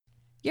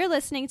You're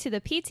listening to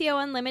the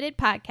PTO Unlimited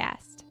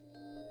podcast.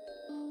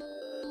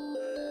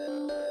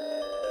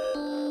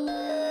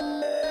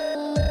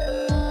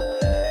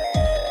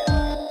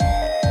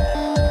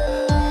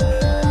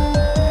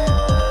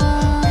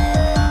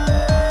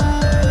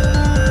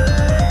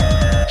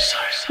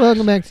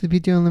 Welcome back to the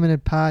PTO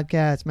Unlimited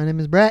podcast. My name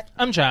is Brett.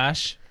 I'm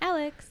Josh.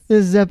 Alex.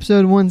 This is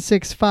episode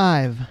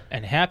 165.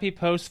 And happy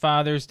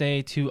post-Father's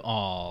Day to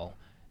all.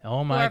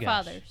 Oh my gosh. For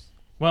our fathers.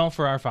 Well,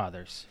 for our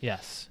fathers,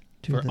 yes.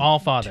 To all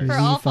fathers. to For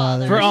all the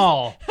fathers. For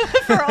all.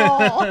 For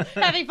all.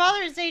 Happy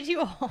Father's Day to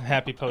all.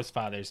 Happy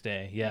post-Father's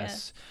Day,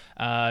 yes.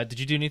 Did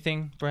you do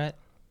anything, Brett,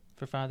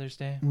 for Father's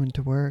Day? Went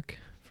to work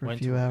for Went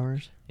a few to work.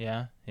 hours.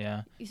 Yeah.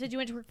 You said you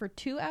went to work for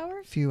 2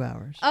 hours? Few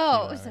hours.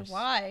 Oh, Few I said, hours.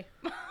 why?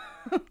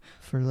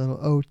 For a little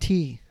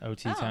OT.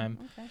 OT time.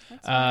 Okay,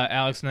 that's fine.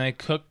 Alex and I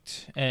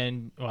cooked,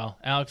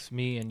 Alex,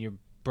 me, and your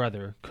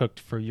brother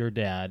cooked for your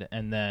dad,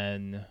 and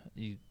then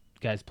you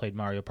guys played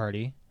Mario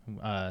Party,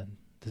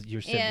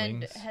 your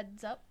siblings. And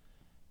heads up.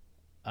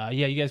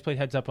 Yeah, you guys played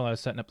Heads Up while I was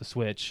setting up the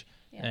Switch,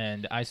 Yeah.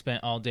 and I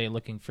spent all day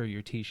looking for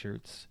your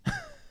T-shirts.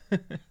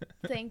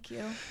 Thank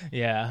you.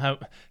 Yeah.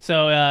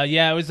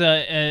 It was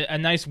a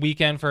nice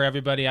weekend for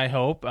everybody, I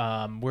hope.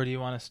 Where do you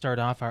want to start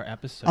off our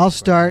episode? I'll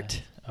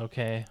start.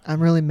 Okay.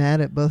 I'm really mad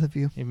at both of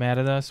you. You mad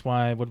at us?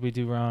 Why? What did we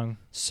do wrong?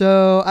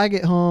 So I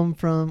get home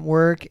from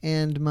work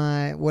and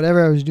my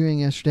whatever I was doing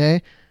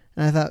yesterday,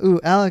 and I thought, ooh,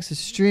 Alex is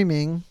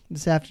streaming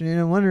this afternoon.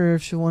 I wonder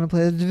if she'll want to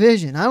play the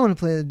Division. I want to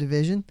play the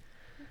Division.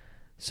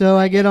 So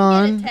I get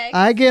on.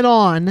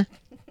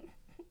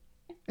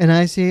 And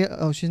I see,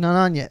 oh, she's not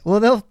on yet. Well,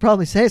 they'll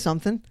probably say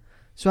something.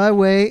 So I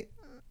wait,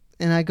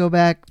 and I go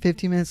back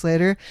 15 minutes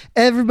later.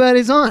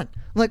 Everybody's on. I'm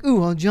like,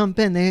 ooh, I'll jump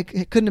in. They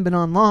couldn't have been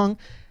on long.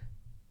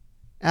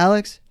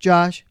 Alex,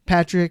 Josh,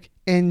 Patrick,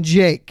 and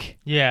Jake.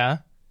 Yeah.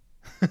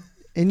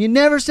 And you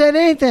never said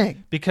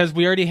anything. Because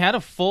we already had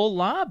a full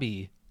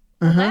lobby.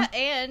 Uh-huh. That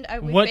and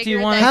we What do you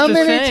figured want that How to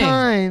many say?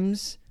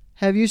 times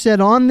have you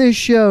said on this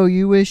show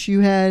you wish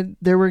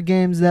there were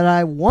games that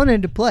I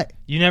wanted to play?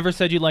 You never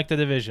said you liked the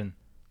Division.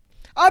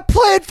 I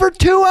played for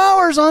 2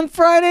 hours on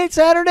Friday,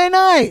 Saturday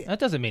night. That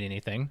doesn't mean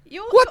anything.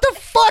 What the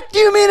fuck do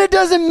you mean it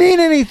doesn't mean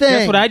anything?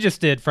 That's what I just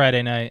did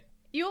Friday night.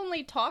 You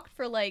only talked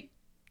for like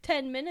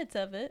 10 minutes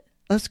of it.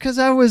 That's because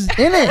I was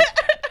in it.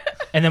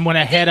 And then went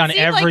ahead on seem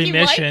like every you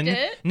mission. liked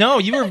it. No,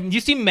 you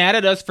seem mad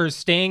at us for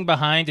staying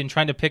behind and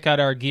trying to pick out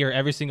our gear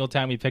every single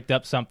time we picked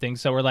up something.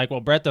 So we're like,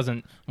 well, Brett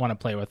doesn't want to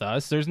play with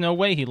us. There's no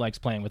way he likes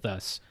playing with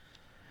us.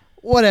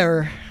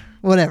 Whatever.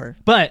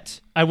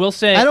 But I will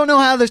say, I don't know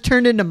how this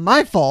turned into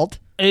my fault.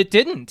 it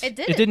didn't. It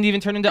didn't. It didn't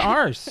even turn into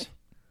ours.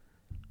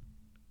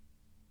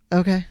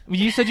 Okay.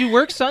 You said you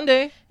work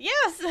Sunday.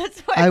 Yes,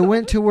 that's why. I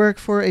went to work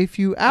for a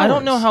few hours. I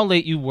don't know how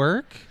late you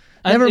work.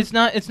 Never- It's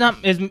not.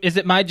 Is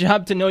it my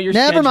job to know your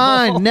Never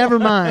schedule? Never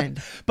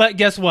mind. But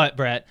guess what,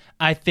 Brett?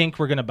 I think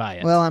we're gonna buy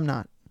it. Well, I'm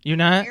not. You're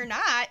not. You're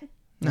not.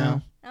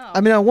 No. Oh.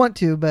 I mean, I want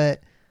to,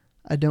 but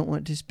I don't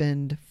want to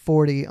spend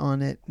 $40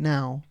 on it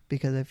now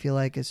because I feel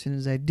like as soon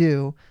as I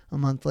do, a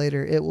month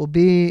later, it will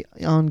be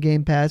on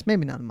Game Pass.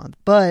 Maybe not a month,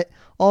 but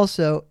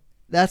also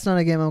that's not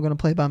a game I'm going to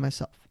play by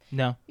myself.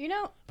 No, You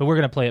know, but we're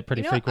gonna play it pretty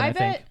you know, frequent. I I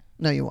bet. think.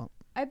 No, you won't.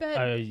 I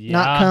bet. Yeah.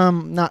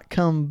 Not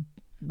come.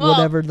 Well,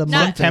 Whatever the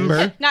not month September.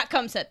 is. Not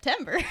come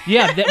September.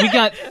 Yeah, we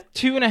got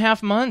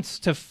 2.5 months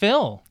to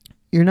fill.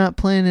 You're not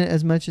playing it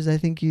as much as I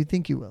think you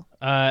will.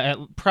 At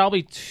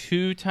probably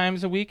 2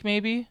 times a week,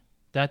 maybe.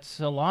 That's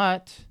a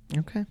lot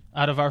Okay.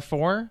 out of our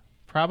 4,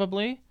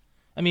 probably.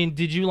 I mean,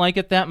 did you like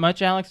it that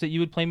much, Alex, that you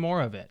would play more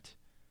of it?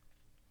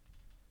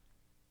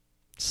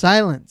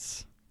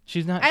 Silence.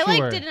 She's not I sure.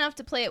 liked it enough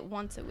to play it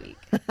once a week.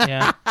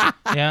 Yeah,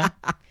 yeah.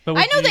 But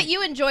I know that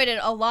you enjoyed it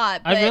a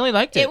lot. But I really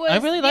liked it. I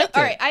really liked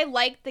All it. right, I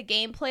liked the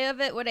gameplay of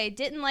it. What I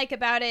didn't like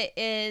about it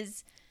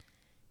is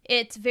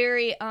it's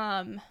very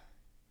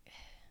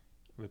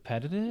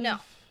repetitive. No.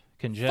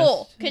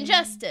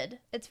 Congested.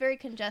 It's very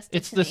congested.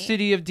 It's to the me.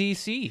 city of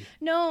DC.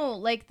 No,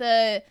 like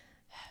the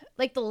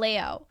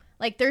layout.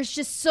 Like there's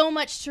just so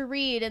much to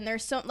read, and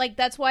there's so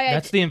that's why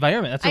That's the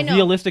environment. That's I a know.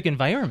 realistic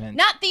environment.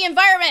 not the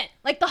environment,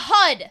 like the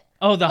HUD.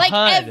 Oh, the like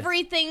HUD.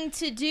 everything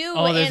to do.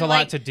 Oh, there's and a lot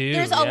like, to do,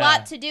 There's a yeah.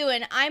 lot to do,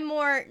 and I'm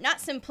more not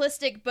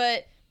simplistic,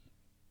 but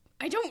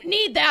I don't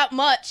need that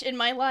much in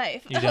my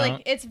life. You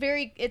Like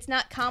don't? it's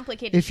not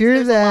complicated. If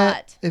you're There's a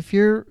lot.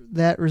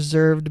 that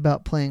reserved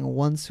about playing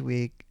once a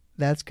week,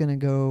 that's going to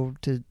go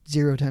to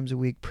 0 times a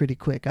week pretty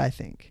quick, I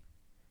think.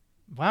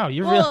 Wow,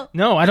 you're Well, real.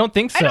 No, I don't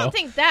think so. I don't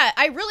think that.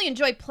 I really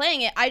enjoy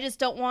playing it. I just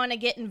don't want to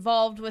get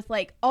involved with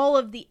like all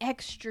of the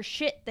extra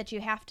shit that you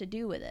have to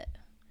do with it.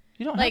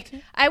 you don't Like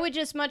have to. I would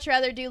just much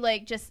rather do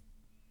like just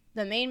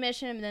the main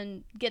mission and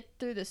then get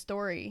through the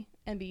story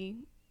and be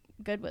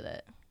good with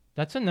it.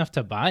 That's enough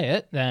to buy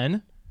it,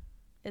 then.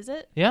 Is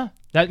it? Yeah,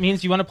 that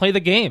means you want to play the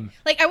game.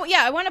 Like I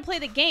want to play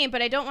the game,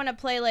 but I don't want to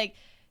play like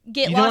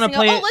get You don't lost wanna and go,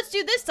 play oh, it- let's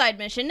do this side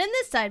mission and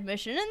this side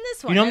mission and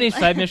this one. You know how many And,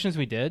 side missions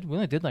we did? We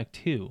only did like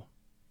 2.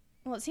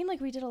 Well, it seemed like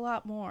we did a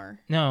lot more.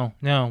 No,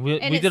 we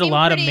And it did a seemed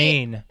lot of pretty-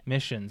 main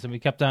missions, and we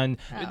kept on.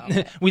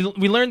 Oh. we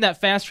learned that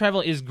fast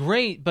travel is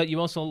great, but you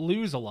also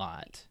lose a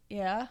lot.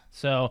 Yeah.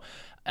 So,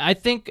 I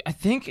think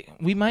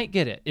we might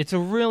get it. It's a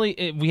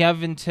really we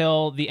have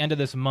until the end of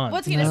this month.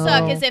 What's gonna No,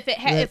 suck is if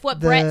if what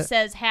Brett the-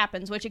 says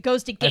happens, which it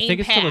goes to Game I think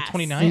it's Pass. till the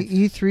 29th.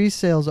 The E3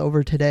 sale's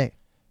over today.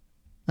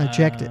 I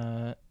checked it.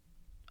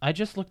 I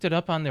just looked it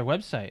up on their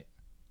website.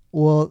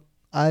 Well,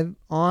 I've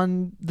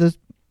on the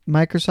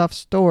Microsoft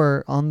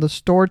Store, on the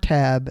Store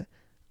tab,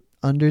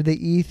 under the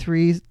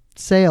E3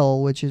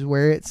 sale, which is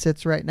where it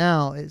sits right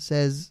now, it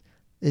says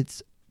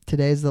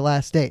today's the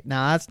last date.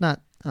 Now, that's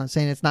not, I'm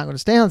saying it's not going to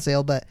stay on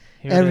sale, but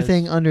Here it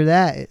everything is. under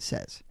that, it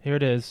says. Here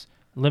it is.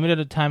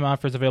 Limited time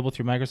offers available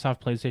through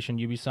Microsoft, PlayStation,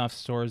 Ubisoft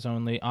stores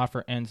only.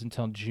 Offer ends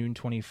until June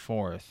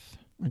 24th.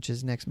 Which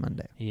is next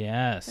Monday.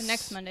 Yes. The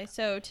next Monday.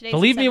 So today's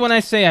Believe the me when I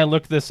say I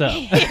looked this up.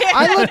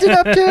 I looked it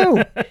up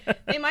too.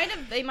 They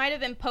might have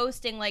been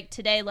posting like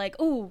today, like,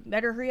 oh,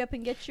 better hurry up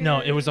and get your.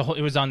 No, it was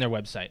on their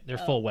website, their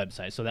full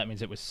website. So that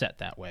means it was set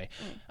that way.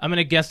 I'm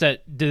gonna guess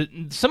that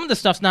some of the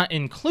stuff's not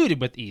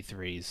included with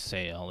E3's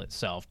sale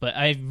itself, but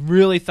I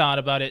really thought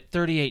about it.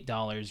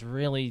 $38,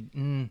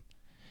 really?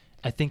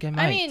 I think I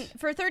might. I mean,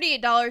 for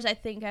 $38, I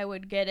think I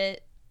would get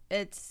it.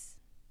 It's.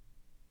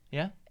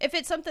 Yeah. If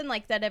it's something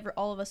like that,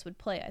 all of us would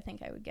play. I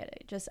think I would get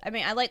it.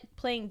 I like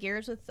playing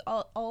Gears with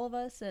all of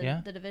us, and Yeah.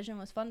 The Division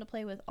was fun to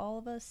play with all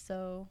of us.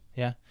 So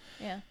Yeah.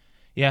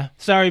 yeah,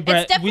 Sorry,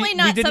 Brett. it's definitely we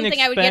not didn't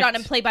something I would get on and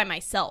expect- play by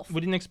myself.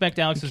 We didn't expect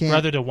Alex's You can't-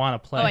 brother to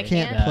want to play. Oh, I You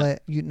can't Yeah. play.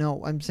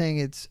 I'm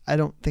saying I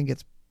don't think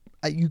it's.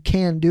 You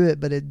can do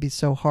it, but it'd be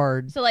so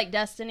hard. So like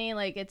Destiny,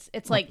 like it's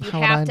like you How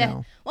would have I to.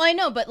 know? Well, I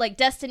know, but like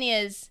Destiny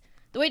is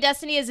the way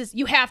Destiny is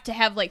you have to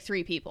have like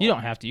 3 people. You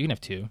don't have to. You can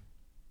have 2.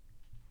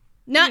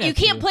 Not you you have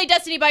can't to. play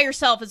Destiny by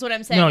yourself. Is what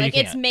I'm saying. No, you like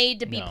it's can't. made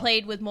to be No.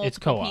 played with multiple It's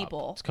co-op.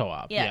 people. It's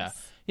co-op.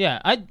 Yes.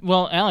 Yeah.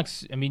 Well,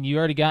 Alex, I mean, you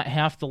already got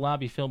half the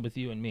lobby filled with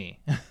you and me.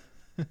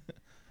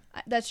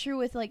 That's true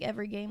with like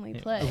every game we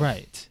play.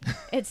 Right.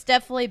 It's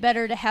definitely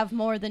better to have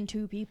more than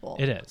 2 people.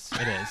 It is.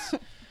 It is.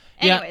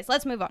 Yeah. Anyways,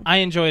 let's move on. I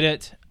enjoyed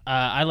it.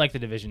 I like the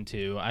Division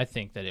 2. I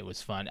think that it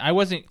was fun.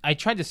 I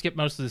tried to skip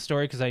most of the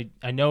story because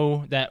I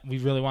know that we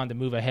really wanted to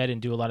move ahead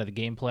and do a lot of the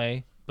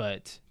gameplay.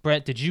 But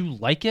Brett, did you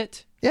like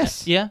it?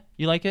 Yes. Yeah,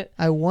 you like it?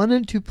 I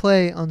wanted to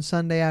play on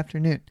Sunday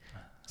afternoon,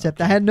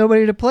 except I had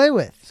nobody to play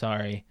with.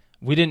 Sorry,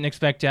 we didn't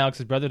expect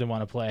Alex's brother to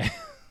want to play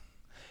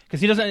because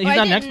he doesn't. He's Well, I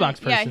not an didn't- Xbox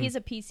person. Yeah, he's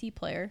a PC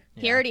player.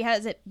 He Yeah. already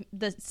has it.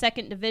 The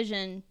second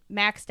division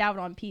maxed out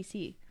on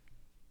PC.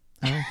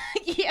 Oh.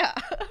 Yeah.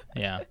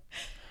 Yeah.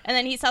 And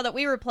then he saw that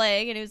we were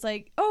playing, and he was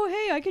like, "Oh,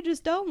 hey, I could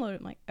just download it."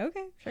 I'm like,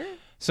 "Okay, sure."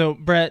 So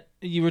Brett,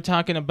 you were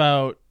talking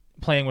about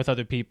playing with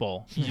other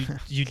people.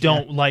 You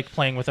don't like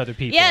playing with other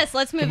people. Yes,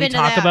 let's move Can we into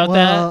talk that. about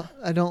Well,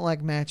 I don't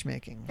like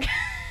matchmaking.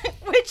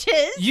 Which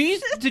is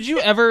Did you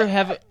ever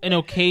have an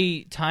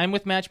okay time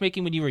with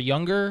matchmaking when you were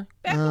younger?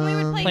 back when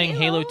we would play Playing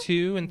Halo Halo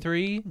 2 and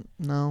 3?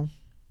 No.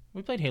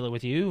 We played Halo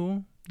with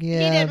you.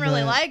 Yeah, He didn't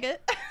really but like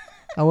it.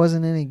 I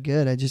wasn't any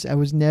good. I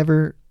was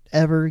never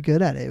ever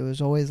good at it. It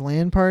was always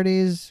LAN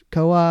parties,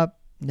 co-op,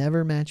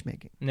 never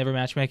matchmaking. Never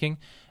matchmaking.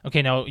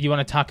 Okay, now you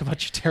want to talk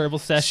about your terrible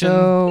session?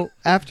 So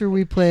after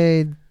we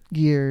played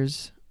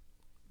Gears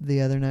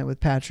the other night with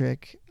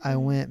Patrick, I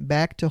went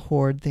back to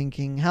Horde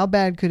thinking, how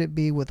bad could it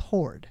be with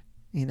Horde?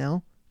 You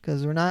know,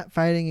 because we're not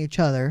fighting each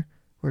other.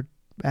 We're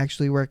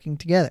actually working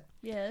together.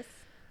 Yes.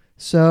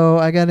 So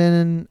I got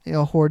in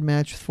a Horde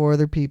match with 4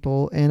 other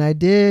people, and I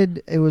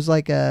did. It was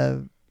like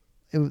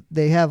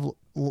they have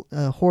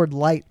Horde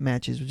light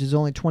matches, which is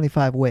only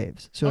 25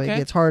 waves, so Okay. it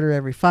gets harder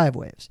every 5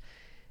 waves.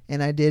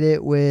 And I did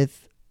it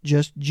with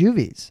just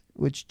juvies,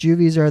 which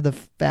juvies are the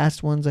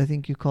fast ones. I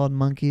think you called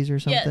monkeys or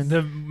Yes. something.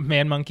 The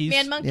man monkeys.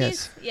 Man monkeys?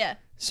 Yes. Yeah.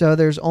 So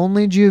there's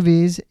only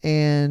juvies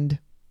and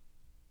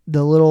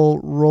the little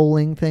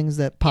rolling things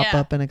that pop Yeah.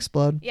 up and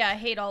explode. Yeah, I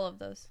hate all of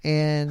those.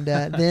 And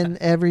then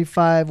every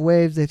 5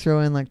 waves, they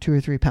throw in like 2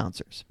 or 3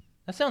 pouncers.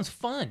 That sounds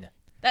fun.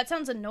 That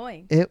sounds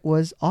annoying. It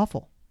was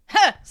awful.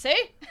 Huh, see?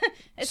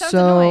 It sounds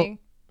So- annoying.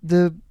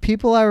 The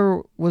people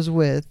I was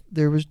with,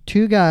 there was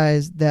 2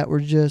 guys that were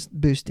just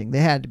boosting.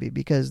 They had to be,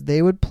 because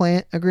they would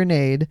plant a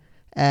grenade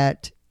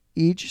at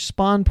each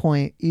spawn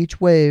point, each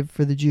wave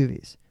for the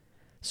juvies.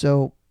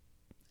 So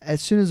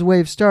as soon as the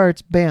wave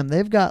starts, bam,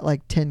 they've got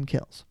like 10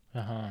 kills.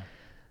 Uh-huh.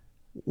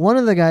 One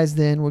of the guys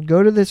then would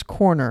go to this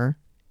corner,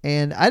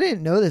 and I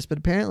didn't know this, but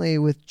apparently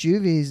with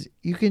juvies,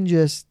 you can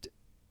just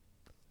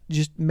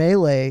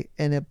melee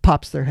and it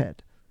pops their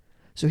head.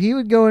 So he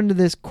would go into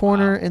this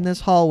corner Wow. in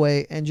this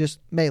hallway and just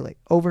melee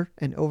over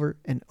and over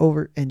and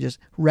over and just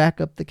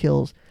rack up the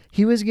kills.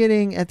 He was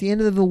getting, at the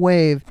end of the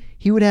wave,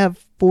 he would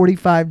have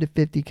 45 to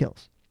 50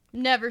 kills.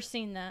 Never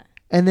seen that.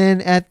 And then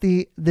at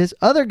this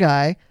other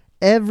guy,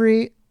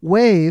 every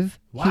wave,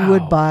 he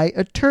would Wow. buy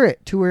a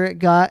turret to where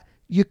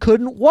you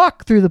couldn't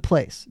walk through the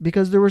place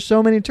because there were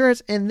so many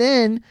turrets. And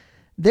then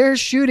they're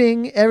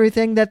shooting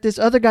everything that this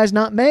other guy's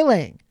not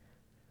meleeing.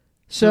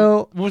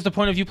 So what was the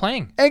point of you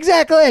playing?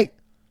 exactly.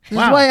 This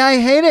Wow. is why I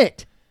hate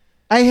it.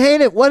 I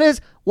hate it.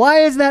 Why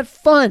is that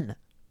fun?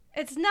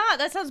 It's not.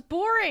 That sounds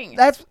boring.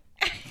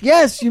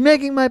 Yes, you're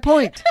making my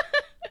point.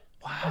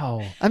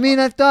 Wow. I mean,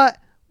 I thought,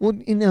 well,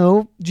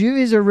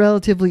 juvies are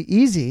relatively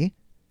easy.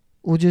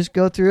 We'll just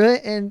go through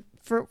it. And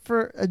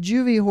for a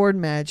juvie horde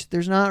match,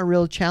 there's not a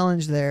real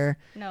challenge there.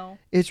 No.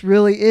 It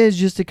really is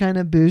just to kind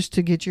of boost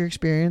to get your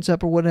experience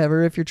up or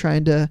whatever if you're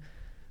trying to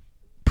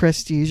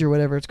prestige or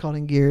whatever it's called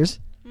in Gears.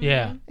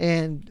 Yeah.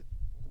 And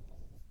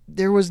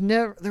there was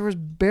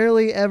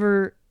barely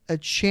ever a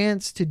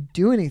chance to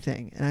do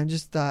anything. And I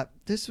just thought,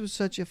 this was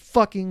such a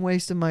fucking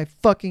waste of my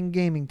fucking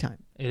gaming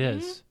time. It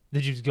is.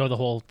 Did you go the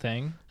whole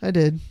thing? I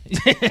did.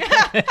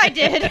 I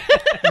did.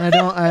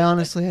 I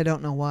honestly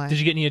don't know why. Did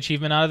you get any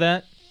achievement out of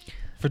that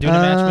for doing a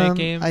matchmake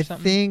game? Or I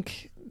something?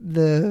 think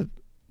the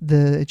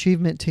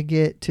achievement to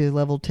get to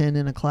level 10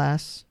 in a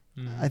class.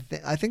 I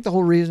think the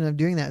whole reason of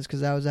doing that is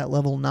because I was at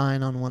level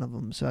 9 on one of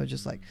them. So I was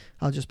just like,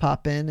 I'll just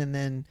pop in, and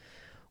then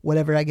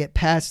whatever I get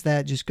past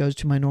that just goes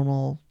to my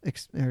normal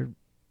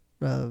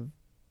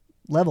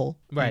level.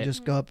 Right. And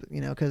just go up,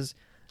 because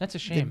That's a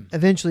shame.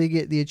 eventually you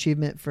get the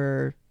achievement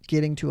for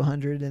getting to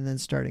 100 and then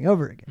starting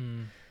over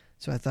again.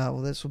 So I thought,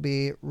 well, this will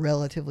be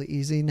relatively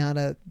easy. Not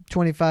a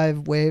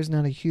 25 waves,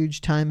 not a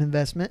huge time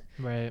investment.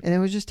 Right. And it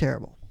was just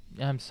terrible.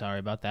 I'm sorry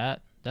about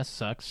that. That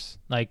sucks.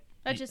 Like,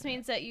 That just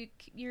means that you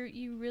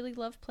really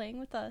love playing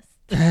with us.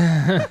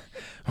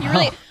 You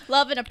really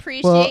love and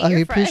appreciate Well, I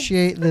your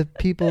appreciate the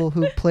people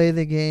who play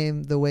the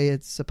game the way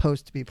it's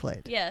supposed to be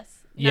played. Yes.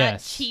 Yes.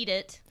 Not cheat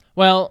it.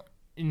 well,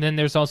 and then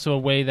there's also a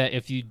way that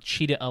if you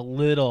cheat it a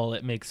little,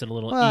 it makes it a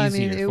little Well,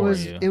 easier I mean, it for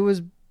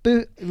was you.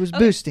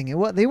 boosting.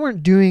 They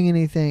weren't doing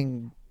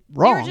anything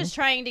wrong. They were just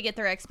trying to get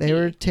their XP. They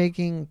were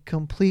taking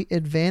complete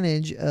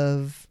advantage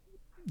of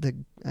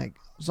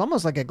it's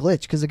almost like a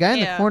glitch because the guy in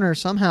the corner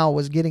somehow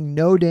was getting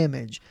no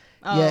damage,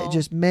 yet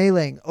just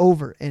meleeing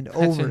over and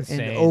over and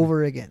insane.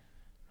 over again.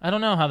 I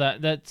don't know how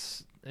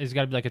there's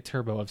got to be like a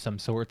turbo of some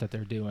sort that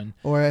they're doing.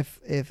 Or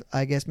if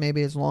I guess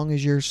maybe as long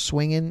as you're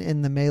swinging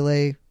in the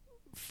melee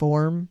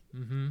form,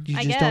 you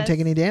I just don't take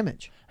guess. any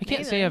damage. I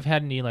can't say Maybe. I've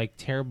had any like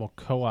terrible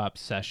co-op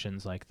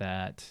sessions like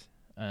that,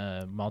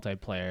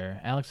 multiplayer.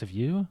 Alex, have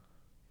you?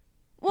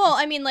 Well,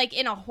 I mean, like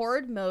in a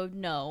horde mode,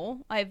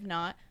 no, I've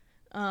not.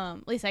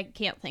 At least I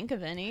can't think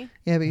of any.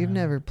 Yeah, but you've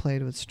never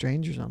played with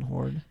strangers on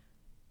Horde.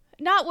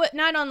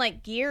 Not on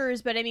like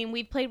Gears, but I mean,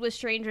 we've played with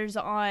strangers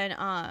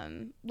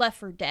on Left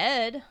 4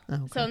 Dead. Oh,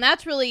 okay. So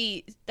that's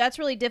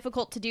really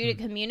difficult to do to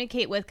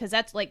communicate with because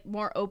that's like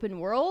more open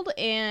world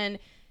and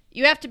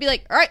you have to be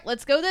like, all right,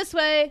 let's go this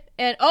way.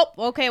 And, oh,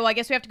 okay, well, I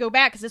guess we have to go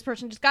back because this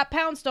person just got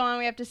pounced on.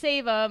 We have to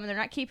save them, and they're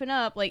not keeping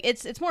up. Like,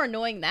 it's more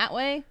annoying that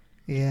way.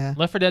 Yeah.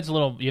 Left 4 Dead's a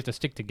little. You have to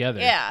stick together.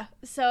 Yeah.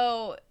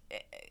 So,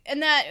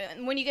 and that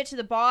when you get to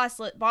the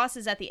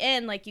bosses at the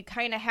end, like, you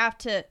kind of have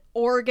to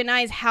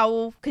organize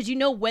how, because you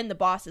know when the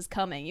boss is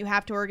coming. You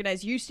have to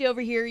organize, you stay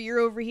over here, you're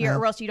over here,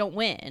 or else you don't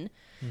win.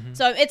 Mm-hmm.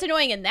 So it's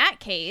annoying in that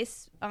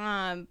case.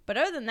 But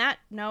other than that,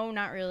 no,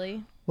 not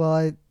really.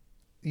 Well,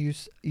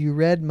 you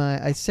read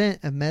I sent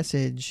a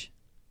message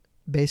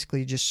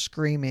basically just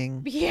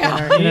screaming in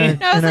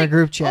our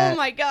group chat. Oh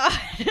my God.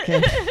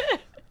 Okay.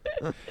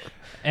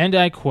 And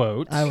I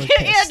quote. I was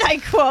pissed. And I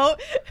quote.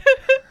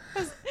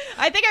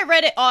 I think I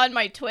read it on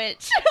my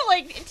Twitch,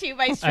 like to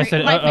my stream. I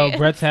said, my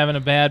Brett's having a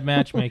bad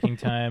matchmaking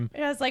time.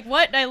 And I was like,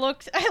 what? And I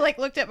looked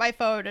at my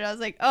phone and I was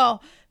like, oh,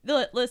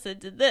 listen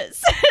to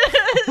this.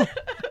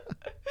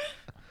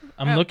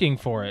 I'm looking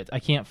for it. I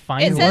can't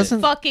find It it. says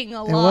fucking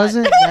a lot.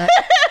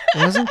 It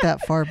wasn't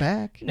that far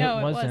back. No, It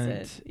it wasn't.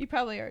 wasn't. You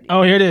probably already.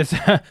 Oh, here it is.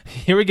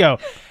 Here we go.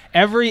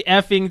 Every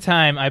effing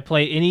time I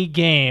play any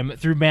game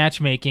through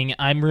matchmaking,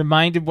 I'm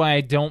reminded why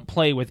I don't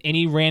play with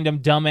any random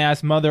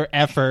dumbass mother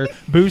effer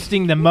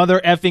boosting the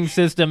mother effing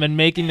system and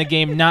making the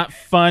game not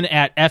fun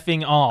at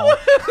effing all.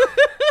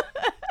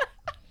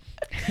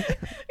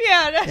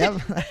 Yeah,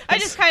 Yep. I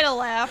just kind of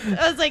laughed.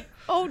 I was like,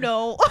 oh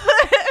no.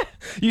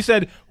 You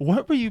said,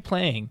 what were you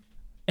playing?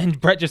 And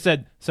Brett just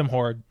said, some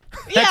Horde.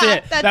 That's Yeah,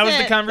 it. that's That was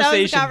the it. conversation.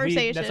 That was the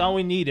conversation. That's all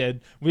we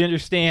needed. We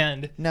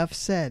understand. Enough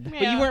said.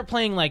 But you weren't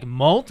playing like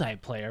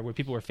multiplayer where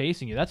people were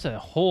facing you. That's a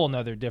whole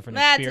nother different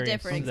That's a experience.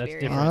 different That's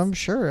experience. different. I'm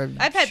sure.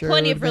 I've had sure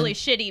plenty it of would've really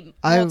been- shitty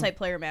I-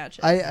 multiplayer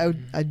matches.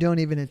 I don't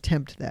even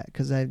attempt that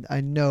because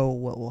I know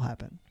what will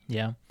happen.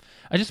 Yeah.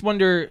 I just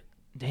wonder,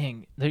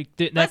 dang, that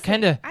Listen,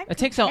 kind of I'm it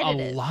takes out a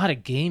competitive. lot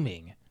of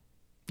gaming.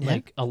 Yeah.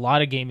 Like a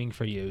lot of gaming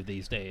for you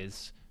these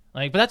days.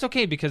 Like, but that's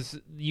okay because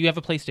you have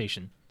a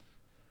PlayStation.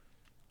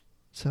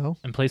 So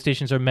And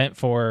PlayStations are meant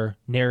for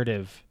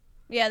narrative.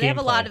 Yeah, they have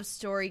a lot gameplay. of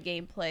story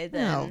gameplay no,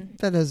 then.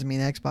 that doesn't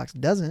mean Xbox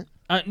doesn't.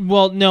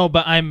 Well, no,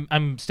 but I'm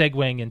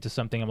segueing into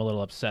something I'm a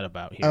little upset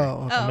about here.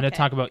 Oh, okay. Oh. I'm going to okay.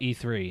 talk about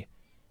E3.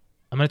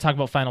 I'm going to talk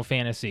about Final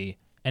Fantasy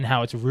and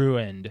how it's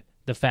ruined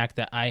the fact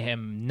that I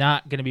am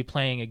not going to be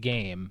playing a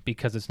game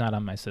because it's not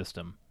on my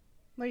system.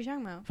 What are you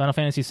talking about? Final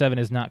Fantasy VII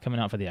is not coming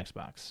out for the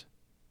Xbox,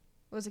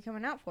 What was it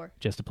coming out for?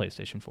 just the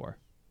PlayStation 4.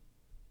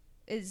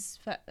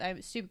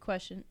 stupid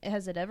question.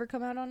 Has it ever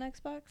come out on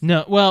Xbox?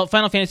 No, well,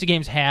 Final Fantasy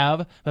games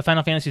have, but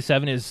Final Fantasy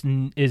VII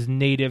is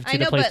native to I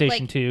know, the but, PlayStation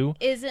like, 2.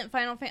 Isn't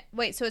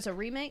wait, so it's a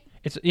remake?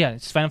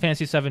 It's Final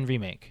Fantasy VII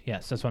remake.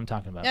 Yes, that's what I'm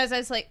talking about. As I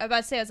was like,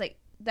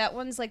 that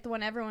one's like the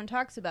one everyone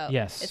talks about.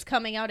 Yes. It's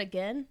coming out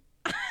again?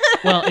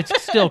 Well, it's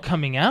still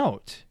coming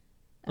out.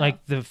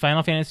 Like the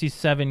Final Fantasy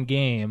VII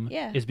game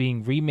Yeah. is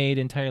being remade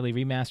entirely,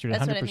 remastered,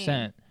 That's 100%. what I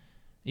mean.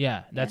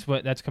 Yeah,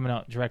 that's coming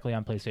out directly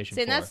on PlayStation 4.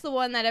 See, and that's the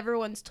one that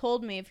everyone's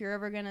told me if you're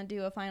ever going to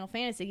do a Final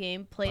Fantasy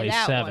game, play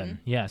that 7. one.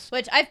 Yes.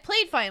 Which I've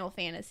played Final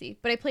Fantasy,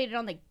 but I played it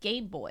on the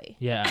Game Boy.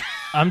 Yeah.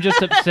 I'm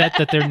just upset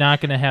that they're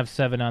not going to have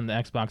 7 on the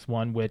Xbox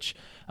One, which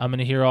I'm going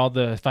to hear all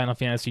the Final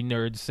Fantasy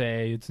nerds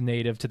say it's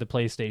native to the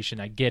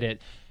PlayStation. I get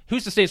it.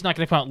 Who's to say it's not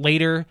going to come out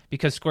later?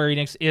 Because Square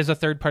Enix is a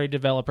third-party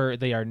developer.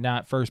 They are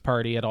not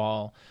first-party at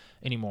all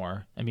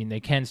anymore. I mean, they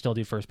can still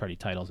do first-party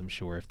titles, I'm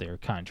sure, if they're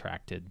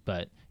contracted.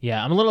 But,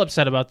 yeah, I'm a little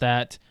upset about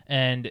that.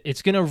 And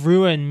it's going to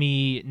ruin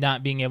me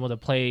not being able to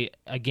play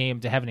a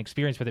game to have an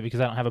experience with it because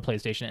I don't have a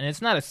PlayStation. And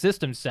it's not a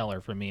system seller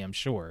for me, I'm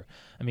sure.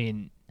 I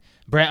mean,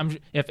 Brad,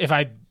 if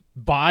I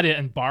bought it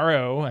and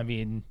borrow, I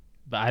mean,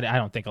 I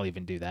don't think I'll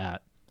even do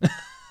that.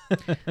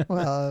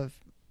 Well,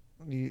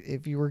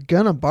 if you were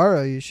gonna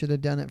borrow, you should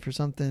have done it for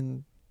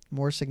something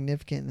more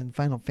significant than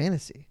Final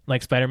Fantasy.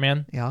 Like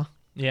Spider-Man? Yeah.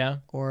 Yeah.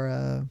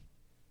 Or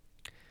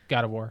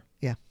God of War.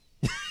 Yeah.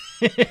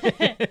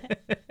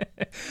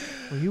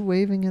 Were you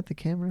waving at the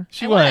camera?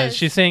 She I was. was.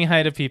 She's saying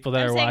hi to people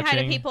that I'm are saying watching.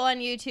 hi to people on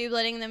YouTube,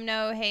 letting them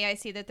know, hey, I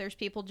see that there's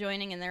people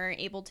joining, and they're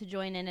able to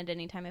join in at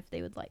any time if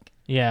they would like.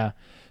 Yeah.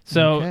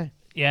 So, Okay.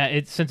 yeah,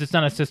 since it's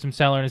not a system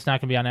seller and it's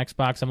not going to be on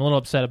Xbox, I'm a little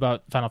upset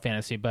about Final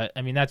Fantasy. But,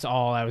 I mean, that's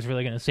all I was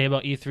really going to say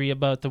about E3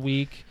 about the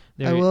week.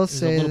 I will There's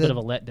say a little that bit of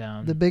a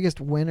letdown. The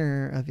biggest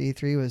winner of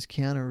E3 was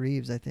Keanu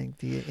Reeves, I think.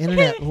 The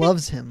internet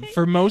loves him.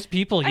 For most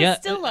people, yeah. I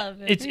still love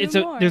it.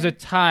 There's a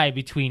tie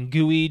between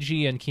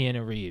Guigi and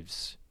Keanu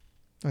Reeves.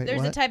 Wait,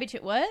 There's a what? tie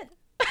between what?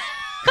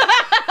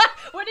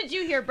 What did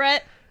you hear,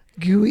 Brett?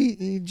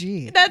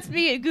 Guigi. That's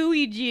me.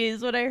 Guigi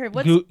is what I heard.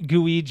 What's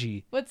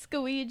Guigi.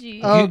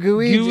 Guigi? Oh,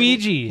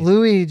 Guigi.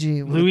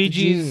 Luigi. with the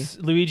G.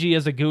 Luigi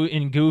is a goo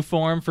in goo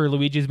form for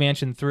Luigi's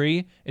Mansion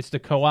 3. It's the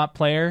co-op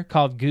player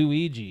called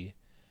Guigi.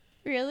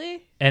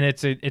 Really? And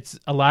it's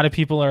a lot of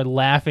people are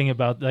laughing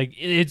about, like,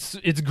 it's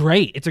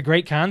great. It's a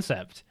great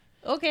concept.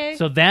 Okay.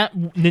 So that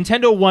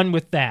Nintendo won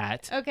with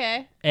that,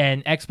 Okay.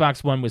 and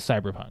Xbox won with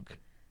Cyberpunk.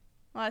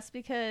 Well, that's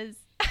because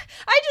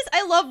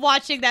I love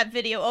watching that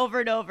video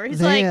over and over. He's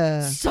They,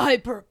 like,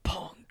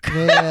 Cyberpunk.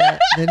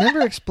 They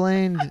never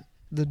explained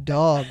the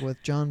dog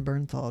with John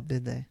Bernthal,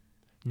 did they?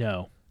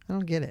 No, I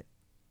don't get it.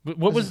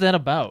 what was that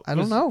about? I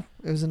don't know.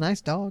 It was a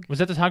nice dog. Was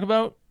that to talk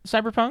about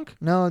Cyberpunk?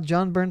 No,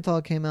 John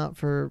Bernthal came out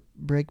for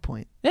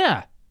Breakpoint.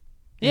 Yeah.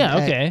 Yeah.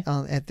 Okay.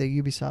 At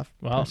the Ubisoft.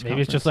 Well, press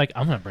maybe it's just conference. like,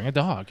 I'm gonna bring a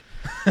dog.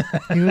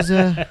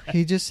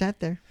 He just sat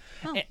there.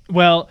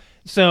 Well,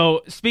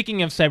 so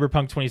speaking of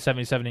Cyberpunk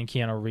 2077 and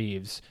Keanu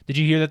Reeves, did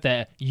you hear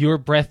that Your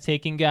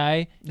Breathtaking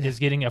guy is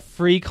getting a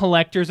free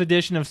collector's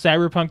edition of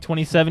Cyberpunk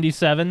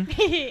 2077?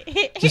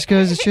 Just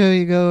goes to show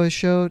you go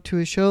to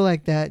a show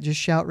like that, just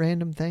shout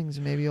random things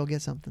and maybe you'll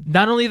get something.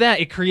 Not only that,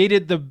 it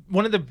created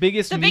one of the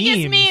biggest The memes.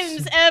 biggest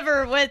memes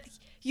ever with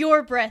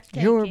Your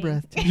Breathtaking. You're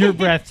breathtaking. You're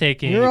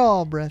breathtaking. You're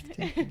all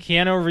breathtaking.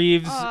 Keanu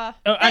Reeves. Aw,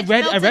 I that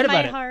read melted about my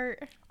it.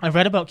 heart. I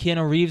read about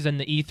Keanu Reeves in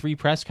the E3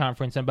 press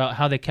conference and about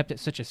how they kept it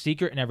such a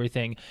secret and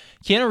everything.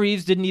 Keanu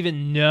Reeves didn't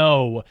even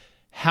know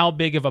how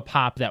big of a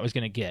pop that was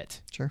going to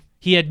get. Sure.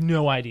 He had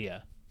no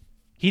idea.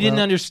 He didn't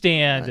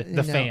understand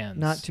the fans.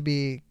 Not to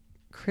be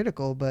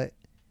critical, but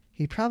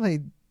he probably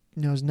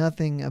knows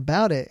nothing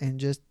about it, and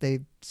just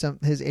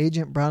his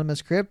agent brought him a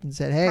script and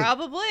said, "Hey,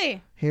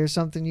 Probably. here's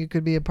something you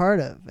could be a part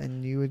of,"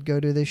 and you would go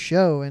to this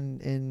show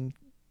in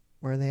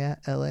where are they at?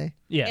 L.A.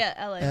 Yeah,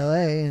 LA.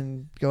 L.A.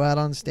 and go out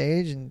on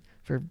stage and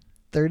for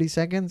 30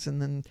 seconds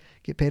and then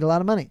get paid a lot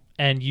of money.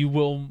 And you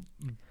will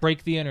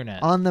break the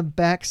internet. On the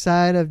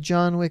backside of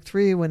John Wick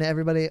 3 when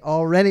everybody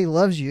already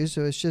loves you,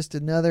 so it's just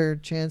another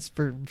chance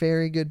for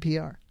very good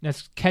PR.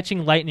 That's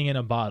catching lightning in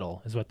a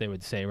bottle, is what they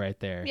would say right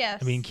there. Yes.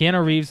 I mean,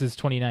 Keanu Reeves is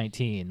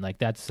 2019. Like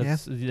that's He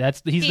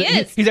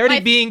is. he's already My-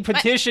 being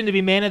petitioned to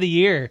be Man of the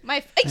Year.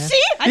 See,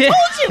 I Yeah.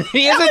 told you.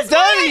 He That hasn't was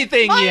done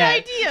anything my yet.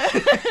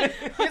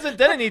 idea. He hasn't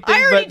done anything.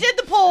 I already but did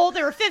the poll.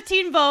 There were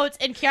 15 votes,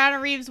 and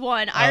Keanu Reeves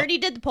won. I already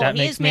did the poll. that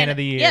He makes is Man of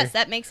the Year. Yes,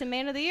 that makes him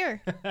Man of the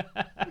Year.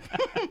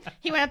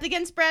 He went up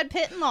against Brad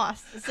Pitt and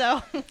lost.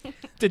 So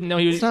didn't know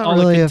he was It's not all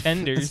really the a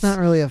contenders. it's not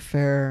really a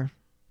fair.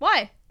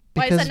 why?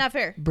 Why is Because that not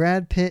fair?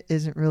 Brad Pitt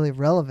isn't really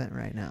relevant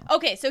right now.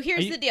 Okay, so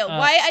here's you- the deal.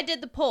 Why I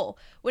did the poll.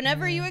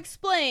 Whenever you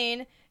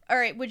explain, all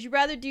right, would you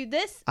rather do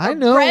this? I or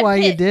know Brad why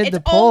you Pitt? did It's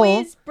the poll.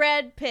 always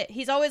Brad Pitt.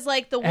 He's always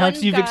like the Alex,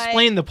 one you've guy.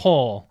 explained the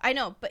poll. I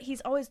know, but he's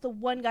always the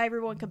one guy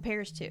everyone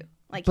compares to.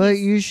 Like, But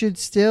he's- you should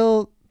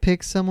still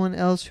pick someone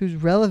else who's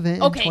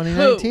relevant Okay, in who?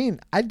 2019.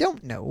 I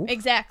don't know.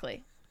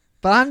 exactly.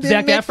 But I didn't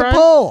Zac make the Efron?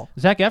 poll.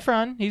 Zac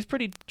Efron, he's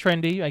pretty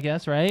trendy, I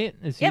guess, right?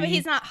 Yeah, but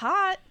he's not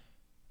hot.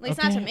 At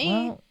least not to me.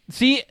 Well,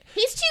 see,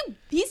 He's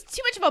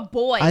too much of a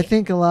boy. I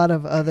think a lot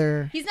of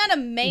other He's not a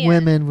man.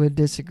 women would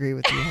disagree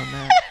with you on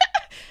that.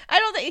 I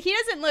don't think he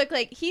doesn't look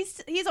like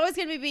he's always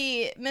going to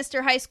be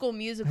Mr. High School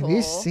Musical. Have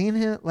you seen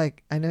him?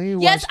 Like, I know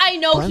you. Yes, watched I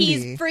know Bundy.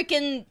 he's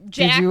freaking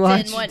jacked Did you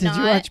watch? and whatnot. Did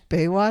you watch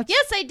Baywatch?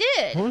 Yes, I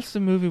did. what was the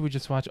movie we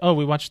just watched? Oh,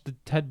 we watched the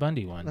Ted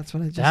Bundy one. That's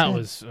what I just That said.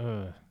 was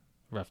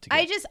rough to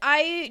get.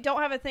 I don't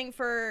have a thing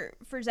for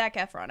Zac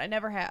Efron. I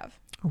never have.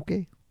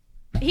 Okay.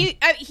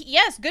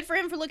 Yes, good for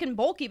him for looking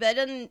bulky, but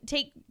that doesn't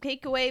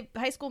take away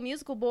High School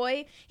Musical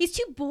boy. He's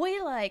too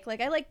boy-like.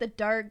 Like, I like the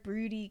dark,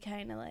 broody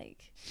kind of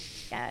like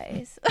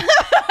guys.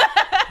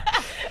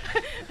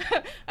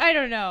 I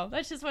don't know.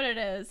 That's just what it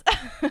is.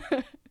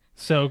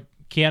 So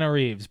Keanu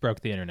Reeves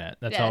broke the internet.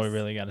 That's all we Yes.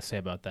 really got to say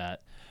about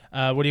that.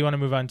 What do you want to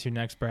move on to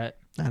next, Brett?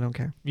 I don't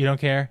care. You don't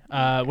care?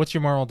 What's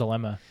your moral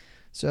dilemma?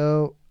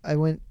 So I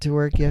went to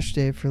work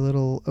yesterday for a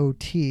little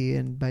OT,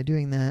 and by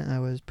doing that, I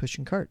was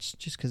pushing carts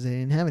just because they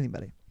didn't have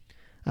anybody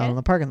out in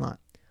the parking lot.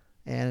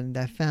 And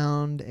I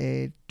found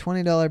a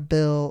 $20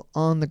 bill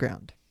on the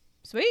ground.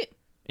 Sweet.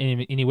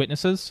 Any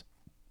witnesses?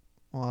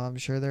 Well, I'm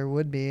sure there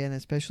would be, and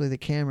especially the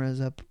cameras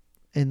up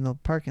in the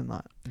parking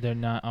lot. They're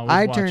not always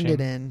I watching. turned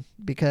it in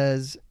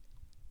because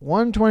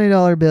one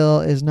 $20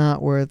 bill is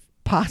not worth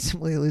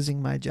possibly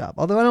losing my job.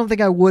 Although I don't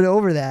think I would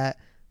over that,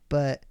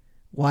 but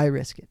why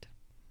risk it?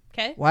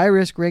 Okay. Why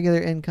risk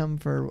regular income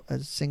for a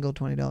single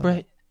 $20 bill?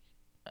 Brett,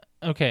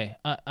 okay,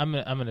 I'm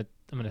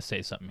gonna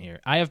say something here.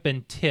 I have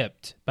been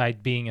tipped by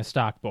being a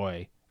stock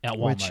boy at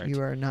Walmart. Which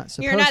you are not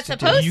supposed You're not to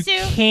supposed do. You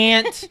to.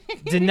 can't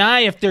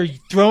deny if they're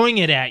throwing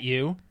it at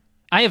you.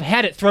 I have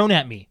had it thrown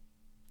at me.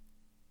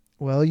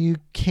 Well, you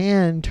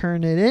can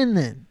turn it in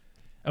then.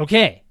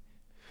 Okay.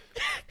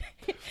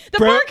 The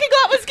Brett- parking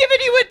lot was giving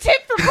you a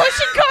tip for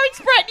pushing carts,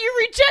 Brett, and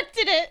you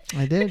rejected it.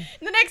 I did.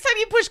 And the next time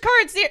you push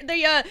carts,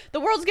 the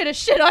world's gonna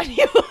shit on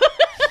you.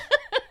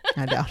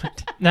 I doubt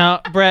it. Now,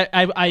 Brett,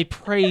 I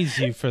praise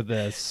you for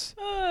this.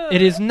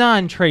 It is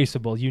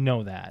non-traceable. You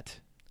know that.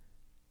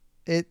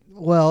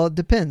 Well, it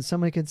depends.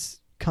 Somebody could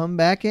come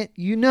back in.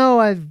 You know,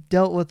 I've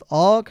dealt with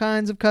all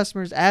kinds of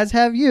customers, as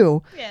have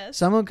you. Yes.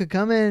 Someone could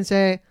come in and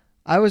say,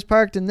 I was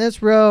parked in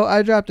this row.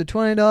 I dropped a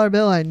 $20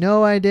 bill. I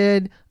know I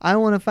did. I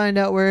want to find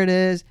out where it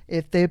is.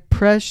 If they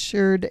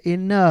pressured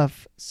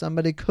enough,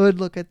 somebody could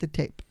look at the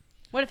tape.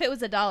 What if it was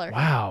 $1?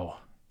 Wow.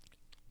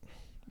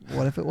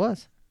 What if it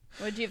was?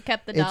 Would you have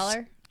kept the It's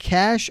dollar?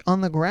 cash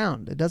on the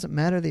ground. It doesn't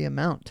matter the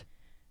amount.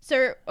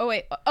 Sir, oh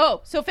wait.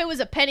 Oh, so if it was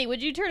a penny,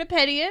 would you turn a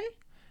penny in?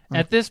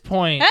 At this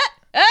point,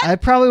 I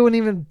probably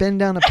wouldn't even bend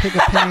down to pick a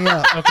penny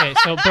up. okay.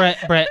 So Brett,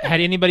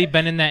 had anybody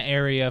been in that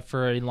area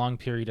for a long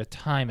period of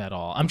time at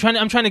all? I'm trying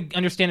to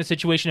understand the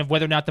situation of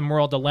whether or not the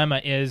moral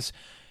dilemma is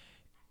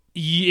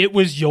it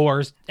was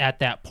yours at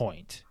that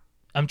point.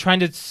 I'm trying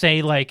to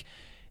say, like,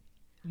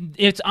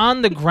 it's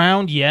on the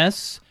ground,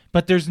 yes,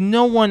 but there's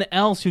no one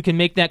else who can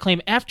make that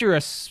claim. After a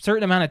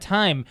certain amount of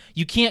time,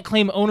 you can't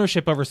claim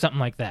ownership over something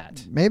like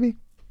that. Maybe.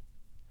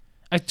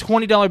 A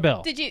 $20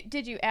 bill.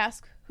 Did you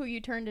ask who you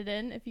turned it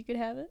in if you could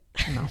have it?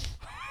 No.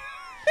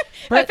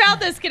 I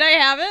found this. Can I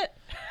have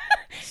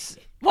it?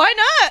 Why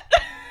not?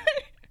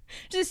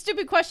 Just a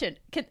stupid question.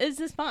 Is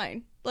this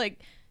fine? Like,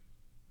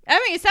 I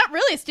mean, it's not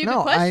really a stupid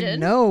No, question. I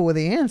know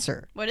the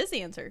answer. What is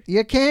the answer?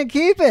 You can't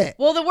keep it.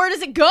 Well, then where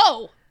does it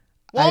go?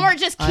 Walmart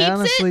just keeps I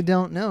honestly it?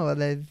 don't know.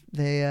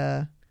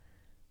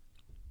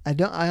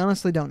 I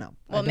honestly don't know.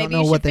 Well, I don't maybe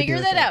know you what should they figure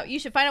do that with it. out. You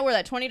should find out where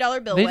that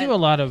 $20 bill They went. do a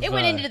lot of. It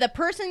went into the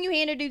person you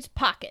handed dude's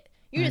pocket.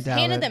 You I just doubt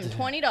handed it. them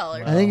 $20.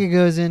 I think it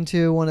goes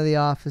into one of the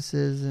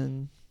offices,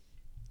 and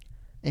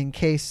in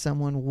case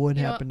someone would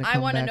You know, happen to I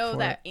come want to back know for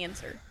that it.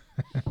 answer.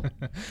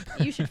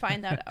 You should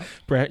find that out.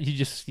 Brett,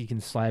 you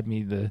can slide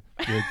me the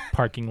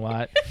parking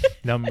lot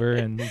number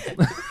and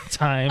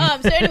time.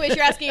 So anyways,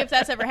 you're asking if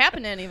that's ever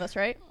happened to any of us,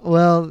 right?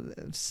 Well,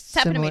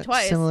 happened to me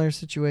twice. Similar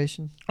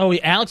situation. Oh,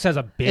 Alex has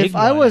a big. If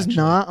I one, was actually.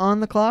 not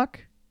on the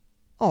clock,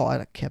 I'd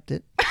have kept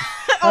it.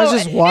 I was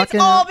just walking.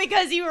 It's all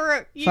because you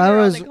were If I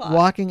was on the clock.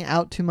 walking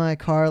out to my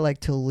car, like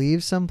to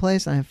leave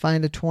someplace, and I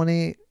find a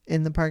 20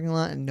 in the parking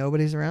lot and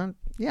nobody's around,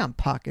 yeah, I'm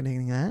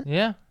pocketing that.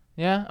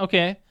 Yeah,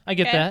 okay. I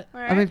get Okay, that.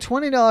 all I mean, right.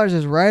 $20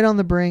 is right on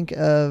the brink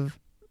of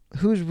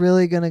who's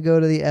really going to go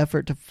to the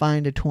effort to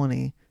find a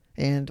 20.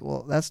 And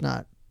well, that's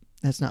not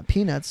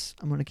peanuts.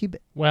 I'm going to keep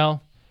it.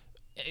 Well,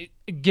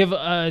 give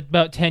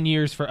about 10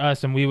 years for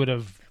us, and we would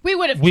have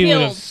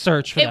killed.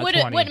 searched for It that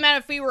wouldn't 20. matter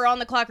if we were on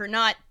the clock or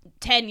not.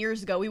 10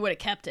 years ago, we would have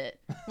kept it.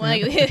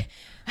 Like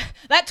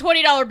that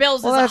 $20 bill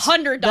is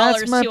 $100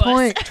 That's my to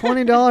point. us.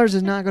 $20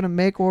 is not going to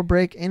make or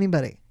break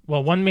anybody.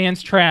 Well, one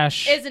man's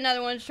trash. Is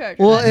another one's charge.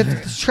 Well,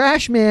 if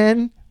Trash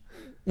Man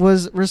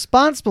was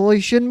responsible, he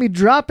shouldn't be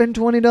dropping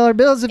 $20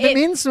 bills if it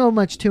means so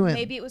much to him.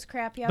 maybe it was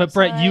crappy outside. But,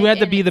 Brett, you had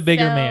to and be it the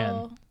bigger fell.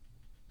 man.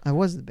 I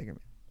was the bigger man.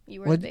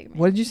 You were What, the bigger man.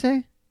 what did you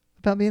say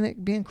about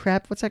being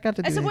crap? What's that got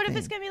to do I with said, what if anything?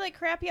 it's gonna be like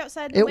crappy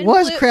outside? It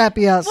was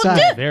crappy Well, outside.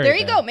 yeah, Very there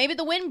you bad. go. Maybe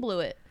the wind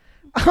blew it.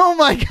 Oh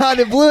my God!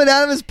 It blew it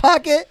out of his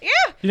pocket. Yeah,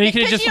 You know, you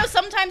could've because just-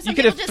 sometimes some You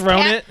could people have just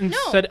thrown it and no.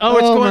 said, "Oh,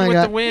 it's Oh going my with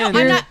God. the wind." No,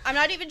 Here- I'm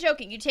not even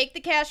joking. You take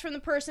the cash from the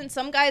person.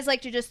 Some guys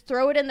like to just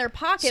throw it in their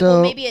pocket. So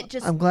Well, maybe it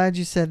just. I'm glad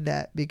you said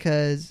that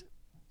because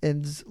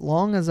as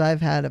long as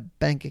I've had a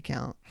bank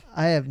account,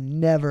 I have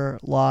never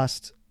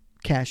lost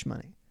cash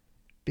money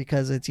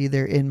because it's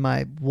either in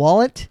my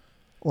wallet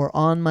or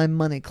on my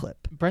money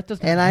clip. Brett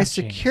doesn't. And I have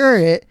secure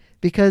it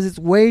because it's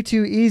way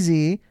too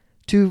easy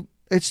to.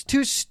 It's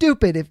too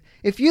stupid.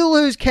 If you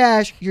lose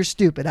cash, you're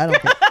stupid. I don't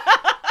care.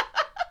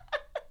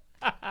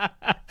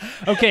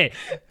 Okay,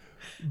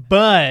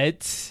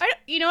 but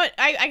you know what?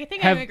 I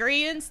think Have- I'm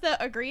agreeing.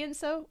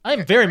 So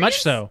I'm very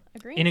much so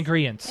Agreeance? in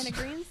agreement. In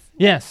agreement.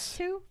 Yes,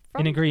 Too.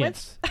 in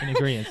agreement. In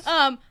agreement.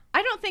 I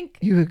don't think.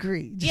 You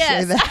agree? Just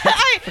Yes. say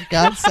that. For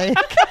God's sake.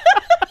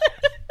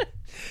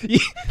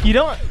 You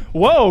don't.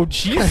 Whoa,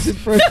 jeez.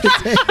 It broke the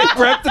table.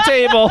 Broke the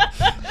table.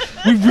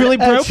 We really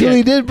broke Actually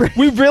it. did break.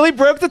 We really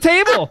broke the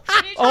table.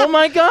 Oh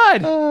my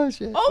God. Oh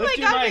shit. Oh Lift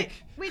my your God! mic.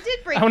 We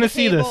did break. I want to the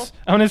see table. this.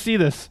 I want to see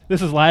this.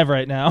 This is live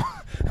right now.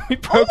 We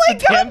broke Oh my the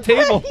damn God!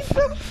 table. He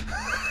broke.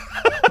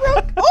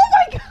 Oh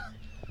my God!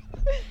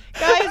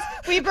 Guys,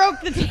 we broke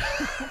the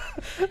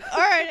table. All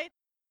right.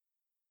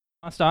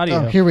 Lost audio.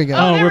 Oh, here we go.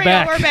 Oh, there we're we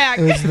back. Go, we're back.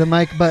 It was the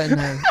mic button.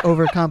 I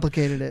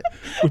overcomplicated it.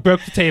 We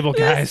broke the table,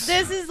 guys.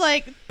 This is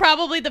like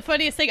probably the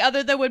funniest thing,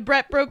 other than when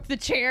Brett broke the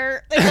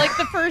chair, like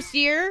the first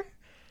year.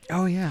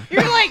 Oh yeah.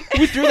 You're like,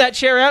 We threw that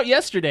chair out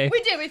yesterday. we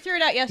did. We threw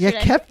it out You yesterday.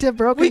 kept a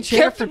broken We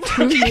chair kept for the 2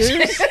 broken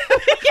years.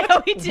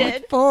 Yeah, we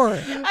did. For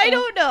I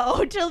don't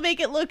know, to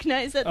make it look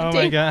nice at the Oh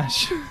table. my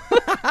gosh.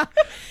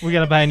 We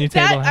gotta buy a new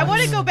table. I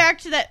want to Alex. go back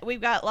to that. We've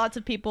got lots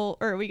of people,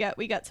 or we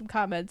got some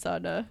comments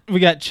on. We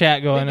got chat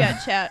We going.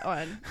 got chat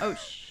on. Oh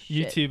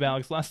shit! YouTube.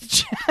 Alex lost the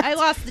chat. I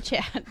lost the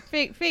chat.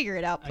 Figure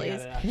it out, I please.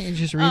 got it out. Can't you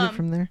just read it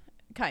from there?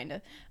 Kind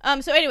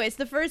of. So, anyways,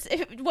 the first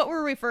what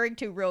we're referring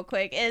to real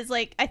quick is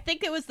like I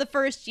think it was the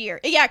first year.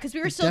 Yeah, because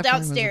we were It still definitely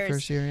was the downstairs.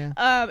 first year,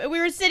 yeah. And we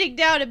were sitting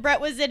down, and Brett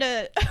was in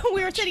a.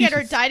 We were sitting at our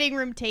Jesus. dining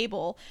room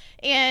table,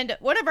 and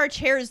one of our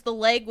chairs, the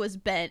leg was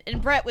bent,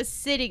 and Brett was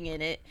sitting in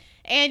it,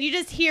 and you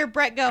just hear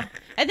Brett go,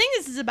 "I think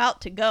this is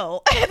about to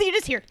go," and you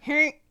just hear,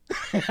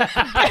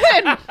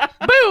 and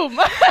boom.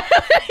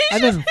 I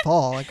didn't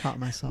fall. I caught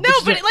myself. No,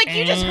 It's but just like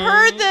you just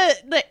heard the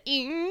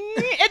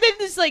and then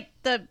there's like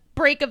the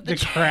break of the The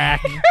chair.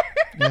 crack.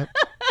 Yep.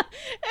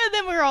 And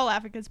then we were all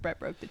laughing because Brett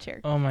broke the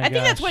chair. Oh my I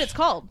think that's gosh. what it's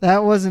called.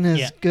 That wasn't as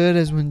Yeah. good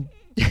as when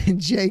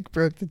Jake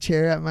broke the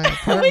chair at my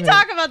apartment. We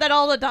talk about that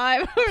all the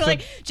time. We're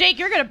like, Jake,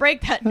 you're gonna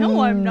break that.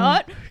 No, I'm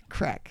not.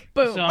 Crack.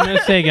 Boom. So I'm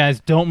gonna say, guys,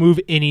 don't move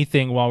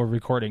anything while we're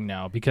recording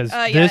now because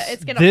Yeah, this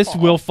it's gonna this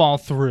fall. will fall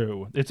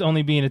through. It's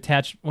only being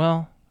attached.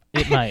 Well,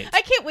 it might.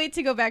 I can't wait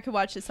to go back and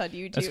watch this on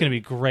YouTube. That's gonna be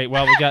great.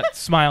 Well, we got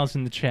smiles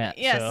in the chat.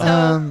 Yeah, so.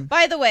 so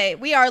by the way,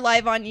 we are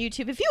live on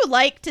YouTube. If you would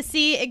like to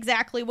see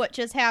exactly what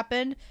just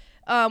happened,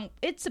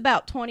 it's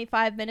about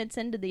 25 minutes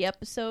into the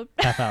episode.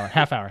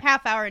 half hour.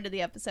 Half hour into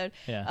the episode.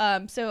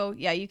 Yeah. So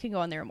yeah, you can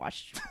go on there and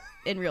watch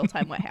in real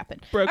time what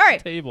happened. Broke all right.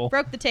 the table.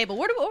 Broke the table.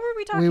 What were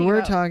we talking We about?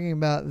 were talking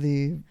about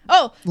the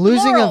Oh,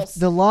 losing morals. of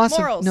the loss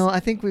Morals. of. No, I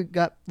think we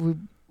got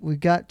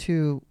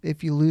to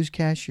if you lose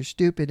cash, you're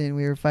stupid, and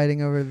we were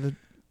fighting over the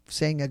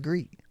saying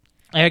agree.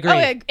 I agree. Oh,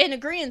 yeah, in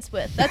agreement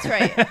with. That's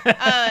right.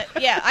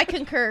 Yeah, I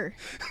concur.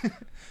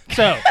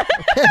 So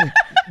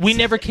we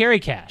never carry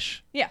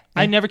cash. Yeah.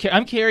 I never carry.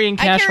 I'm carrying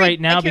I cash carry- right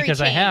now I carry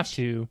because I have change.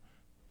 to.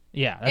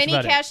 Yeah, that's Any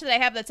about cash that I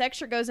have that's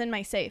extra goes in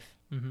my safe.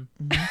 Mhm.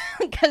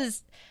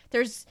 Because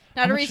there's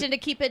not How a much- reason to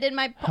keep it in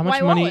my How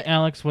much my money, wallet.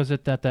 Alex, was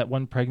it that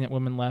one pregnant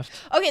woman left?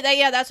 Okay,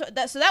 that's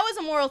what. So that was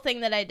a moral thing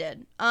that I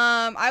did.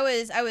 I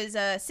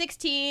was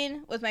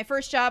 16 with my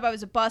first job. I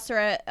was a busser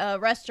at a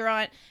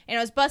restaurant, and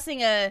I was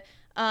bussing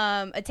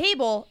a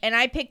table, and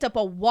I picked up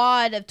a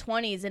wad of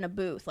 20s in a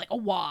booth, like a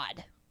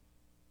wad.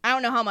 I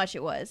don't know how much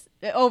it was,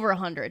 over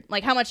 100.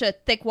 Like how much a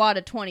thick wad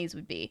of 20s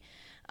would be.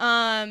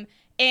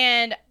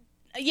 And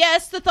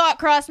yes, the thought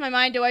crossed my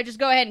mind: do I just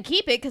go ahead and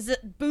keep it because the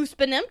booth's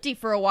been empty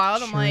for a while?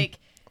 And I'm Sure. like,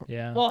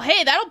 Yeah. well,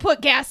 hey, that'll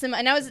put gas in.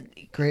 And I was,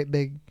 Great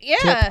big.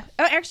 yeah.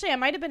 Oh, actually, I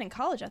might have been in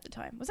college at the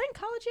time. Was I in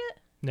college yet?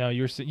 No,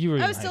 you were.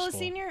 I in was high still a school.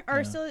 senior or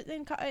Yeah. still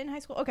in high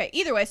school. Okay,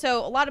 either way,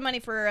 so a lot of money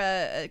for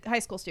a high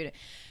school student.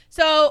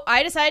 So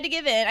I decided to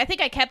give in. I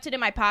think I kept it in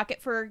my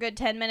pocket for a good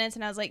 10 minutes,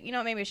 and I was like, you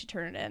know, maybe I should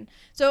turn it in.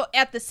 So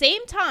at the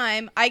same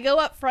time, I go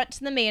up front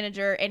to the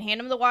manager and hand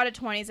him the wad of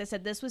 20s. I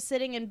said, this was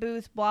sitting in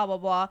booth, blah, blah,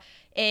 blah.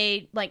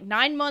 A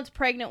 9-month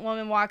pregnant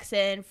woman walks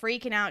in,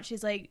 freaking out.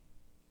 She's like,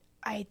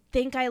 I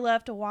think I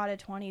left a wad of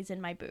 20s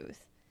in my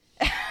booth.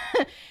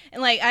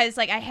 And I was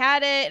like, I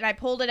had it and I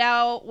pulled it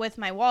out with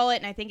my wallet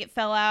and I think it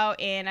fell out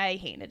and I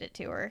handed it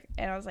to her.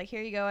 And I was like,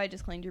 here you go. I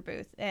just cleaned your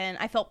booth. And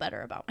I felt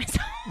better about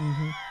myself.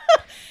 Mm-hmm.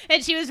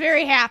 And she was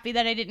very happy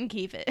that I didn't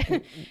keep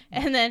it.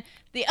 And then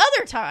the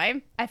other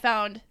time I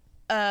found,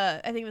 I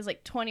think it was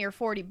like 20 or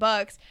 40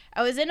 bucks.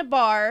 I was in a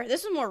bar.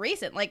 This was more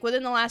recent, like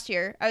within the last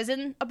year. I was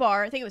in a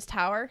bar. I think it was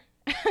Tower.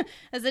 I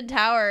was in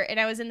Tower and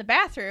I was in the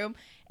bathroom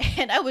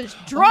and I was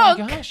drunk.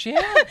 Oh my gosh,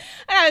 yeah. And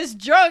I was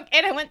drunk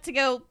and I went to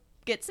go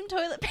get some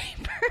toilet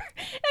paper.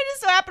 I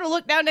just so happened to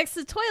look down next to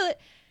the toilet,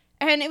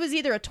 and it was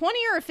either a 20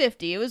 or a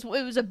 50. It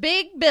was a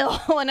big bill,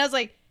 and I was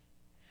like,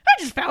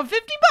 I just found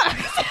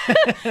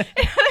 $50. And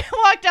I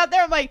walked out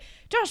there. I'm like,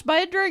 Josh, buy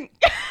a drink.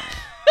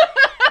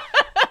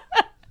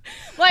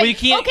 Like, Well, you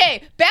can't-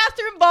 okay,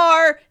 bathroom,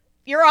 bar,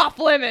 you're off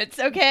limits.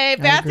 Okay,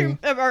 agree. bathroom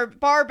or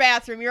bar,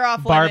 bathroom, you're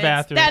off Bar, limits.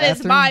 bathroom. That is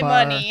Bathroom, my bar.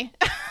 money.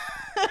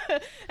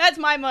 That's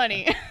my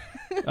money.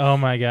 Oh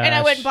my gosh. And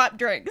I went and bought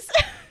drinks.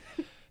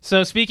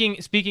 So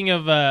speaking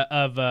of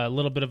a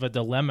little bit of a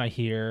dilemma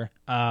here,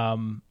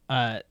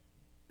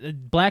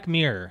 Black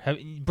Mirror.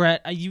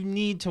 Brett, you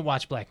need to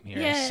watch Black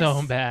Mirror Yes.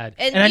 so bad.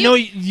 And I know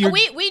you're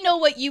we know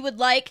what you would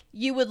like.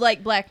 You would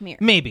like Black Mirror.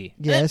 maybe.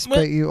 Yes, Well,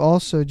 but you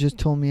also just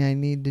told me I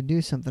need to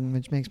do something,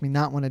 which makes me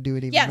not want to do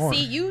it even Yeah, more.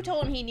 see, you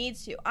told him he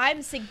needs to.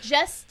 I'm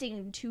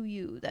suggesting to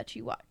you that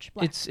you watch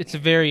Black it's a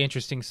very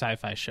interesting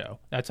sci-fi show.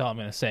 That's all I'm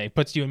going to say.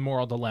 Puts you in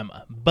moral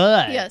dilemma.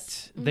 But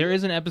Yes. there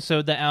is an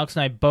episode that Alex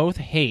and I both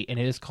hate, and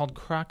it is called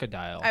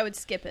Crocodile. I would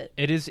skip it.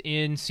 It is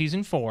in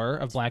season 4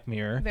 of Black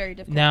Mirror. Very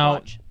difficult Now, to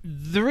watch.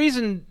 the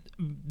reason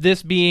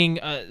this being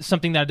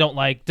something that I don't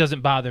like doesn't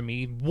bother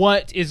me.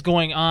 What is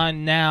going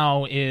on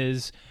now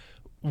is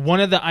one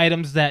of the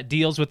items that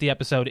deals with the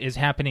episode is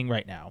happening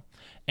right now.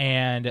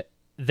 And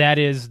that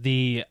is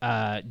the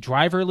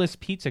driverless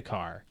pizza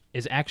car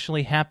is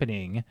actually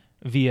happening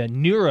via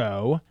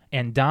Nuro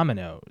and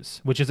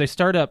Domino's, which is a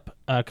startup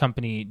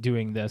company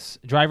doing this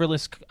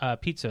driverless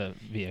pizza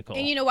vehicle.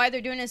 And you know why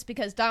they're doing this?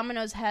 Because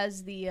Domino's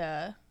has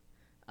the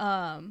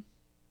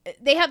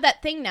they have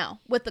that thing now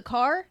with the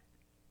car.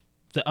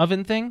 The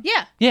oven thing?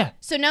 Yeah. Yeah.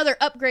 So now they're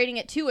upgrading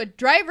it to a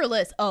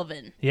driverless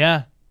oven.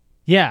 Yeah.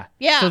 Yeah.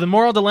 Yeah. So the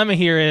moral dilemma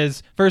here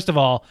is, first of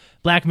all,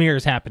 Black Mirror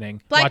is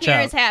happening. Black Watch Mirror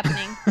out. is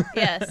happening.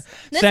 Yes.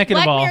 This Second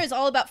of Black all- Mirror is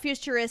all about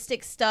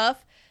futuristic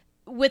stuff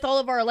with all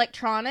of our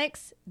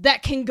electronics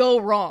that can go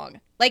wrong.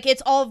 Like,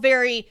 it's all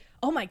very,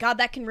 oh my God,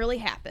 that can really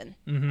happen.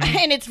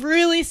 And it's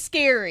really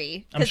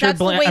scary I'm because sure, that's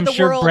the way I'm the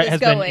sure world Brett is has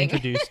been going.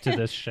 introduced to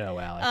this show,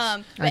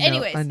 Alex. But I know,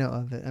 anyways, I know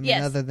of it. I mean,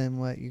 yes. other than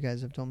what you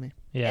guys have told me.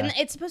 Yeah. and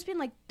it's supposed to be in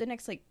like the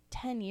next like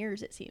 10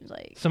 years, it seems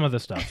like. Some of the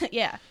stuff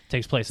Yeah.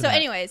 takes place in So that.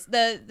 anyways,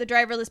 the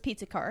driverless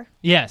pizza car.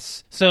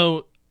 Yes.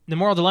 So the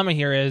moral dilemma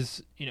here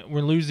is,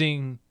 we're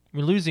losing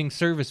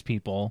service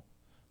people,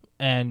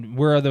 and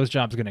where are those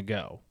jobs going to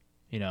go?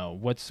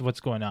 What's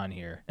going on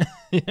here?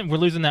 We're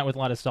losing that with a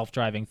lot of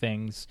self-driving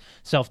things,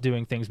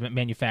 self-doing things,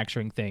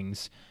 manufacturing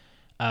things.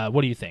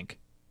 What do you think?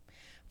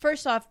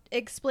 First off,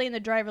 explain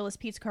the driverless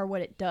pizza car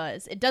what it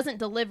does. It doesn't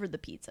deliver the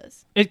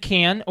pizzas. It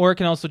can, or it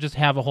can also just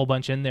have a whole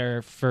bunch in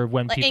there for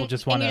when people and,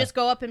 just and want you to, just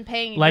go up and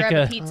pay and you Like grab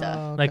a- a pizza.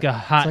 Oh, like a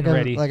hot It's and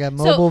ready. like a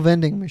mobile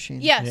vending machine.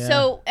 Yeah, Yeah.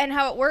 so, and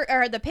how it works,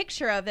 or the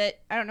picture of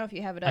it, I don't know if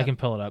you have it up. I can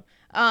pull it up.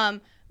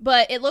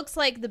 But it looks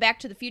like the Back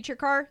to the Future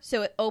car,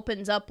 so it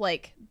opens up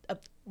like a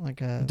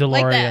Like a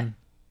DeLorean.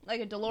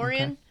 like a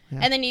DeLorean, yeah.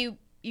 and then you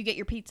get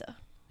your pizza.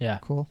 Yeah.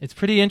 Cool. It's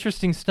pretty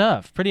interesting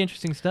stuff. But it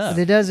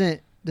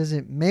does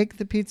it make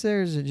the pizza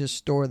or does it just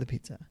store the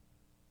pizza?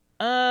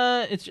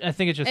 I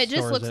think it just It just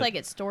stores looks it. like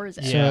it stores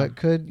it. Yeah.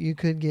 So you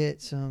could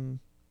get some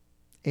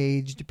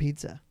aged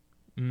pizza.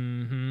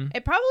 Mm-hmm.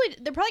 They're probably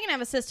gonna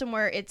have a system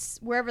where it's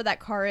wherever that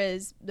car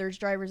is, there's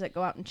drivers that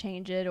go out and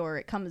change it, or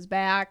it comes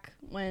back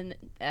when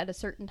at a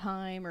certain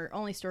time, or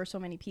only store so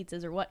many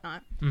pizzas or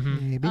whatnot.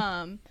 Mm-hmm.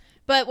 Maybe.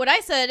 But what I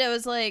said, it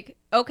was like,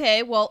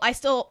 okay, well, I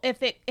still,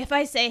 if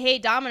I say, hey,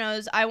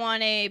 Domino's, I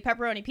want a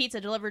pepperoni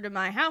pizza delivered to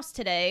my house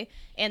today,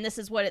 and this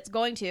is what it's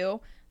going to,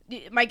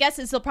 my guess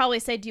is they'll probably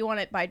say, do you want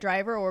it by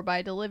driver or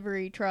by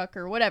delivery truck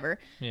or whatever,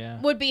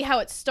 Yeah. would be how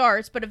it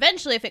starts. But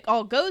eventually, if it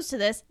all goes to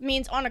this,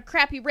 means on a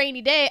crappy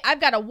rainy day,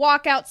 I've got to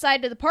walk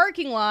outside to the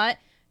parking lot,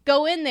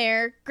 go in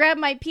there, grab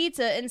my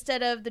pizza,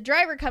 instead of the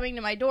driver coming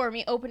to my door,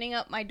 me opening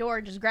up my door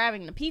and just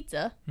grabbing the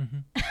pizza.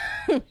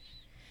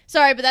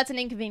 Sorry, but that's an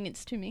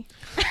inconvenience to me.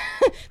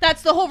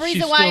 That's the whole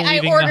reason She's why still I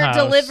leaving the ordered house.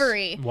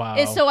 delivery. Wow.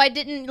 Is so I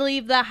didn't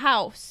leave the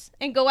house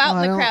and go out Well, in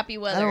I the don't- crappy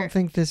weather. I don't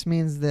think this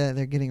means that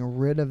they're getting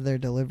rid of their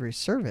delivery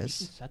service.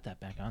 Set that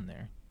back on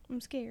there.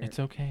 I'm scared. It's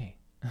okay.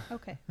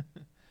 Okay.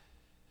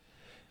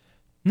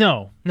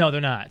 No,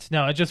 they're not.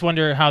 No, I just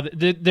wonder how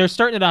they're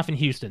starting it off in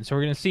Houston, so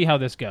we're going to see how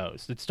this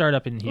goes. Let's start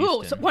up in Houston.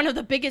 Ooh, so one of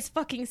the biggest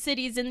fucking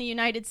cities in the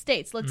United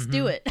States. Let's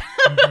do it.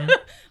 Mm-hmm.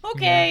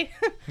 Okay.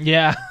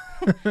 Yeah.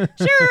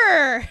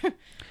 Sure.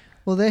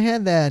 Well, they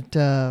had that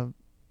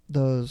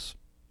those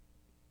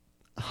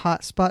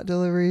hotspot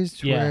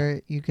deliveries Yeah.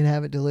 where you can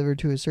have it delivered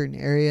to a certain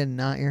area and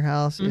not your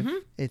house if Mhm.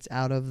 it's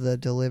out of the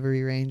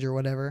delivery range or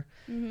whatever.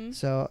 Mhm.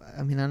 So,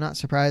 I mean, I'm not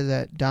surprised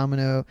that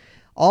Domino,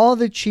 all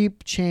the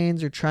cheap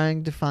chains are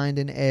trying to find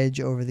an edge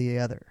over the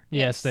other.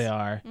 Yes, they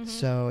are. Mhm.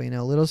 So,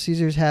 Little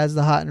Caesars has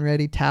the hot and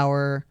ready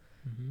tower.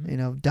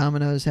 Mhm.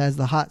 Domino's has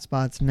the hot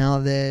spots. Now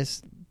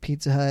this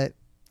Pizza Hut,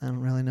 I don't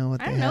really know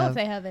what I they don't know have. if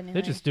they have any.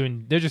 They're just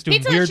doing Pizza weird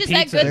Hut's just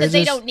that pizza. good They're that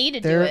they just- don't need to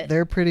do it.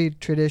 They're pretty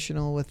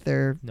traditional with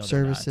their No, they're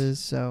services.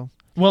 So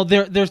Well,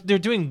 they're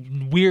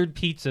doing weird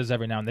pizzas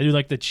every now and then. They do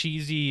like the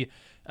cheesy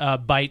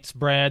Bites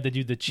bread. They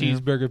do the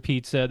cheeseburger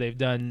pizza. They've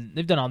done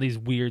all these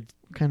weird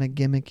Kind of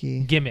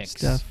gimmicky gimmicks.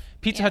 stuff.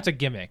 Pizza Hut's a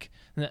gimmick.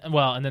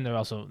 Well, and then they've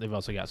also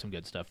got some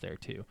good stuff there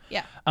too.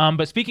 Yeah.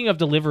 But speaking of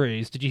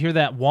deliveries, did you hear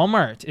that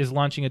Walmart is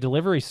launching a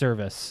delivery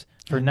service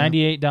for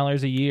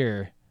 $98 a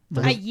year?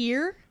 A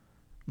year?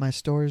 My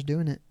store is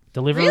doing it.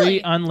 Delivery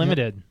Really?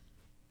 unlimited.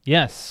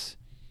 Yes.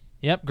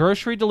 Yep.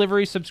 Grocery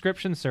delivery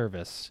subscription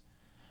service.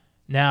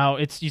 Now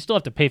you still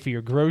have to pay for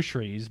your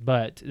groceries,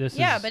 but this is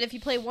But if you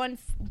pay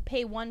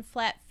one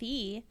flat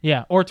fee,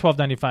 or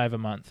 $12.95 a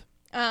month.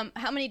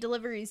 how many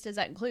deliveries does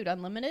that include?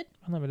 Unlimited?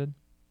 Unlimited.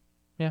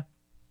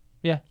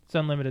 Yeah, it's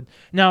unlimited.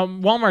 Now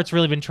Walmart's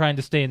really been trying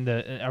to stay in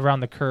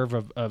around the curve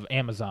of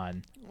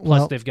Amazon. Plus,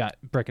 Well, they've got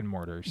brick and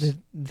mortars. The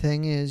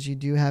thing is, you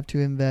do have to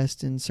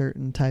invest in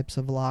certain types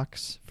of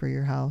locks for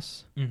your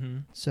house. Mm-hmm.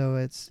 So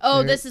it's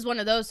This is one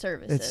of those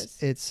services.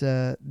 it's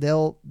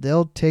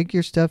they'll take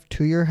your stuff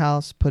to your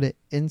house, put it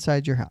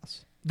inside your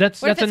house.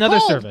 That's What if it's another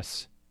cold?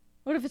 service.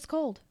 What if it's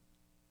cold?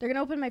 They're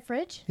gonna open my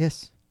fridge?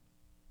 Yes.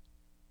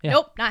 Yeah.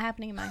 Nope, not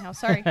happening in my house.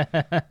 Sorry.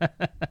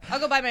 I'll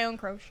go buy my own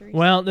groceries.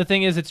 Well, the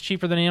thing is, it's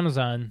cheaper than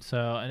Amazon.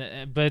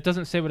 But it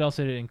doesn't say what else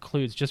it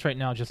includes. Just right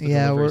now, just the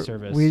delivery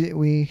service.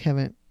 We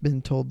haven't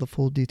been told the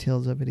full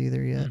details of it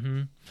either yet.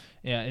 Mm-hmm.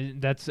 Yeah,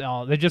 that's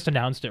all. They just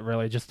announced it,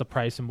 really, just the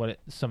price and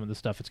some of the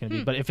stuff it's going to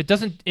be. But if it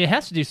doesn't, it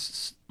has to do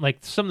like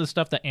some of the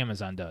stuff that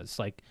Amazon does,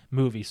 like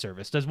movie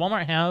service. Does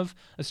Walmart have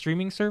a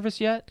streaming service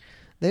yet?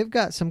 They've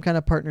got some kind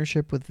of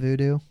partnership with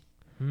Vudu.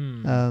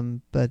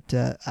 But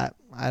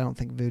I don't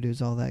think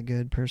Voodoo's all that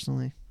good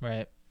personally.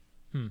 Right.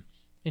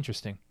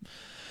 Interesting.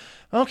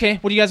 Okay,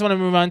 what do you guys want to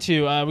move on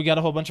to? We got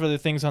a whole bunch of other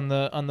things on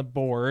the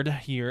board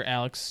here.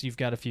 Alex, you've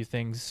got a few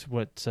things.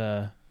 What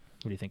are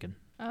you thinking?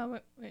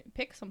 Wait,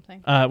 pick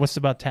something. What's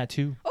about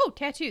tattoo? Oh,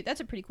 tattoo. That's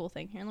a pretty cool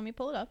thing. Here, let me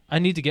pull it up. I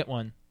need to get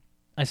one.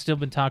 I've still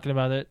been talking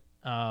about it.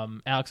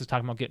 Alex is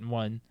talking about getting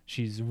one.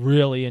 She's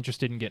really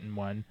interested in getting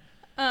one.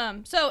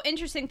 So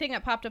interesting thing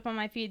that popped up on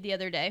my feed the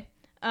other day.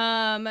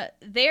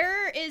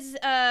 There is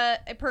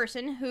a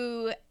person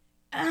who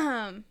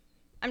I'm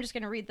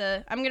gonna read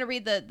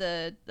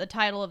the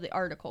title of the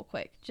article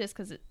quick, just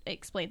because it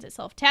explains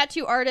itself.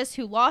 Tattoo artist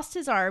who lost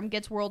his arm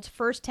gets world's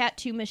first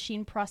tattoo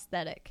machine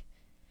prosthetic.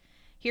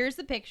 Here's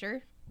the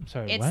picture. I'm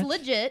sorry, It's what?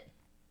 legit.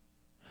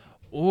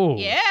 Oh,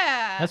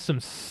 Yeah. that's some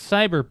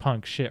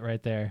cyberpunk shit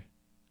right there.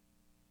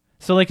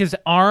 So like his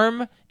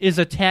arm is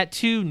a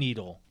tattoo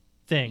needle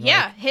thing.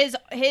 Yeah, like,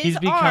 his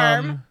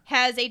arm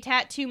has a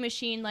tattoo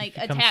machine like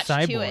become attached to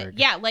cyborg. it.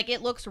 Yeah, like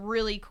it looks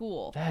really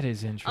cool. that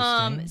is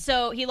interesting.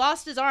 So he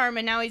lost his arm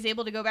and now he's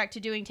able to go back to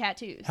doing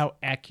tattoos. How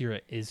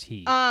accurate is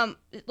he?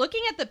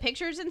 Looking at the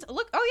pictures and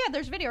look, oh yeah,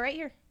 there's video right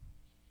here.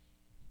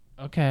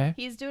 Okay.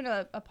 He's doing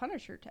a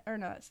Punisher, or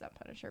no, it's not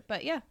Punisher,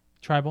 but yeah.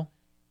 Tribal.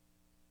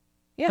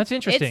 Yeah, That's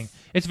interesting.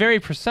 It's very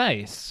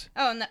precise.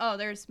 Oh, and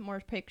there's more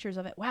pictures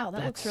of it. Wow,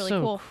 that looks really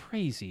so cool.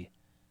 crazy.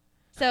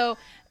 So,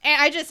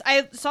 and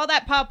I saw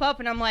that pop up,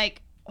 and I'm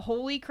like,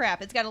 holy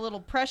crap! It's got a little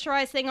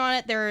pressurized thing on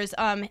it. There's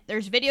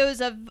videos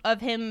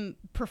of him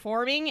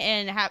performing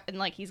and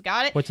like he's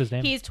got it. What's his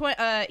name? He's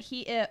I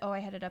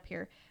had it up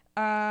here.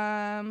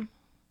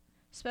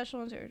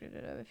 Special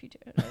if you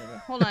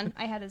hold on,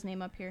 I had his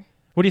name up here.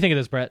 What do you think of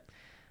this, Brett?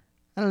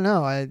 I don't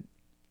know. It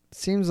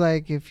seems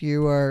like if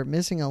you are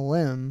missing a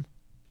limb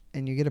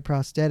and you get a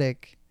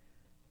prosthetic,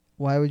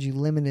 why would you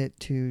limit it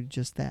to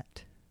just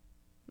that?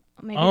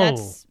 Maybe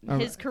that's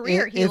his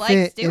career. He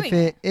likes doing if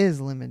it is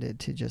limited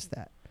to just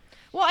that.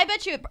 Well, I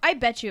bet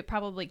you it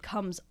probably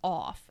comes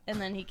off,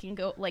 and then he can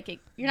go like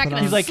you're not Put going on-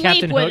 to He's like sleep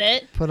Captain with Hook.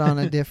 it. Put on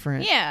a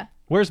different Yeah.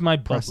 Where's my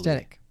bubbly?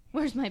 prosthetic.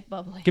 Where's my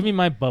bubbly? Give me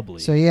my bubbly.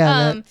 So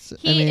yeah, that's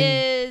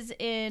Is if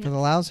in. it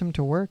allows him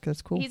to work,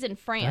 that's cool. He's in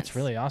France. That's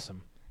really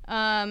awesome.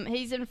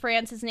 He's in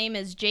France. His name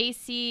is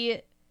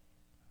J.C.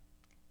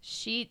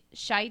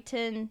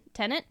 Shaitan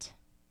Tennant.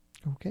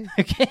 Okay.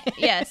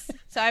 Yes.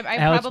 So I'm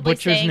Alex probably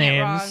butchers saying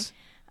names.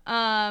 it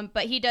wrong.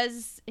 But he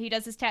does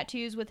his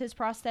tattoos with his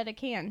prosthetic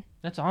hand.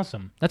 That's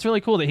awesome. That's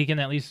really cool that he can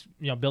at least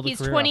build a He's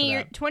career 20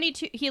 off of that.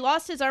 22. He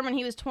lost his arm when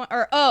he was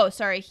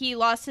 20. He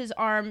lost his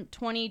arm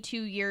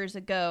 22 years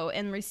ago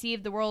and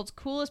received the world's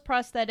coolest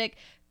prosthetic,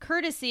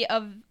 courtesy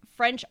of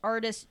French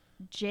artist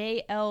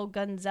J.L.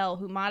 Gunzel,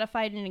 who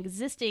modified an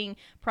existing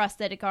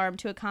prosthetic arm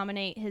to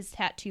accommodate his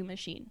tattoo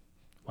machine.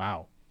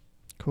 Wow.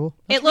 Cool.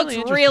 It That's looks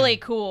really really interesting.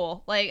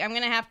 cool. Like I'm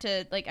gonna have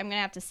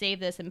to save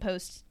this and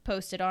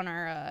post it on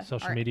our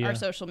Social media. Our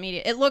social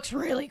media. It looks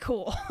really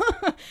cool.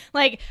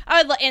 Like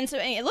and so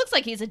it looks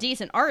like he's a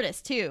decent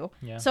artist too.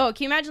 Yeah. So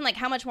can you imagine like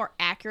how much more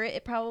accurate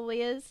it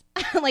probably is?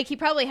 Like he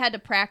probably had to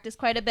practice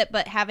quite a bit,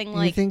 but having You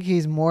like think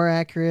he's more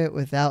accurate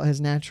without his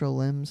natural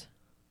limbs?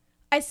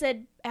 I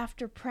said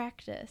after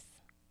practice.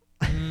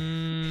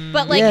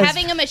 But like Yes.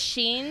 having a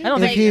machine. I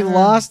don't If think he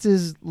lost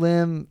his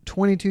limb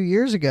 22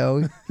 years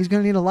ago, he's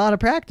going to need a lot of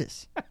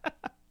practice.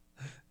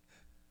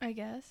 I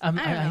guess. I don't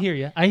know. I hear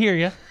you. I hear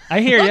you.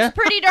 I hear you. Looks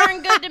pretty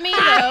darn good to me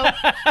though.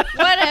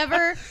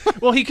 Whatever.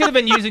 Well, he could have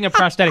been using a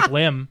prosthetic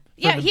limb.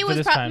 Yeah, for he was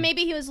this time.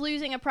 maybe he was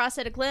losing a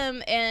prosthetic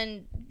limb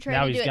and tried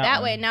Now to he's do it got that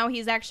one. way. Now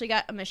he's actually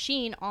got a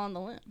machine on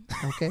the limb.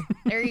 Okay.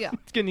 There you go.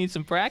 It's gonna need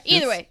some practice.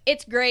 Either way,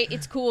 it's great.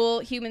 It's cool.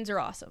 Humans are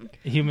awesome.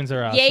 humans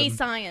are awesome. Yay,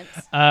 science.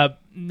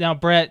 Now,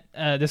 Brett,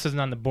 this isn't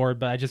on the board,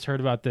 but I just heard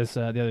about this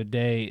the other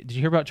day. Did you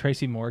hear about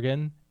Tracy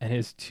Morgan and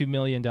his $2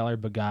 million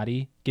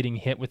Bugatti getting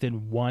hit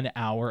within 1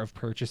 hour of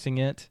purchasing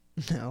it?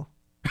 No.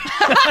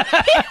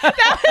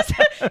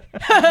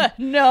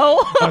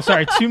 No. Oh,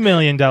 sorry, $2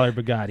 million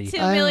Bugatti.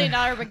 $2 million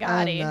I'm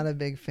Bugatti. not a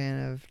big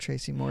fan of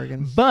Tracy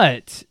Morgan.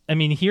 But I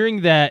mean,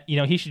 hearing that,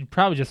 he should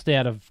probably just stay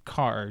out of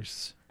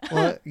cars,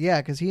 Well,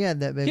 yeah, because he had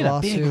that big He had a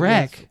lawsuit big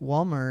wreck. with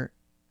Walmart.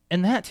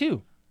 and that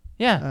too.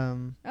 Yeah.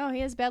 Oh, he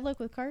has bad luck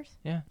with cars?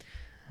 Yeah.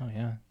 Oh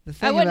yeah. The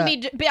thing I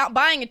wouldn't about- be out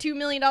buying a $2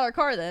 million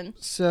car then.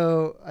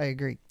 So I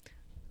agree.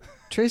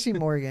 Tracy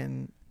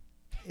Morgan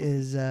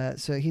is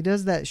so he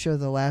does that show,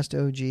 The Last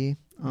OG,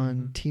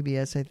 on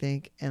TBS, I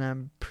think, and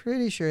I'm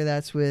pretty sure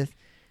that's with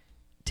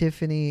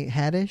Tiffany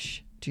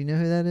Haddish. Do you know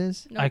who that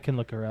is? Nope. I can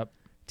look her up.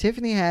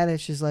 Tiffany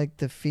Haddish is like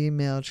the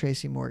female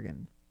Tracy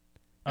Morgan.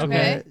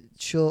 Okay. Okay.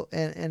 She'll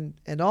and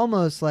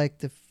almost like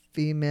the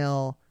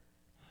female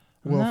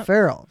I'm Will not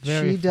Ferrell.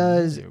 Very She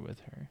does. familiar with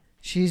her.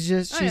 She's I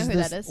know she's who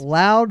this that is.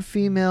 loud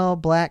female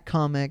black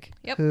comic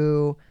Yep.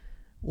 who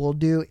will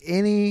do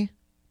any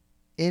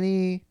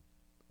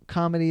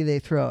comedy they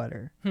throw at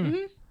her.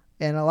 Mhm.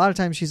 And a lot of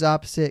times she's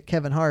opposite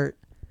Kevin Hart,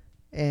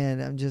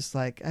 and I'm just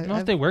like, I don't know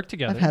if they work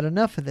together. I've had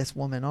enough of this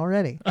woman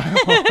already.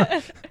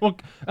 Well,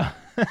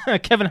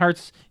 Kevin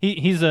Hart's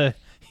he's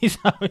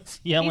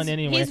always yelling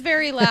anyway. He's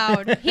very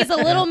loud. He's a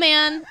little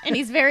man, and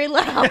he's very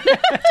loud.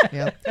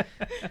 Yep.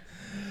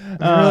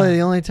 Really,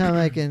 the only time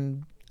I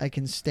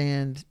can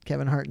stand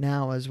Kevin Hart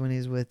now is when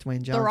he's with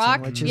Dwayne Johnson,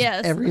 Rock? which is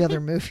Yes. every other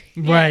movie.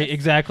 Right,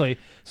 exactly.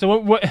 So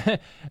what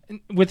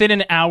within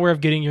an hour of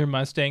getting your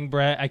Mustang,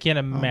 Brett, I can't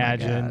Oh my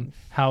imagine God.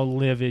 how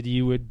livid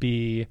you would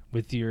be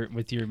with your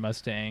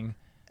Mustang.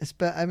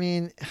 I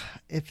mean,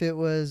 if it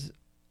was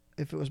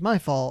my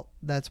fault,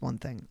 that's one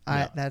thing.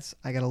 Yeah.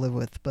 I got to live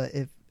with. But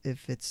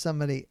if it's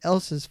somebody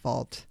else's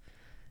fault,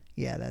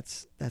 yeah,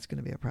 that's going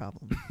to be a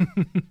problem.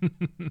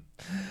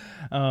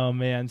 Oh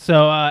man.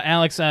 So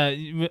Alex,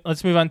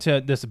 let's move on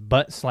to this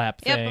butt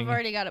slap Yep, thing. I've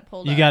already got it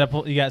pulled You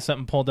up. you got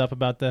something pulled up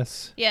about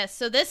this? Yes,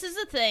 so this is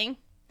the thing.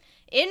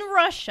 In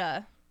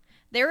Russia,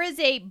 there is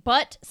a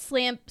butt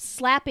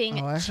slapping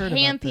Oh, I heard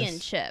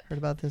championship. Heard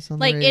about this on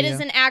Like the radio. it is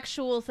an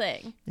actual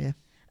thing. Yeah.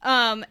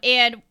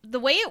 And the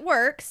way it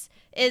works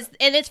is,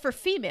 and it's for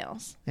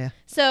females. Yeah.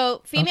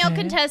 So female Okay.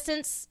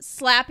 contestants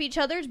slap each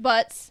other's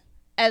butts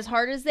as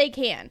hard as they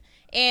can.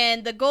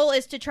 And the goal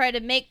is to try to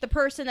make the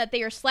person that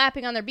they are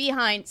slapping on their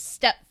behind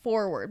step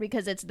forward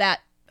because it's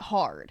that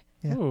hard.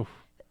 Yeah. Ooh.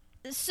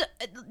 So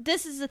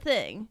this is the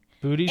thing.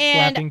 Booty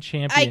And slapping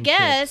championship. I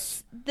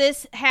guess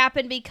this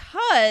happened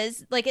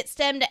because, like, it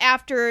stemmed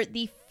after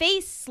the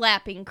face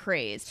slapping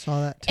craze.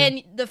 Saw that too.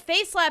 And the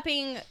face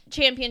slapping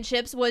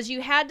championships was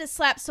you had to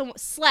slap,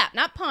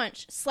 not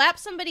punch, slap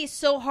somebody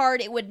so hard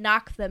it would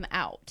knock them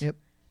out. Yep.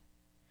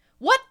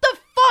 What the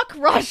fuck,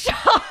 Russia?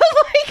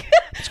 Like,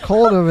 It's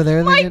cold over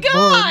there. They my get bored.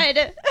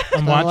 God.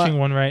 I'm Not a watching lot-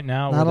 one right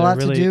now. not where a lot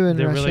they're to do in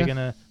they're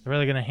Russia.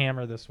 really gonna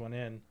hammer this one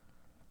in.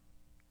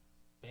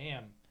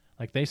 Bam!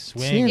 Like they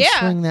swing. Seeing Yeah.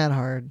 swing that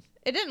hard.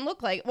 It didn't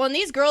look like. Well, and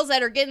these girls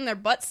that are getting their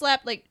butt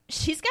slapped, like,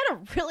 she's got a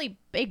really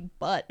big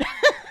butt. I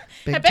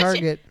Big bet you-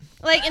 target.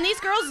 Like, and these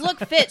girls look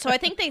fit, so I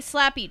think they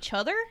slap each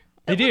other.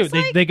 They it do. looks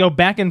like. They go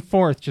back and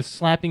forth, just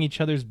slapping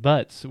each other's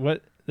butts.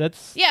 What?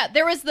 That's Yeah,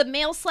 there was the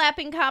male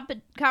slapping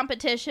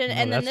competition, Oh,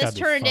 and then that's this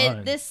gotta be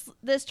turned fun.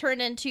 this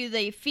turned into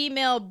the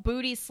female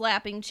booty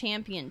slapping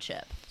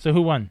championship. so.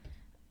 Who won?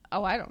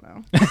 Oh, I don't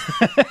know,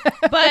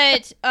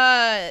 but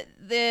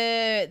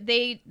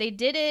they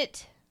did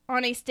it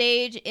on a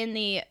stage in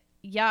the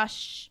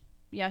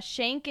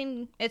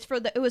Yashenkin.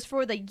 It was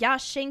for the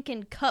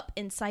Yashenkin Cup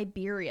in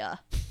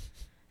Siberia.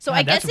 So God,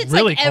 I guess that's it's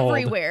really like cold.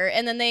 everywhere,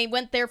 and then they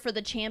went there for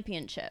the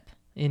championship.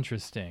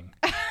 Interesting.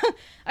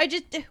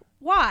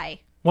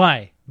 Why?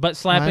 Why? Butt Why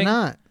slapping?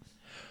 not?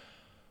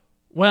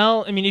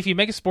 Well, I mean, if you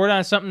make a sport out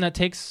of something that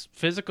takes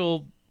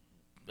physical,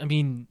 I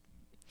mean,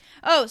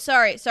 Oh,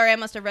 sorry, I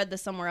must have read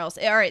this somewhere else.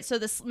 All right, so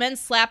this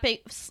men's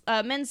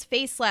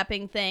face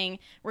slapping thing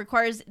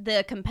requires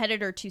the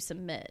competitor to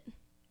submit.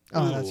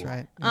 Oh, Ooh. that's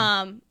right.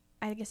 Yeah.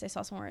 I guess I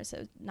saw somewhere it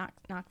said knock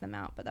them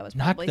out, but that was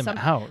knock probably them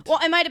something. out. Well,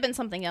 it might have been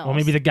something else. Well,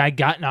 maybe the guy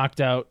got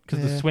knocked out because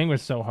the Yeah. swing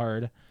was so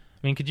hard. I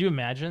mean, could you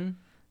imagine?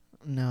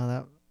 No,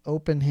 that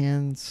open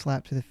hand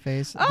slap to the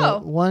face. Oh,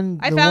 the one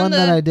I found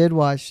that the- I did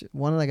watch,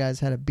 one of the guys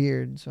had a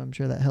beard, so I'm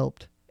sure that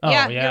helped. Oh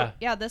yeah, yeah.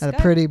 yeah. This Had guy.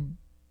 a pretty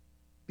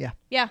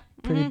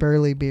Mhm.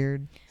 burly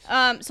beard.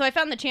 So I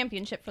found the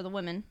championship for the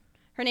women.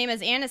 Her name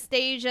is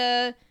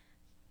Anastasia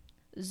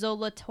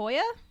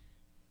Zolotoya,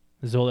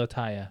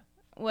 Zolotaya.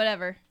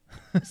 whatever.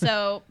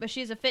 So, but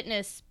she's a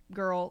fitness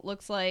girl.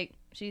 Looks like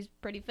she's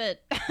pretty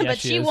fit. Yeah, but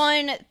she she is.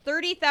 won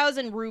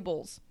 30,000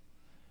 rubles.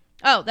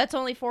 Oh, that's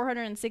only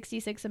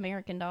 466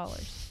 American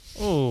dollars.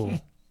 Ooh.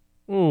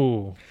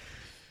 Ooh.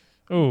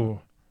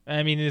 Ooh.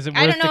 I mean, is it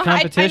I worth don't know. the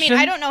competition?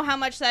 I don't know how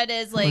much that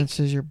is. Like,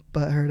 Does your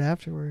butt hurt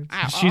afterwards?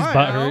 She's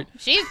I don't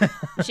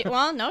butthurt. know.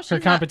 Well, no, she's Her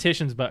not.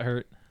 competition's butt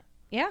hurt.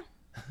 Yeah.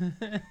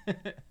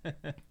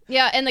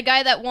 Yeah, and the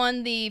guy that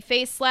won the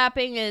face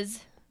slapping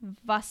is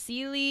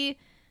Vasily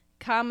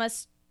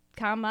Kamatsky.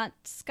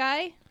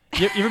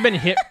 You ever been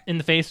hit in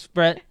the face,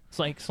 Brett? It's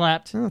like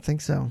slapped? I don't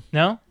think so.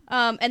 No?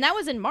 And that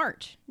was in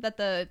March that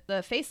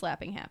the face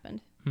slapping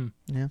happened.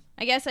 Yeah.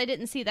 I guess I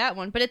didn't see that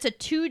one, but it's a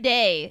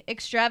 2-day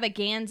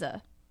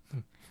extravaganza.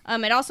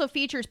 It also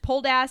features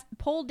pole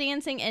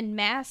dancing and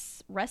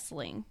mass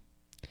wrestling.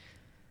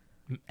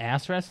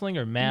 Ass wrestling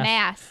or mass?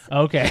 Mass.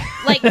 Okay.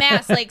 Like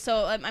mass, like,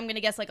 so I'm going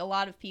to guess like a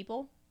lot of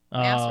people.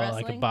 Mass Oh,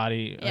 wrestling.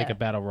 like a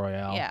battle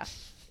royale. Yeah.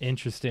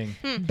 Interesting.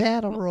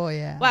 Battle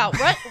Royale. Wow,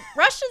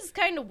 Russia's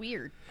kind of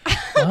weird.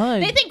 Oh,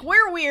 They think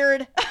we're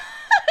weird.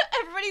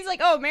 Everybody's like,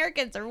 "Oh,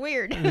 Americans are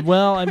weird."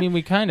 well, I mean,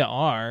 we kind of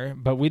are,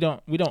 but we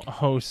don't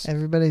host.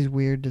 Everybody's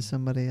weird to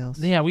somebody else.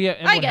 Yeah,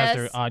 everyone has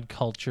their guess. odd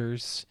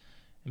cultures.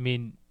 I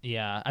mean,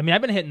 yeah. I mean,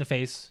 I've been hit in the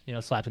face,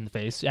 slapped in the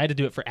face. I had to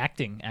do it for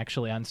acting,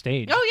 actually, on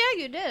stage. Oh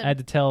yeah, you did. I had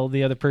to tell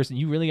the other person,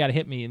 "You really got to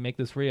hit me and make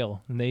this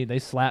real." And they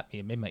slapped me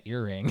and made my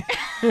ear ring.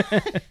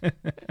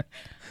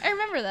 I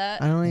remember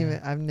that.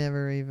 I've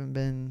never even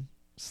been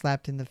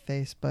slapped in the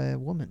face by a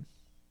woman.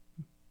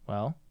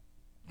 Well,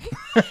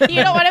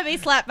 You don't want to be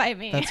slapped by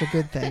me. That's a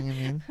good thing. I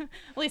mean,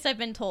 At least I've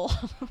been told.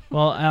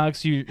 well,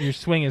 Alex, your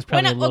swing is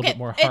probably a little bit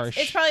more harsh.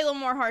 It's probably a little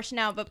more harsh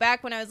now, but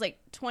back when I was like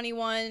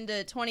 21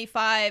 to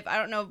 25, I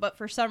don't know, but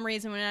for some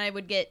reason when I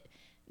would get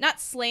not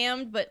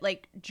slammed, but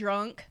like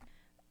drunk,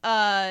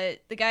 the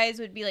guys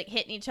would be like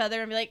hitting each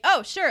other and be like,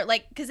 "Oh, sure,"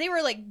 like because they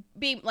were like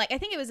being like, I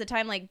think it was a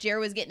time like Jared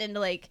was getting into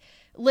like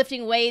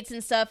lifting weights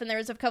and stuff, and there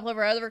was a couple of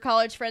our other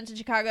college friends in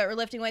Chicago that were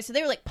lifting weights, so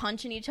they were like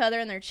punching each other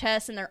in their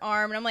chest and their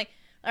arm, and I'm like,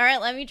 all right,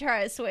 let me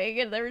try a swing,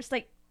 and they were just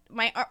like,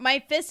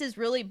 my fist is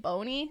really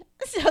bony,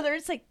 so they're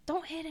just like,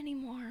 don't hit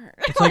anymore.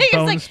 It's like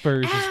bone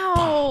spurs.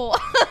 Ow.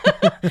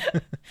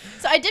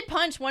 So I did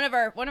punch one of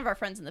our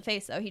friends in the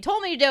face though. He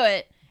told me to do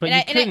it, But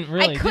and you couldn't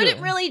really I do couldn't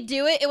it. really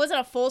do it. It wasn't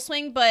a full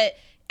swing, but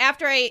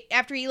after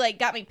he like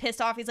got me pissed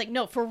off, he's like,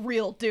 no, for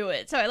real, do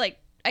it. So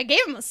I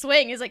gave him a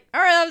swing. He's like,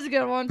 all right, that was a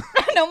good one.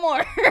 No more.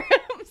 I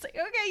was like,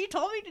 okay, you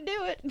told me to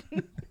do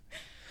it.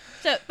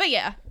 So, but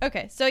yeah,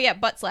 okay. So yeah,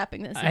 butt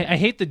slapping this. I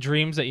hate the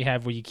dreams that you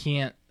have where you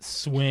can't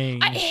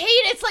swing. I hate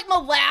it. It's like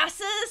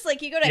molasses.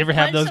 Like you go to You ever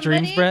have punch those somebody.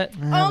 dreams, Brett?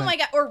 I Oh haven't. my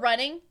god! Or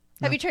running.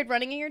 Have No. you tried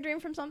running in your dream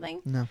from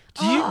something? No,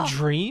 Do you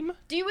dream?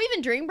 Do you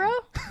even dream, bro?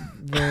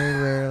 very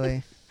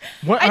rarely.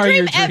 What I are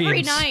your dream dreams?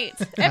 every night.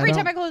 Every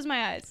time don't- I close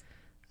my eyes.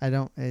 I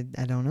don't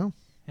know.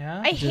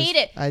 Yeah. I hate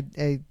it.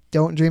 I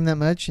don't dream that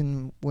much,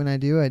 and when I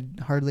do, I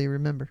hardly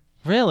remember.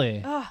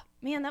 Really? Oh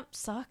man, that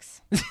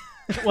sucks.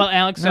 Well,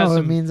 Alex has No,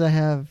 it some. means I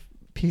have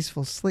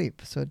peaceful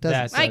sleep, so it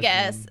doesn't. That's- I does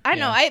guess. mean- I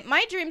know. yeah.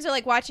 My dreams are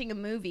like watching a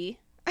movie.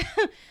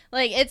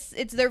 Like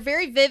they're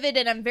very vivid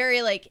and I'm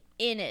very like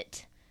in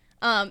it.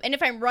 And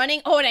if I'm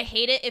running, and I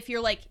hate it if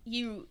you're like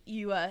you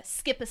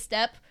skip a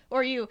step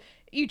or you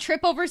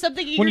trip over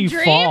something in When your you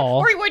dream, fall.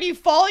 or when you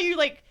fall, you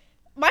like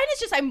mine is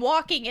just I'm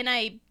walking and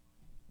I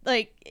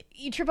like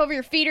you trip over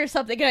your feet or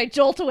something and I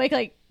jolt awake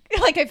like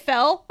I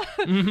fell.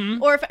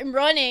 Mhm. Or if I'm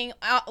running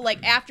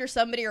like after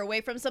somebody or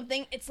away from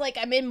something, it's like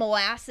I'm in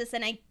molasses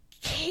and I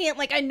can't,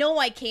 like I know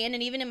I can,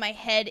 and even in my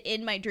head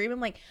in my dream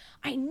I'm like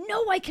I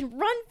know I can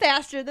run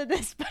faster than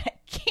this, but I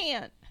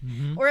can't.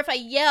 Mhm. Or if I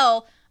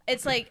yell,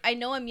 it's like I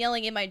know I'm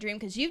yelling in my dream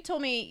because you've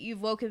told me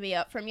you've woken me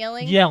up from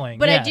yelling. Yelling,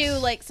 but yes. I do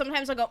like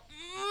sometimes I'll go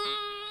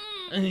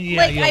Yeah,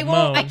 like you'll I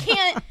won't. I moan.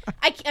 can't.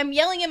 I'm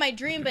yelling in my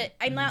dream, but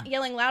I'm not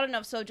yelling loud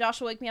enough. So Josh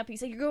will wake me up.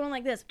 He's like, "You're going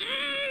like this."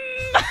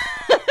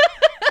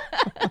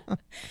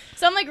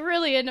 So I'm like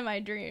really into my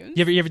dreams.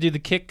 You ever do the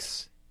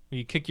kicks? Where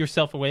you kick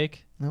yourself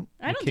awake? Nope.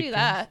 I You don't kick do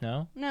that. things?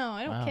 No. No,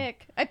 I don't Wow.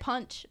 kick. I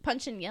punch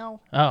and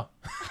yell Oh.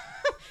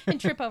 and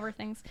trip over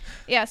things.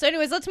 Yeah. So,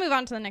 anyways, let's move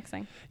on to the next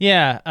thing.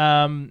 Yeah,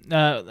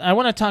 I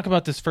want to talk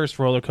about this first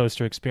roller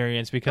coaster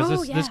experience because Oh,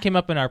 this yeah. came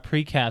up in our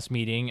precast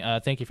meeting.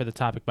 Thank you for the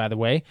topic, by the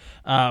way.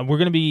 We're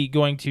going to be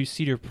going to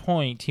Cedar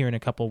Point here in a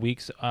couple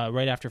weeks,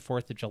 right after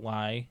 4th of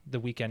July, the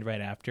weekend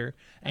right after.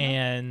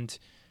 And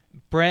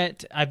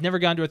Brett, I've never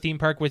gone to a theme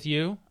park with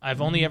you. I've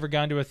only ever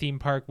gone to a theme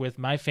park with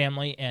my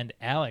family and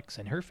Alex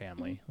and her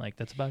family. Like,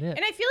 that's about it.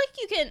 And I feel like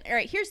you can. All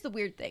right. Here's the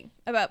weird thing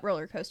about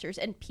roller coasters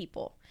and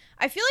people.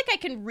 I feel like I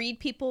can read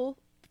people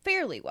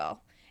fairly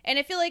well, and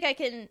I feel like I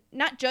can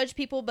not judge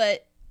people,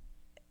 but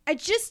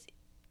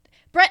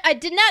Brett, I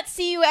did not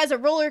see you as a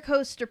roller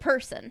coaster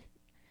person.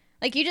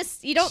 Like you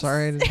don't.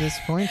 Sorry to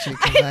disappoint you.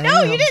 'cause I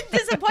No, am. you didn't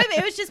disappoint me.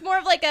 It was just more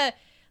of like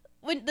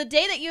when the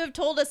day that you have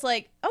told us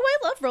like, oh,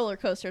 I love roller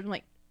coasters. I'm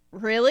like,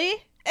 really?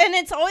 And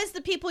it's always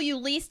the people you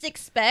least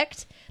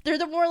expect. They're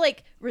the more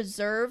like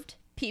reserved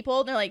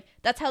people. They're like,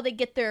 that's how they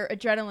get their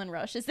adrenaline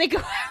rush is they go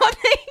out,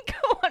 they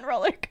go on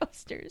roller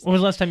coasters. When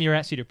was the last time you were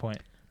at Cedar Point?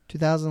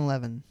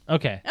 2011.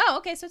 Okay. Oh,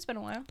 okay. So it's been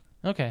a while.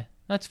 Okay.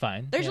 That's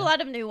fine. There's Yeah. a lot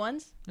of new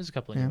ones. There's a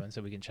couple of new ones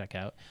that we can check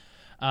out.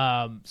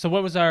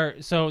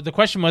 So the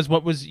question was,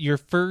 what was your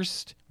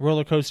first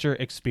roller coaster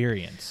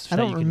experience? I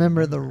don't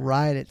remember the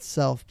ride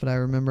itself, but I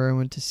remember I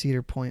went to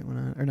Cedar Point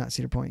not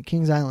Cedar Point,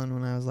 Kings Island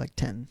when I was like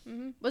 10.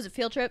 Mm-hmm. Was it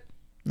field trip?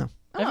 No.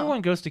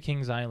 Everyone goes to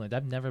Kings Island.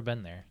 I've never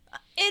been there.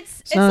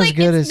 It's not as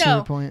good as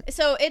Cedar Point.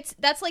 So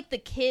that's like the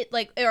kid,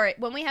 like, all right,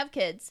 when we have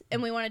kids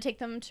and we want to take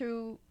them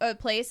to a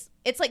place,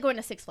 it's like going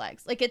to Six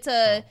Flags. Like it's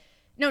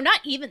no, not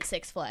even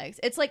Six Flags.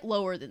 It's like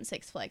lower than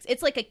Six Flags.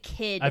 It's like a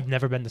kid. I've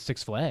never been to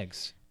Six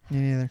Flags. Me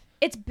neither.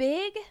 It's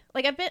big.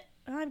 Like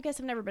I guess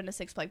I've never been to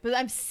Six Flags, but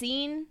I've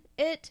seen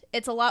it.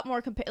 It's a lot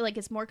more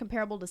it's more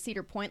comparable to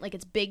Cedar Point. Like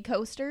it's big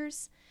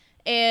coasters,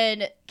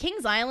 and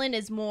Kings Island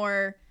is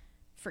more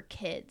for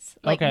kids,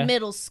 like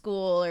middle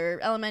school or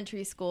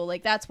elementary school.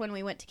 Like that's when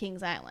we went to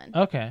Kings Island.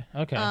 Okay.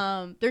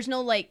 There's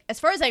no like, as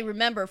far as I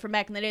remember from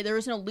back in the day, there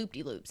was no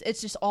loop-de-loops. It's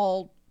just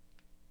all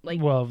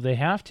like. Well, they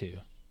have to.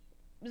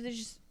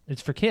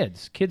 It's for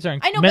kids. Kids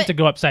aren't meant to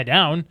go upside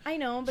down. I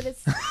know, but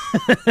it's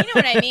you know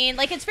what I mean.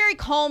 Like it's very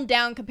calmed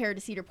down compared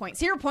to Cedar Point.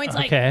 Cedar Point's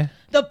like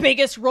the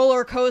biggest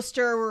roller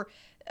coaster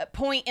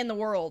point in the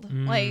world.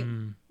 Like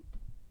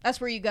that's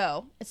where you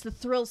go. It's the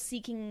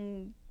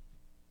thrill-seeking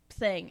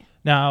thing.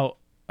 Now.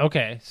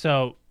 Okay,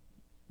 so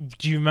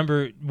do you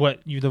remember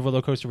what the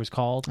roller coaster was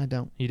called? I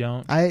don't. You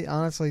don't? I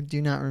honestly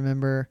do not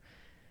remember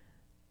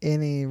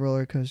any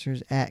roller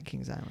coasters at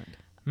Kings Island.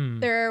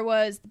 There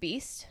was the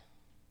Beast.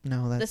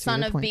 No, that's the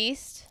Son of Point.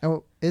 Beast.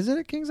 Oh, is it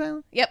at Kings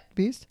Island? Yep.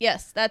 Beast?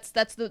 Yes,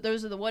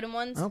 those are the wooden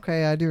ones.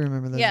 Okay, I do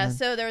remember those. Yeah, then.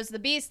 so there was the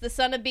Beast, the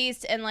Son of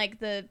Beast, and like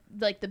the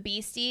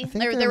Beastie. I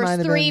think there was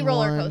might 3 have been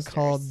roller one coasters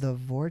called the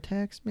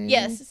Vortex, maybe.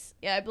 Yes,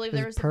 yeah, I believe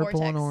there was the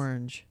purple Vortex. and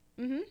orange.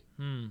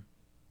 Mm-hmm.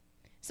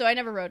 So I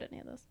never rode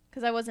any of those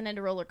because I wasn't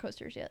into roller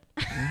coasters yet.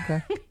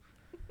 Okay.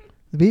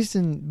 The Beast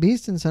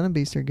and Son of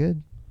Beast are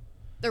good.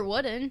 They're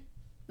wooden.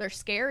 They're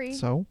scary.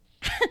 So?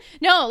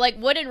 No, like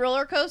wooden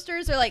roller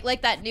coasters are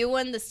like that new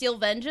one, the Steel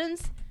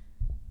Vengeance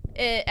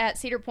at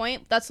Cedar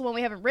Point. That's the one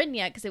we haven't ridden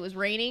yet because it was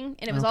raining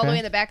and it was all the way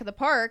in the back of the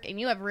park, and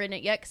you haven't ridden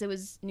it yet because it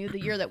was new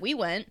the year that we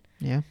went.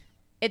 Yeah.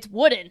 It's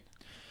wooden.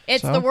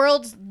 It's the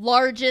world's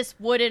largest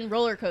wooden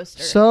roller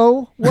coaster.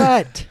 So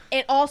what?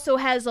 It also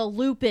has a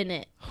loop in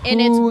it, and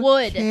it's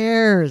wood. Who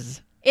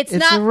cares? It's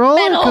not a roller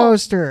metal.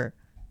 coaster.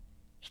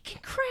 It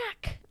can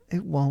crack.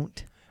 It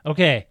won't.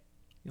 Okay.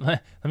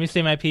 Let me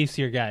say my piece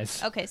here,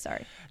 guys. Okay,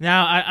 sorry.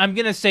 Now, I'm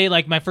going to say,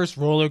 like, my first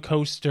roller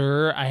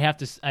coaster,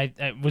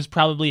 I was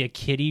probably a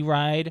kiddie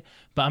ride,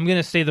 but I'm going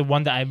to say the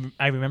one that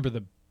I remember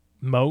the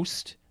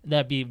most.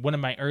 That'd be one of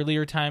my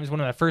earlier times, one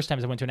of the first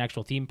times I went to an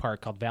actual theme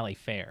park called Valley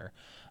Fair.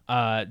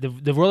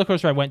 The roller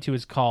coaster I went to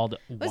is called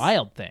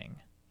Wild Thing.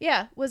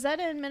 Yeah. Was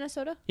that in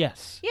Minnesota?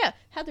 Yes. Yeah.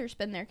 Heather's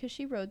been there because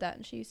she rode that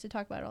and she used to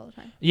talk about it all the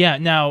time. Yeah.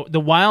 Now, the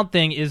Wild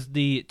Thing is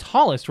the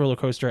tallest roller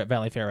coaster at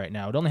Valley Fair right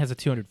now. It only has a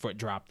 200-foot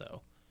drop,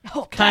 though.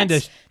 Oh, kind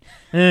of.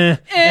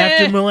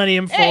 After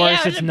Millennium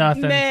Force, it's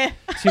nothing.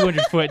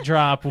 200-foot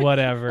drop,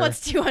 whatever.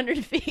 What's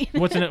 200 feet?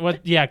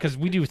 Yeah, because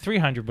we do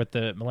 300 with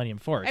the Millennium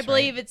Force. I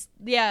believe it's.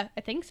 Yeah,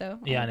 I think so.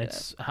 Yeah, and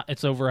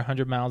it's over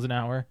 100 miles an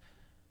hour.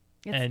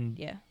 And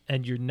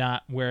you're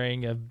not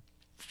wearing a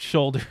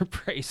shoulder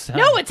brace.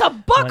 No, it's a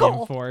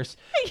buckle. Force.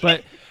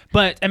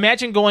 But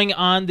imagine going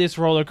on this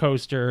roller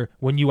coaster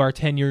when you are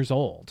 10 years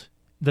old.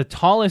 The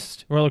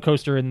tallest roller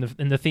coaster in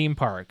the theme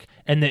park,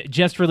 and it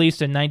just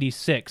released in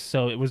 '96.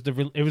 So it was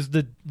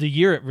the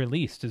year it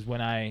released is when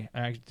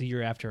the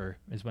year after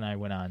is when I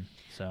went on.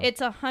 So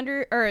it's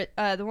 100 or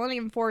the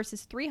Millennium Force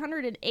is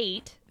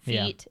 308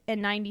 feet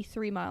and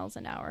 93 miles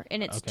an hour,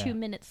 and it's 2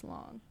 minutes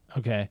long.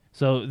 Okay,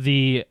 so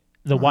the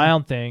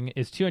Wild Thing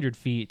is 200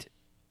 feet,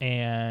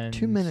 and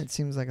 2 minutes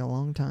seems like a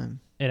long time.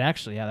 It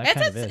actually, that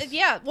kind of is.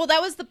 Yeah, well, that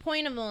was the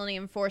point of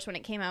Millennium Force when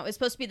it came out. It was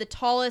supposed to be the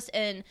tallest,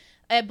 and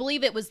I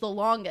believe it was the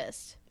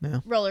longest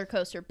roller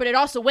coaster. But it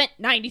also went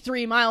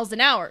 93 miles an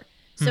hour.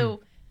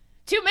 So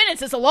 2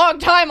 minutes is a long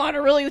time on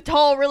a really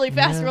tall, really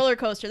fast roller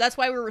coaster. That's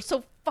why we were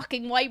so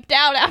fucking wiped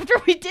out after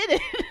we did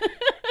it.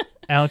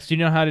 Alex, do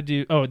you know how to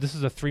do... Oh, this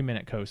is a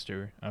 3-minute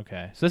coaster.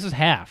 Okay, so this is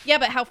half. Yeah,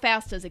 but how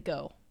fast does it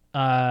go?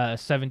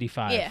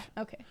 75. Yeah,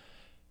 okay.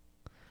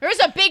 There's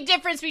a big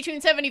difference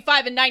between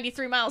 75 and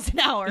 93 miles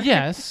an hour.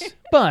 Yes,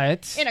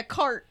 but... in a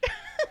cart.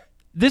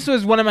 This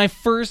was one of my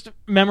first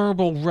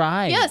memorable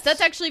rides. Yes,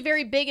 that's actually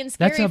very big and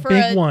scary for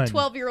big a one.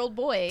 12-year-old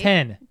boy.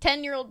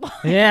 10-year-old boy.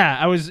 Yeah,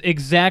 I was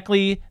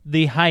exactly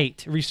the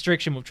height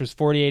restriction, which was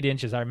 48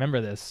 inches. I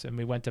remember this, and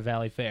we went to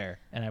Valley Fair,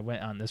 and I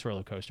went on this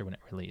roller coaster when it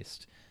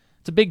released.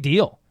 It's a big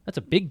deal. That's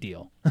a big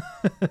deal.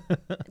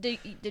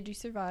 Did you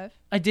survive?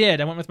 I did.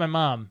 I went with my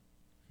mom.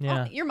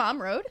 Yeah. Oh, your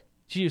mom rode?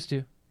 She used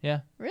to.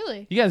 Yeah.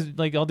 Really? You guys,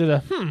 I'll do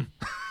the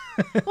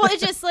Well,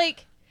 it's just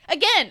like,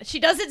 again,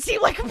 she doesn't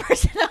seem like a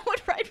person that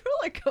would ride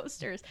roller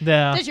coasters.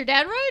 Yeah. Does your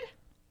dad ride?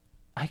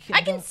 I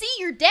can see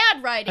your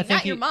dad riding,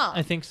 not your mom.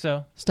 I think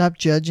so. Stop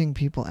judging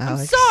people,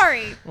 Alex. I'm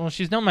sorry. Well,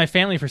 she's known my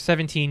family for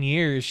 17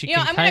 years. She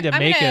can kind of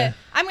make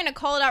I'm going to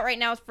call it out right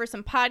now for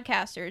some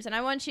podcasters, and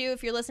I want you,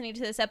 if you're listening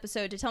to this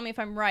episode, to tell me if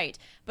I'm right.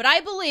 But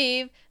I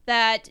believe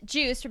that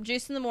Juice from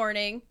Juice in the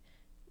Morning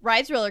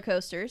rides roller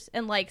coasters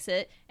and likes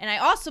it. And I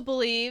also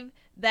believe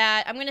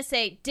that I'm going to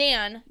say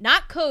Dan,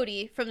 not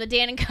Cody, from the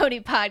Dan and Cody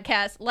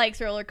podcast,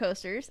 likes roller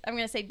coasters. I'm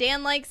going to say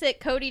Dan likes it,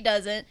 Cody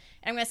doesn't.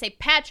 And I'm going to say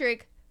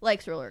Patrick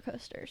likes roller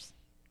coasters.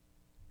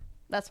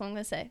 That's what I'm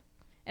going to say.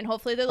 And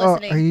hopefully they're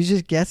listening. Are you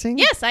just guessing?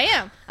 Yes, I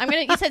am.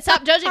 You said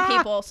stop judging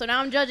people, so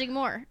now I'm judging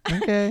more.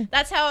 Okay.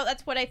 That's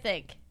what I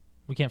think.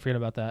 We can't forget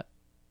about that.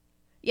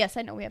 Yes,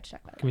 I know we have to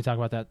talk about Can we talk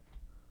about that?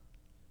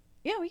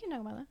 Yeah, we can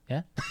talk about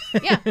that.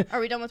 Yeah? Yeah. Are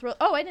we done with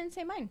Oh, I didn't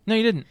say mine. No,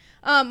 you didn't.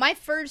 My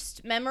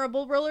first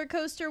memorable roller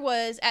coaster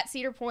was at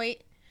Cedar Point.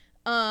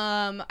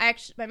 My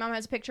mom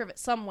has a picture of it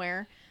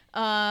somewhere.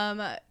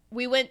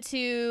 We went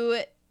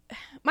to...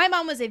 My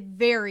mom was a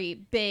very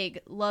big,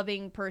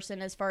 loving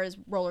person as far as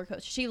roller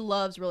coasters. She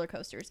loves roller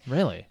coasters.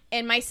 Really?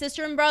 And my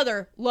sister and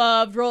brother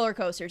loved roller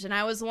coasters. And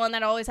I was the one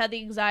that always had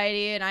the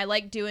anxiety. And I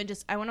liked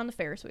I went on the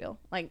Ferris wheel.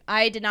 Like,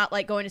 I did not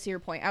like going to Cedar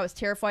Point. I was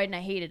terrified and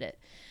I hated it.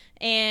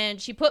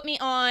 And she put me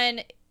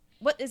on...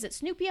 What is it,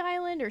 Snoopy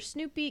Island or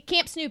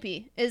Camp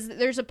Snoopy?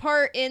 There's a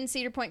part in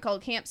Cedar Point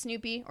called Camp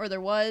Snoopy, or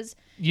there was,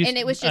 and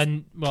it was just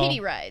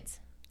kiddie rides.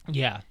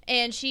 Yeah.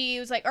 And she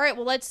was like, all right,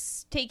 well,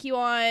 let's take you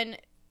on,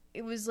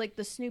 it was like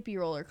the Snoopy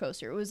roller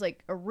coaster. It was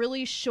like a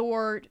really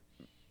short,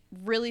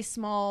 really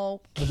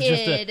small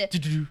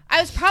kid. I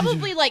was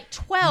probably like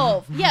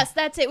 12. Yes,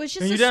 that's it. It was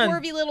just a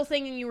swervy little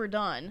thing and you were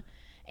done.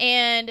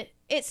 And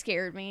it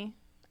scared me.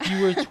 You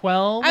were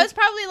 12? I was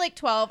probably like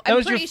 12.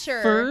 I'm pretty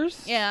sure.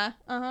 First? Yeah.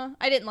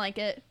 I didn't like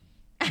it.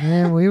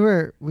 Man,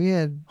 we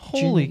had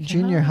Holy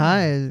junior cow.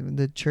 high.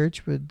 The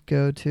church would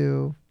go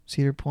to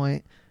Cedar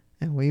Point,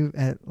 and we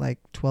at like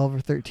 12 or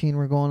 13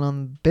 were going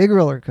on big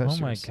roller coasters.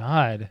 Oh my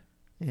God.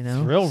 You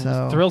know,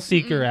 Thrill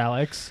seeker,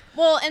 Alex.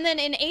 Well, and then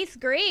in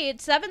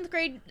 7th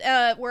grade,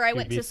 where I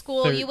went to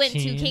school, you went to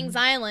 13. Kings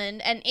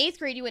Island, and 8th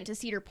grade you went to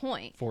Cedar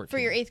Point 14. for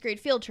your 8th grade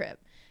field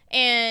trip.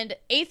 And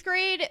 8th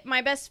grade,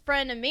 my best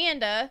friend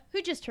Amanda,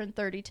 who just turned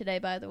 30 today,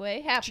 by the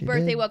way. Happy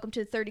birthday. Did. Welcome to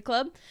the 30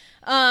 Club.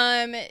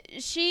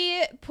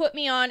 She put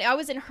me on, I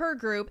was in her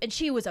group, and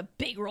she was a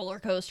big roller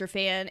coaster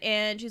fan.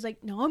 And she's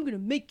like, no, I'm going to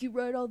make you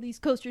ride all these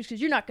coasters because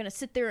you're not going to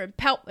sit there and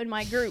pout in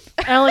my group.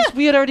 Alex,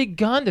 we had already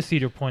gone to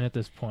Cedar Point at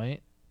this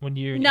point when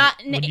you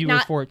were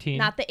 14.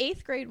 Not the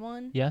 8th grade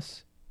one.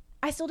 Yes?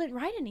 I still didn't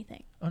ride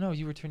anything. Oh, no,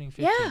 you were turning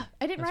 15. Yeah,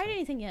 I didn't That's ride right.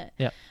 anything yet.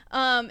 Yeah.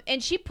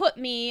 And she put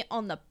me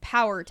on the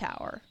Power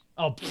Tower.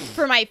 Oh,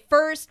 For my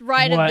first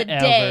ride of the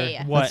day.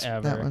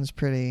 Whatever. That one's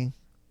pretty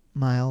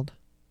mild.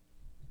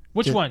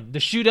 Which one? The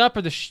shoot up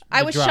or the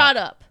I was drop? shot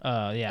up.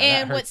 Yeah.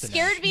 And that what hurts the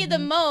scared neck. me the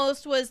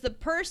most was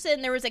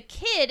there was a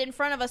kid in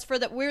front of us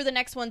we were the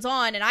next ones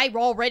on, and I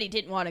already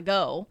didn't want to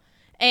go.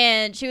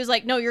 And she was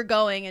like, no, you're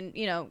going. And,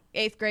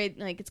 8th grade,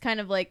 like, it's kind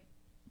of like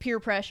peer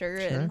pressure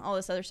and all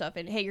this other stuff.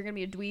 And, hey, you're going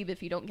to be a dweeb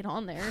if you don't get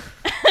on there.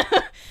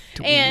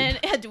 And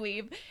a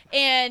dweeb.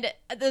 And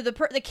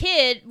the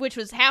kid, which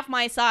was half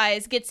my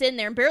size, gets in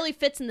there and barely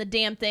fits in the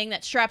damn thing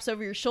that straps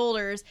over your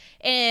shoulders.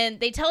 And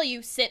they tell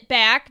you, sit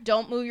back,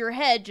 don't move your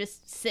head,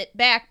 just sit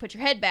back, put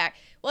your head back.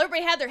 Well,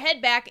 everybody had their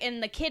head back,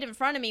 and the kid in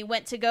front of me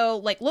went to go,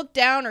 like, look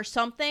down or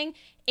something,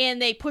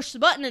 and they push the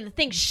button, and the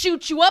thing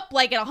shoots you up,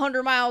 like, at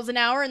 100 miles an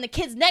hour, and the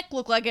kid's neck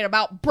looked like it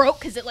about broke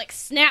because it, like,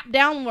 snapped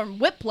down from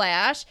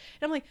whiplash.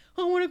 And I'm like,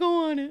 I want to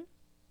go on it.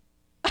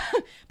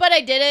 But I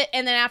did it,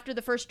 and then after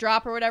the first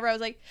drop or whatever, I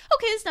was like,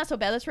 okay, this is not so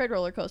bad. Let's ride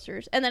roller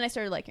coasters. And then I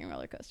started liking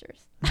roller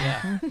coasters.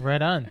 Yeah,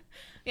 right on.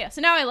 Yeah,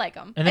 so now I like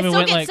them. And I then we still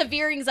went, get like-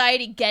 severe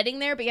anxiety getting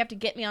there, but you have to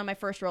get me on my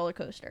first roller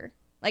coaster.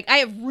 Like, I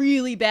have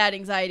really bad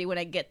anxiety when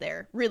I get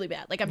there. Really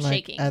bad. Like, I'm Like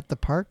shaking. at the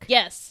park.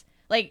 Yes.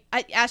 Like,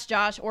 I asked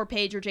Josh or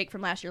Paige or Jake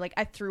from last year, like,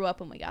 I threw up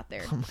when we got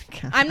there. Oh my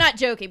god. I'm not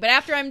joking, but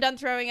after I'm done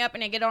throwing up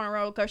and I get on a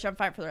roller coaster, I'm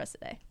fine for the rest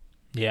of the day.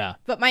 Yeah.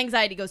 But my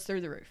anxiety goes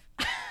through the roof.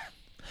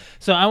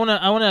 So I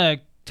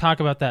wanna talk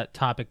about that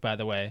topic, by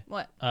the way.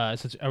 What?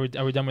 Since are we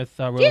done with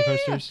roller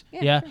coasters?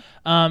 Yeah,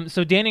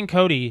 So Dan and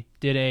Cody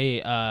did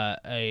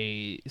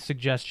a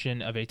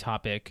suggestion of a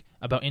topic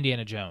about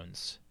Indiana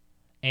Jones,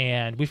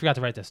 and we forgot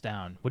to write this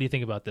down. What do you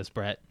think about this,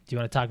 Brett? Do you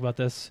want to talk about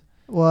this?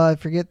 Well, I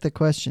forget the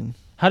question.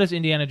 How does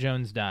Indiana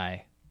Jones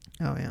die?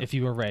 Oh yeah. If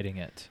you were writing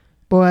it?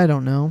 Boy, I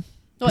don't know.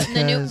 What, the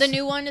Because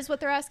new one is what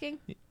they're asking?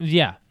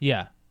 Yeah.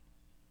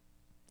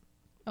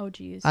 Oh,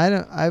 geez. I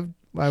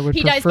would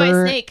He prefer, dies by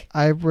a snake.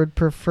 I would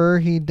prefer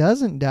he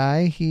doesn't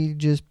die. He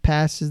just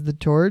passes the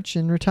torch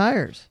and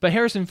retires. But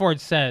Harrison Ford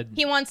said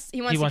He wants to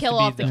he kill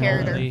be off the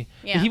character. only-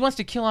 Yeah. He wants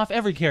to kill off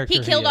every character.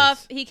 He killed is.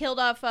 off Yeah,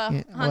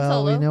 Han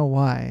well, we Solo know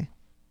why.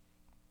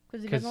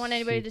 because he doesn't want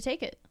anybody he- to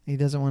take it. He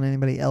doesn't want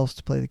anybody else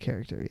to play the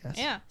character. Yes.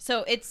 Yeah,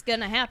 so it's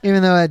gonna happen.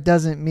 Even though it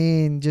doesn't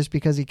mean just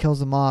because he kills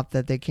them off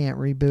that they can't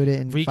reboot it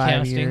in 5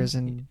 Recasting. years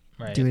and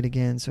Right. do it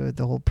again. So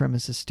the whole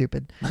premise is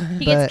stupid.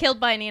 He But, gets killed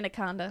by an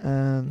anaconda.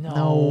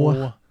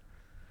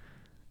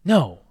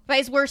 No. By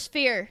his worst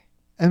fear.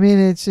 I mean,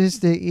 it's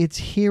just it's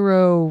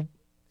hero.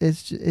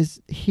 It's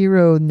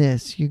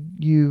hero-ness.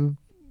 You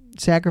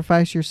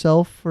sacrifice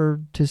yourself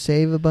to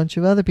save a bunch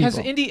of other people. Has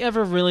Indy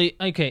ever really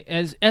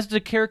as the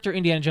character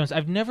Indiana Jones?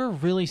 I've never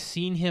really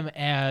seen him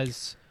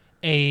as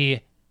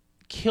a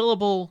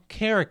killable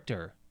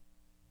character.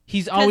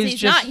 He's Because always he's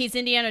just not. He's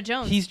Indiana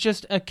Jones. he's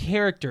just a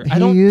character. He I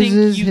don't think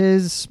uses you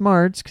his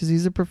smarts because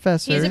he's a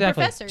professor. He's a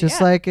Exactly. professor. Just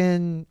yeah. like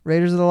in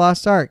Raiders of the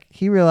Lost Ark,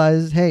 he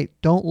realizes, hey,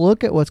 don't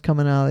look at what's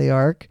coming out of the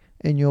Ark,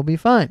 and you'll be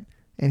fine.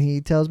 And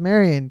he tells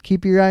Marion,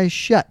 keep your eyes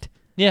shut.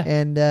 Yeah.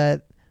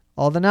 And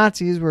all the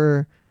Nazis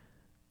were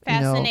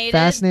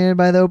Fascinated.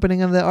 by the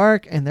opening of the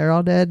Ark, and they're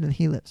all dead, and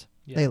he lives.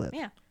 Yeah. They live.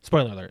 Yeah.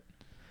 Spoiler alert.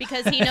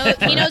 Because he knows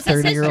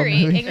his 30-year-old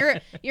history, movie.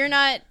 and you're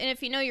not. And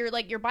if you know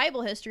your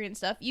Bible history and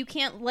stuff, you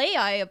can't lay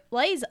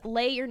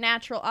your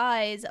natural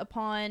eyes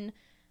upon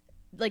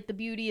like the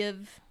beauty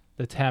of.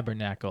 The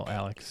tabernacle,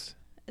 Alex.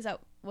 Is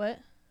that what?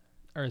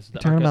 Or is the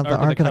Talking about the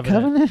Ark of the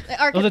Covenant?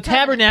 The Ark Oh, of the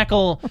Covenant.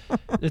 tabernacle.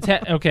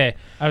 Okay,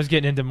 I was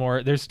getting into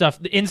more. There's stuff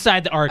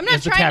inside the ark. I'm not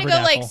is the trying to go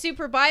tabernacle. like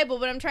super Bible,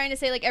 but I'm trying to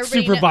say like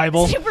everybody. Super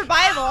Bible. Super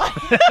Bible.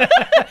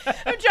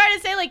 I'm trying to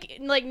say like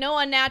no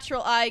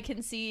unnatural eye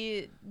can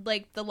see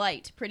like the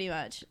light, pretty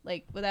much,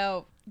 like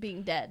without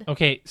being dead.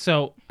 Okay,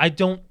 so I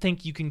don't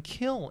think you can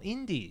kill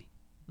Indy.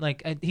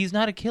 Like he's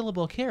not a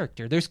killable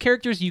character. There's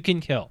characters you can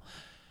kill,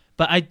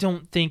 but I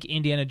don't think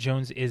Indiana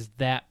Jones is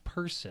that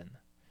person.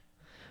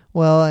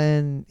 Well,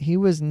 and it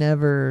was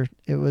never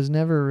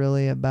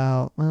really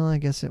about, well, I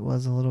guess it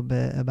was a little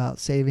bit about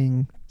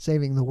saving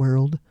the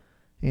world,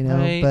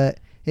 Right. but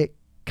it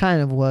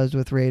kind of was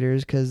with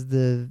Raiders because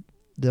the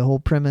whole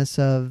premise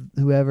of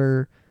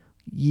whoever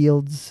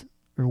wields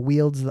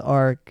the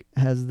Ark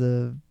has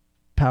the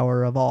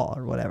power of all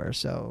or whatever,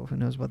 so who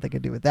knows what they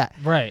could do with that.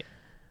 Right.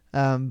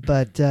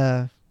 But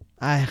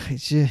I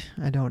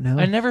don't know.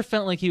 I never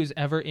felt like he was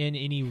ever in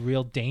any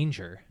real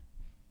danger.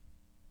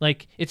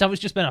 Like, it's always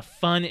just been a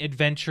fun,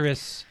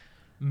 adventurous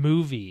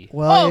movie.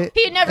 Well,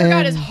 he never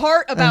got his and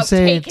heart I'm about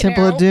saying taken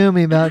Temple out. of Doom,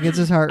 he about gets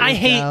his heart I ripped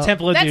hate out.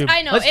 Temple of Doom.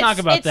 I know. Let's talk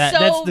about it's that. so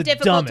That's the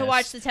difficult dumbest. to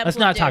watch the Temple Let's of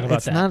not Doom. talk about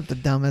It's that. not the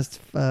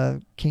dumbest.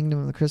 Kingdom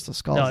of the Crystal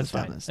Skull No, is it's the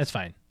fine. dumbest. It's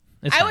fine.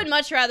 It's I fine. would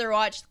much rather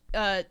watch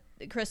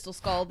Crystal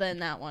Skull than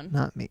that one.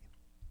 Not me.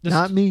 There's-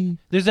 Not me.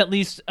 There's at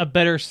least a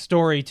better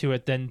story to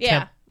it than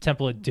Yeah.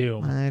 Temple of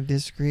Doom. I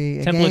disagree.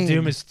 Temple Again, of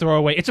Doom is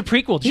throwaway. It's a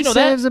prequel. Did he you know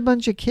that? saves a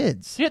bunch of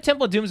kids. You know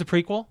Temple of Doom is a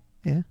prequel?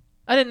 Yeah.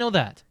 I didn't know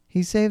that.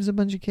 He saves a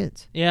bunch of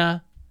kids. Yeah.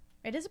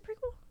 It is a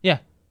prequel? Yeah.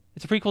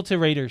 It's a prequel to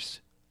Raiders.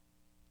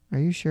 Are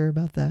you sure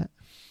about that?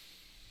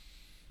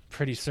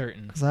 Pretty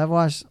certain. Because I've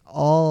watched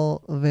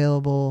all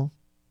available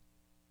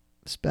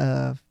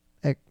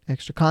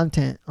extra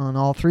content on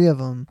all three of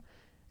them,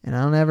 and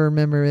I don't ever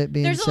remember it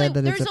being said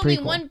that it's a There's only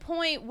prequel. one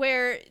point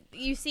where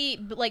you see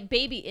like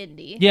baby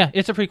Indy. Yeah,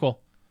 it's a prequel.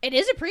 It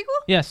is a prequel?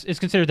 Yes, it's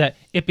considered that.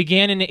 It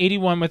began in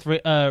 81 with Raiders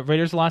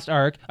of the Lost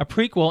Ark, a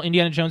prequel,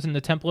 Indiana Jones and the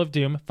Temple of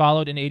Doom,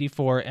 followed in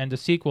 84, and a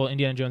sequel,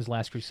 Indiana Jones'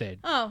 Last Crusade.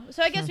 Oh,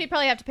 so I guess we'd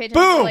probably have to pay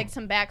attention to like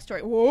some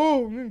backstory.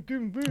 Whoa.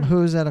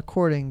 Who's that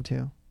according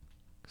to?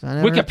 'Cause I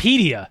never,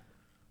 Wikipedia.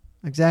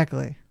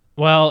 Exactly.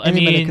 Well,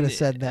 Anybody I mean, could have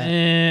said that.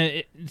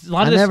 A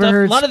lot of I this never stuff,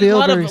 heard a lot of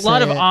Spielberg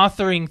say it.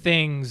 authoring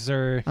things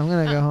are. I'm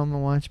gonna go home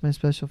and watch my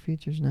special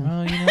features now.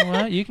 Well, you know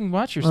what? You can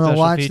watch your I'm gonna special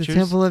watch features. the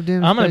Temple of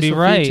Doom I'm gonna be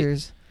special right.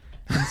 features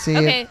and see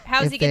Okay, if,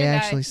 how's if he they gonna die?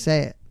 actually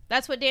say it.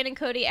 That's what Dan and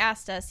Cody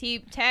asked us. He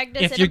tagged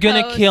us If in you're a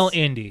gonna post. kill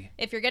Indy,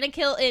 If you're gonna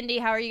kill Indy,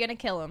 how are you gonna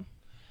kill him?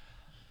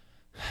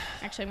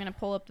 Actually, I'm gonna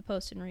pull up the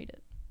post and read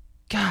it.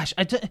 gosh,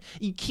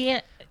 you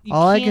can't. You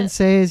All I can't- can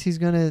say is he's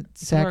going to Margaret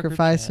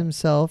sacrifice Chat.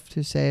 himself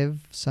to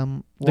save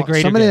The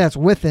greater somebody good. that's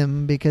with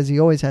him because he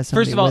always has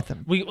somebody First of all, with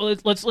him.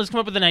 let's come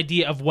up with an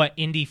idea of what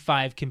Indy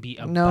 5 can be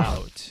No.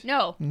 about.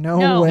 No.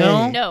 No way.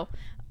 No.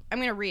 I'm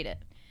going to read it.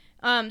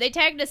 They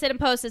tagged us in a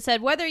post that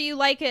said, whether you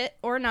like it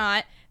or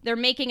not, they're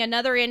making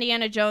another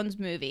Indiana Jones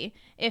movie.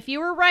 If you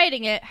were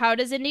writing it, how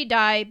does Indy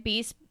die?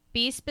 Be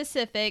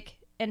specific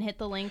and hit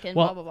the link and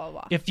Well, blah, blah, blah,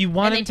 blah. If you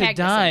want And him they to tagged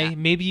us in die, that.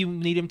 maybe you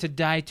need him to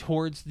die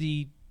towards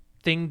the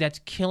thing that's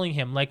killing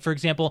him. Like, for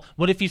example,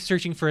 what if he's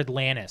searching for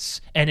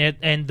Atlantis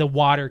and the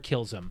water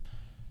kills him?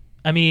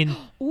 I mean,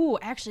 Ooh,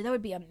 actually, that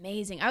would be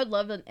amazing. I would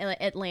love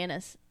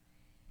Atlantis.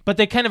 but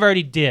they kind of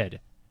already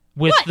did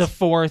with What? the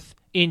fourth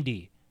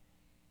Indy.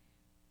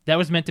 That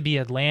was meant to be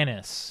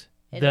Atlantis.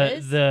 It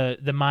is?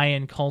 The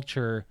Mayan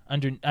culture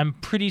I'm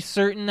pretty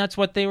certain that's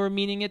what they were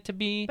meaning it to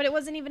be. But it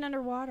wasn't even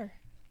underwater.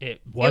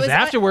 It was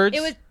afterwards. It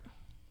was...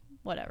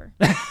 Whatever.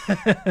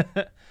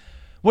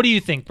 What do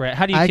you think, Brett?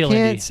 How do you I kill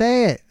can't Indy?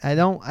 say it. I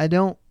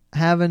don't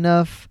have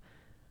enough.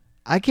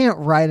 I can't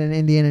write an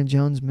Indiana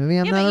Jones movie.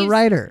 I'm Yeah, but not a you-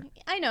 writer.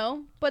 I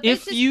know, but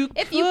If this is, you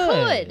if you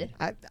could.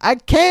 could. I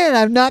can't.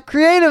 I'm not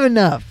creative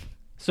enough.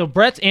 So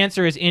Brett's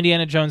answer is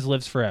Indiana Jones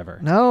lives forever.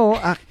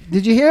 No.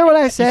 Did you hear what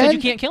I You said? said you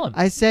can't kill him.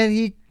 I said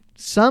he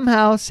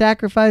somehow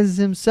sacrifices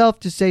himself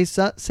to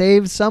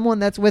save someone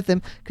that's with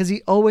him because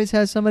he always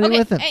has somebody Okay,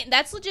 with him. hey,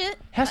 that's legit.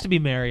 Has to be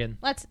Marion.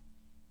 Let's.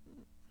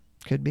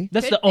 Could be.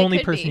 That's Could- the it only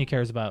could person be. he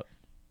cares about.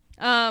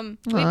 We've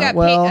got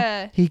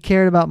well, he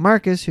cared about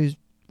Marcus, who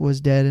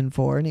was dead in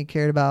 4, and he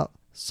cared about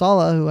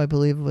Sala, who I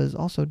believe was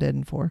also dead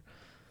in 4.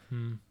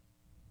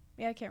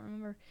 Yeah, I can't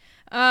remember.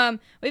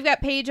 We've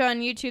got Paige on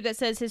YouTube that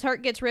says his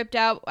heart gets ripped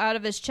out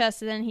of his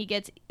chest, and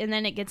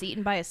then it gets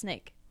eaten by a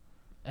snake.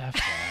 F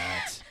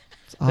that.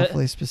 It's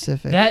awfully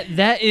specific.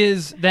 That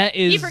is.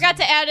 He forgot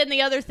to add in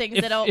the other things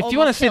If, that'll. if you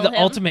want to say the him.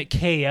 ultimate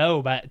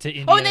KO to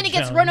Indiana Oh, and then he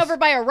gets run Jones, over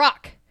by a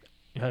rock.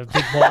 Big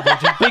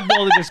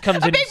boulder just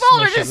comes in. A big and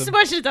boulder smushes just him.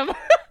 smushes him.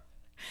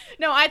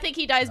 No, I think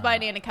he dies by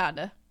an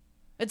anaconda.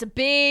 It's a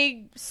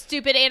big,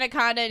 stupid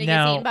anaconda, and he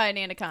Now- gets eaten by an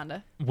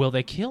anaconda. Will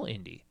they kill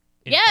Indy?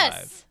 in Yes.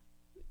 5?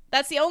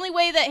 That's the only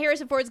way that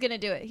Harrison Ford's going to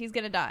do it. He's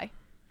going to die.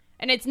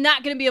 And it's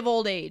not going to be of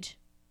old age.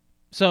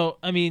 So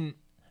I mean,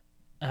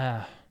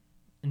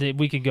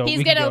 we could go. He's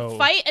we going could to go-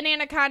 fight an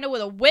anaconda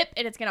with a whip,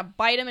 and it's going to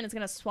bite him, and it's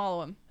going to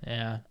swallow him.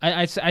 Yeah,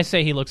 I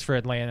say he looks for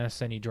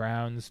Atlantis and he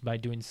drowns by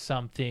doing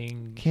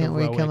something. Can't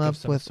we heroic come of up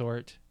some with-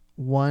 sort?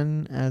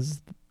 One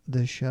as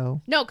the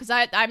show. No, because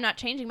I'm not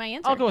changing my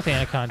answer. I'll go with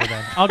Anaconda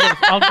then.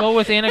 I'll go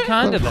with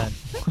Anaconda then.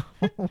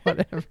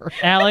 Whatever.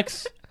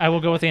 Alex, I will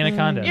go with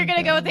Anaconda. You're going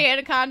to go with the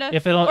anaconda?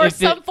 If it'll- or if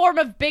some it- form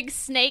of big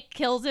snake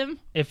kills him?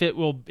 If it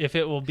will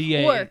be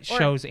a Or-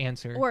 show's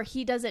answer. Or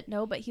he doesn't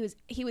know, but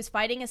he was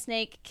fighting a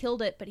snake,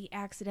 killed it, but he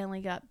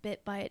accidentally got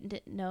bit by it and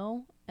didn't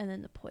know, and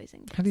then the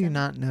poison. How do you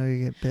not know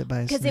you get bit by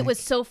a snake? Because it was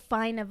so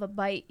fine of a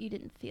bite, you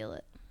didn't feel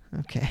it.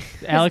 Okay.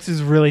 Alex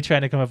is really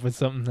trying to come up with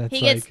something that's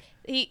He like. gets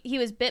he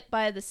was bit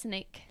by the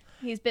snake.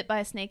 He's bit by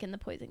a snake and the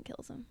poison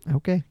kills him.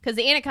 Okay. Because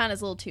the anaconda is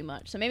a little too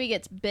much. So maybe he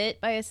gets bit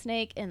by a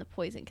snake and the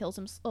poison kills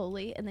him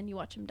slowly, and then you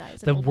watch him die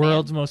as an the old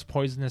world's man. most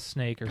poisonous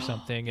snake or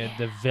something, and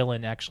the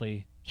villain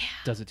actually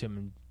does it to him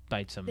and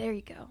bites him. There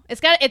you go.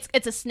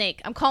 It's a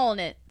snake. I'm calling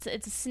it.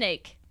 It's a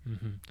snake.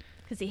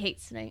 Because he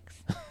hates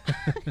snakes.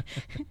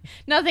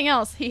 Nothing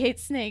else. He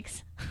hates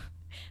snakes.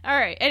 All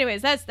right.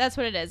 Anyways, that's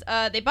what it is.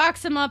 They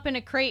box him up in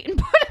a crate and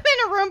put him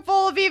in a room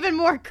full of even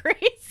more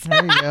crates.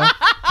 There you go.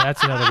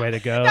 That's another way to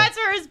go. That's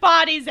where his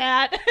body's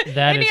at.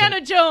 That is Indiana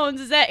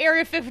Jones is at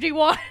Area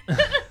 51.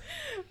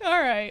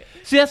 All right.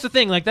 See, that's the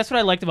thing. Like, that's what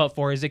I liked about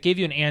 4 is it gave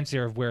you an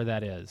answer of where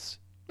that is.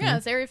 Yeah,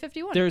 it's Area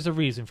 51. There's a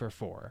reason for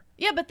 4.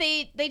 Yeah, but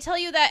they tell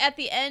you that at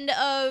the end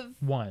of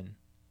 1.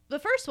 the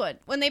first one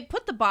when they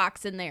put the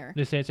box in there.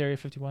 Did they say it's Area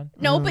 51?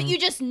 No, but you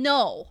just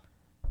know.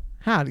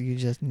 How do you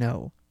just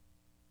know?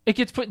 It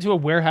gets put into a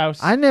warehouse.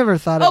 I never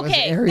thought it was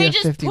Okay, Area they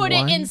just 51. put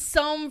it in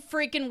some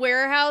freaking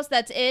warehouse.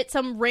 That's it.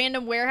 Some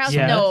random warehouse.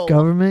 Yeah. No,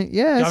 Government,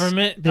 yes.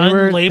 Government, They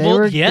were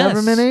unlabeled, yes.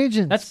 government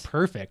agents. That's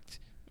perfect.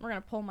 we're gonna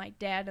pull my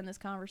dad in this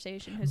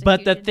conversation. Who's a But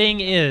huge the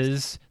thing Indiana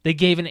is, they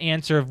gave an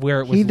answer of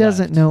where it was He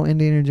doesn't left. know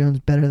Indiana Jones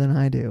better than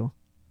I do.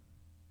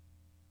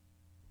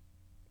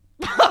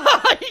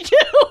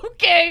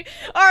 Okay,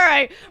 all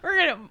right.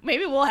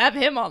 Maybe we'll have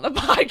him on the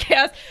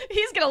podcast.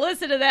 He's gonna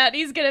listen to that. And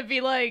he's gonna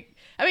be like,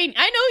 I mean,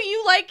 I know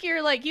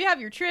you you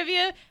have your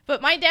trivia,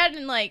 but my dad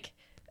and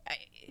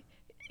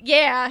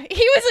yeah, he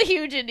was a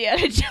huge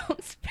Indiana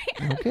Jones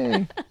fan.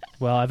 Okay.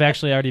 Well, I've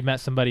actually already met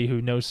somebody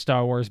who knows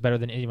Star Wars better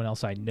than anyone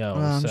else I know.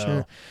 Well, I'm so.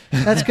 sure.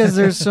 That's because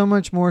there's so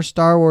much more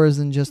Star Wars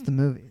than just the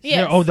movies.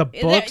 Yes. Oh, the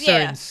books are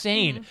yeah.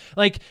 insane.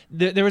 Like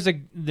there was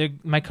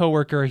my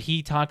coworker.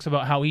 He talks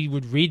about how he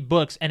would read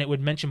books and it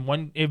would mention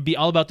one. It would be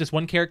all about this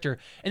one character,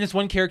 and this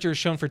one character is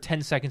shown for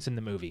 10 seconds in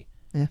the movie.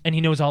 Yeah. And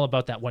he knows all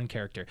about that one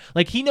character.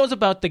 Like he knows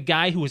about the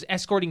guy who was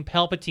escorting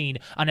Palpatine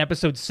on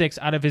Episode 6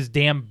 out of his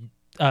damn.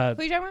 Who are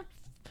you talking about?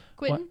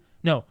 Quentin?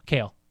 No,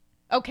 Kale.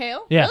 Oh,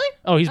 Kale? Yeah. Really?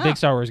 Oh, he's a Oh. big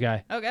Star Wars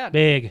guy. Oh god.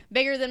 Big.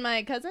 Bigger than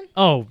my cousin?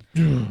 Oh.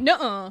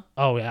 Nuh-uh.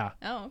 Oh yeah.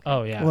 Oh, okay.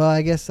 Oh yeah. Well,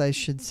 I guess I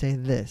should say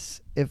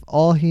this. If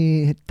all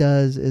he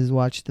does is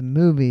watch the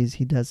movies,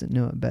 he doesn't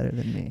know it better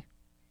than me.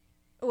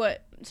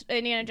 What?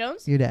 Indiana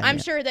Jones? Your dad, I'm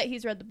yeah. sure that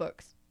he's read the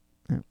books.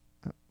 Oh.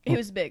 He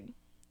was big.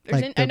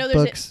 There's Like I the know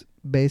there's books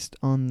based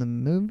on the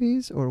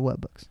movies, or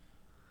what books?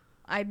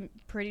 I'm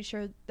pretty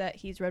sure that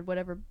he's read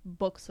whatever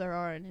books there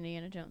are in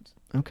Indiana Jones.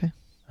 Okay.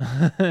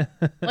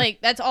 Like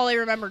that's all I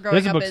remember growing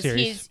There's a up book is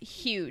series. he's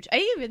huge.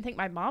 I even think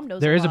my mom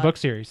knows There is a lot. book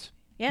series.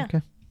 Yeah.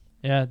 Okay.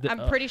 Yeah.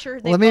 I'm pretty sure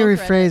they Let me both read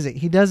rephrase it.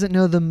 He doesn't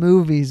know the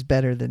movies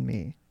better than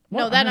me.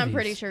 No, What that are I'm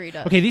pretty these? sure he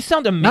does. Okay, these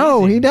sound amazing.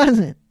 No, he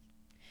doesn't.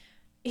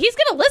 He's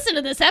going to listen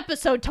to this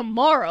episode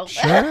tomorrow.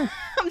 Sure.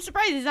 I'm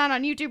surprised he's not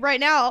on YouTube right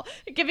now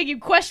giving you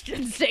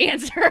questions to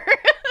answer.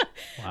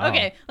 Wow.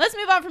 Okay, let's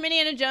move on from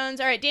Indiana Jones.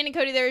 All right, Danny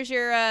Cody, there's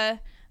your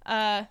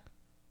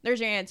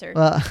answer.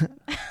 Well,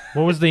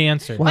 What was the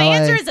answer? Well, My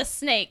answer I- is a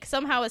snake.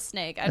 Somehow a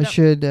snake. I I don't.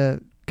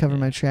 should cover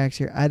my tracks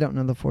here. I don't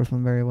know the fourth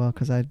one very well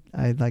because I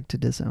like to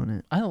disown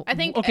it. I don't. I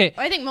think. Okay,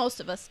 I think most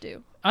of us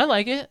do. I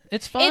like it.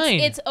 It's fine.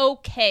 It's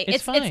okay. It's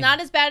It's fine. not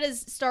as bad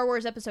as Star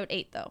Wars Episode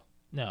 8 though.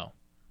 No,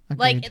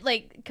 Agreed.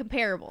 Like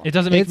comparable. it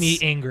doesn't make me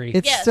It's- angry.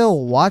 It's Yes. still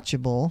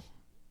watchable.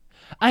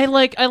 I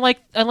like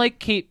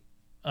Kate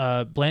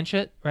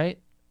Blanchett, right?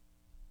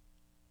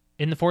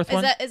 In the fourth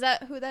one, Is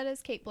that who that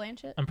is? Kate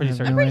Blanchett? I'm pretty I have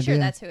certain. I'm no pretty sure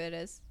idea. that's who it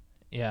is.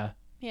 Yeah,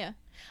 Yeah.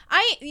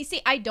 You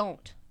see, I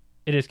don't.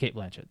 it is Kate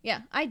Blanchett.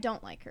 Yeah, I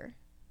don't like her.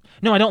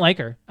 No, I don't like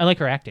her. I like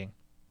her acting.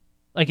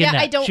 Like in Yeah,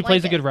 that, I don't she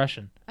plays like a it. good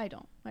Russian. I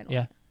don't.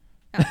 Yeah.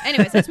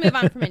 Anyways, let's move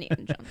on from Indiana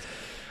Jones.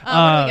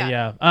 What do we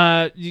got?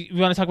 Yeah. You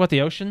want to talk about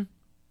the ocean?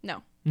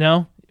 No.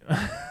 No.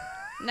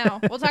 No,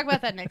 we'll talk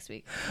about that next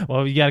week.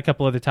 Well, you got a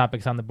couple other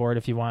topics on the board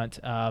if you want.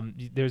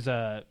 There's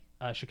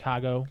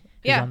Chicago is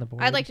Yeah, on the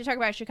board. I'd like to talk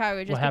about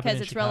Chicago just happened because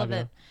in it's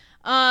Chicago?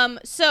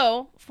 relevant.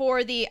 So for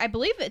I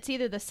believe it's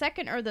either the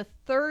second or the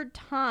third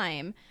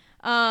time,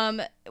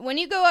 when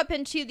you go up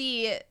into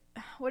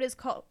what is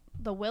called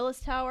the Willis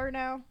Tower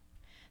now.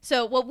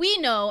 So what we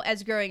know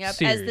as growing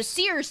up as the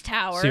Sears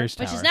Tower, which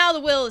is now the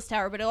Willis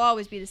Tower, but it'll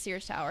always be the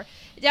Sears Tower.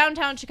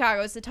 Downtown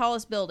Chicago is the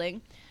tallest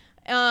building.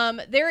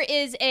 There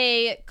is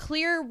a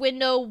clear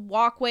window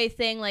walkway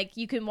thing, like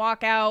you can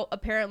walk out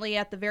apparently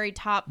at the very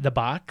top. The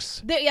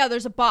box?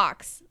 There's a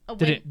box.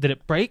 Did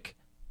it break?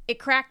 It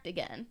cracked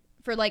again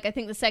for I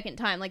think the second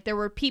time. Like there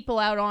were people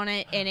out on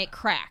it and it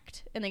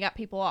cracked and they got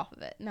people off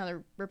of it. Now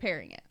they're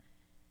repairing it.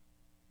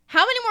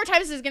 How many more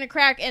times is it going to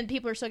crack and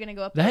people are still going to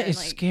go up there? That is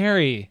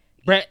scary.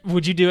 Brett,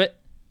 would you do it?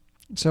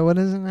 So what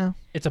is it now?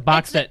 It's a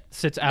box that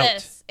sits out.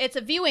 It's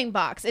a viewing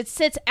box. It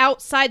sits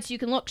outside so you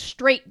can look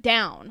straight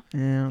down.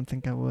 Yeah, I don't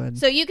think I would.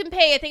 So you can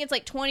pay, I think it's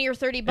like $20 or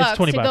 $30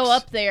 $20 to go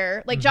up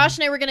there. Like Josh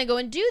and I were going to go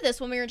and do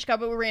this when we were in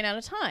Chicago, but we ran out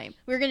of time.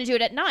 We were going to do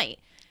it at night.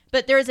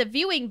 But there's a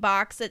viewing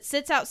box that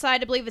sits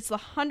outside. I believe it's the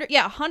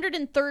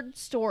 103rd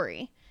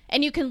story.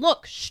 And you can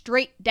look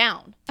straight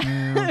down.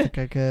 Yeah, I don't think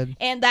I could.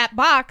 And that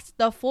box,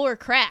 the floor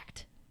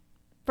cracked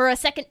for a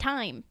second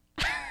time.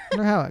 I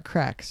wonder how it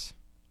cracks.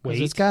 'Cause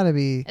Weight? it's got to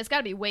be. It's got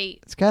to be weight.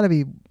 It's got to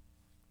be,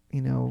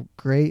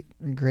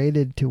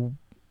 graded to.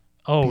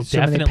 Oh, Be so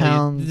many definitely.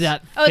 pounds.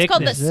 That Oh, it's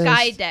called the thickness.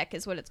 Sky Deck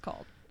is what it's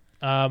called.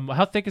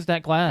 How thick is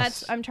that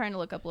glass? I'm trying to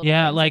look up a little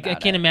Yeah, things like I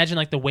about can't it. imagine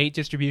like the weight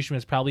distribution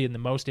was probably in the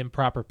most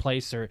improper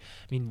place, or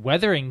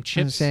weathering I was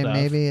chips saying stuff.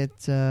 maybe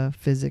it's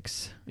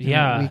physics.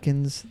 Yeah. It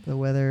weakens the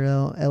weather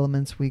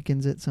elements.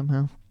 Weakens it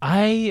somehow.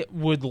 I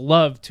would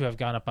love to have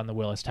gone up on the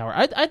Willis Tower.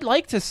 I'd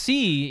like to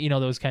see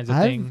those kinds of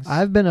things.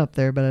 I've been up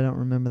there, but I don't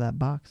remember that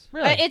box.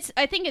 Really?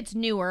 I think it's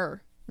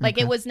newer. Like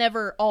Okay. it was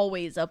never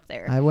always up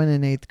there. I went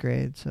in 8th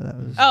grade, so that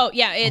was. Oh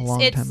yeah, long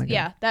it's time ago.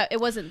 yeah that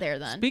it wasn't there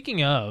then.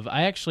 Speaking of,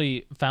 I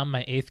actually found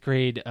my 8th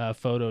grade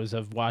photos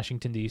of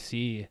Washington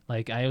D.C.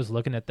 Like I was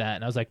looking at that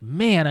and I was like,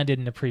 man, I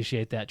didn't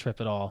appreciate that trip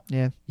at all.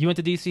 Yeah, You went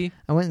to D.C.?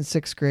 I went in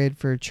 6th grade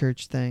for a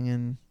church thing,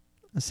 and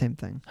the same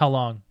thing. How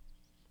long?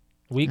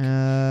 A week?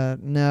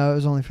 No, it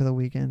was only for the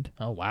weekend.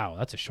 Oh wow,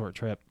 that's a short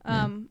trip.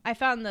 I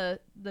found the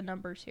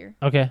numbers here.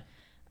 Okay,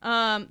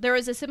 There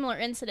was a similar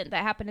incident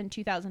that happened in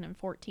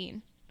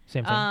 2014.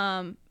 same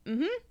thing.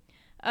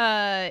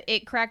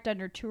 It cracked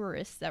under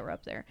tourists that were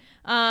up there.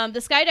 The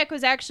Sky Deck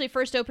was actually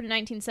first opened in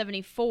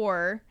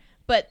 1974,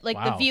 but the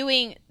Wow.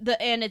 viewing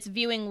and its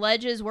viewing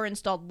ledges were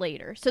installed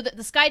later. So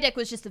the Sky Deck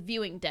was just a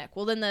viewing deck.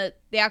 Well, then the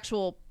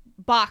actual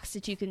box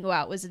that you can go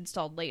out was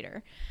installed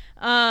later.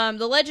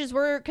 The ledges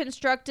were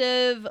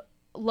constructive,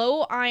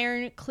 low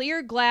iron,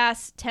 clear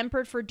glass,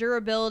 tempered for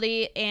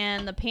durability,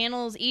 and the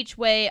panels each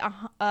weigh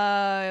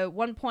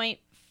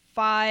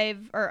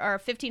 1.5 or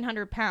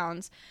 1,500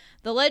 pounds.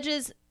 The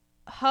ledges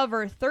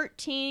hover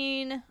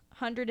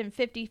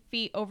 1,350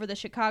 feet over the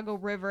Chicago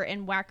River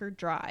and Wacker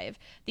Drive.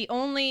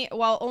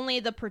 While only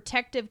the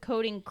protective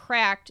coating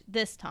cracked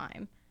this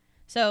time.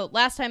 So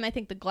last time I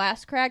think the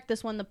glass cracked.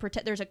 This one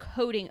there's a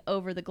coating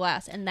over the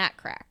glass and that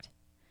cracked.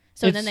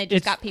 So then they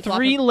just got people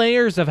 3 off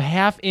layers of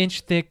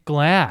half-inch thick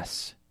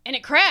glass. and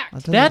it cracked. That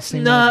doesn't That's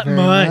seem not very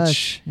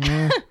much.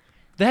 Yeah,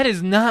 That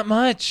is not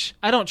much.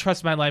 I don't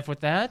trust my life with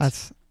that.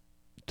 that's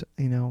a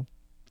I total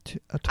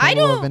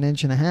of don't- 1.5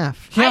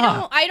 inches.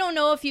 Yeah. I don't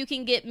know if you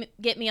can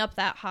get me up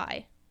that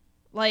high.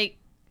 Like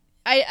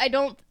I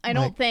don't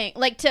think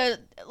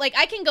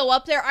I can go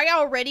up there. I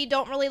already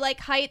don't really like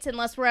heights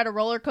unless we're at a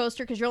roller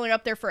coaster because you're only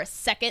up there for a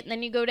second and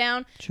then you go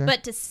down. Sure.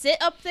 But to sit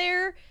up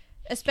there,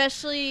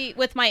 especially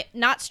with my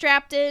not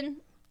strapped in,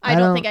 I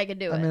don't think I could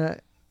do it. I mean,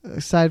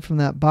 aside from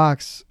that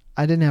box,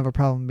 I didn't have a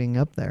problem being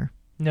up there.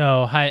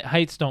 No,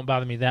 heights don't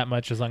bother me that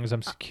much as long as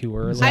I'm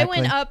secure. Exactly.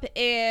 I went up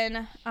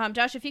in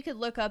Josh, if you could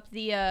look up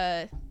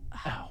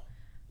Ow.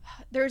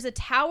 there's a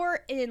tower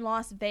in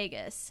Las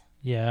Vegas.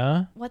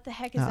 Yeah. What the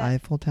heck is The that?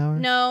 Eiffel Tower?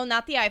 No,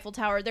 not the Eiffel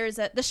Tower. There's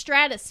the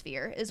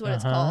Stratosphere is what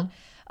it's Uh-huh.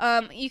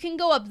 called. You can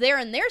go up there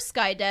in their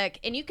Sky Deck,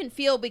 and you can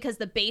feel because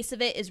the base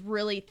of it is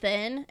really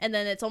thin, and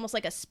then it's almost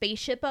like a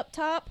spaceship up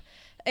top,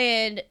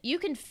 and you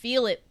can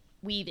feel it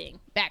weaving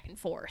back and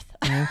forth.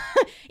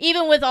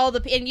 Even with all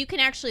and you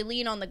can actually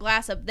lean on the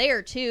glass up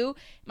there too.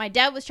 My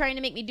dad was trying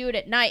to make me do it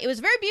at night. It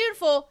was very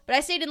beautiful, but I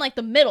stayed in like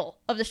the middle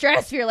of the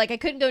Stratosphere. Like I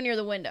couldn't go near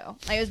the window.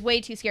 I was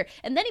way too scared.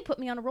 And then he put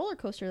me on a roller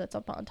coaster that's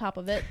up on top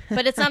of it,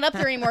 but it's not up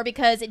there anymore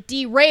because it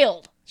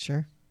derailed.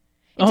 Sure.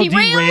 It Oh,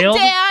 derailed, derailed?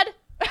 Dad.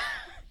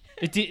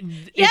 It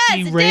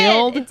Yes,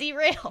 derailed It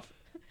derailed.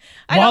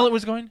 while it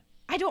was going?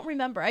 I don't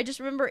remember. I just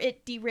remember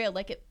it derailed.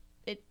 Like it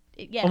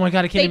yeah. Oh my god,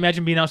 I can't They-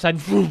 imagine being outside.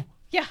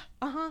 Yeah.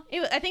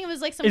 I think it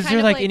was like some Is kind there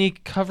of like any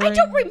covering? I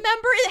don't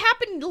remember. It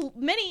happened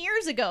many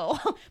years ago,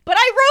 but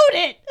I wrote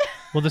it.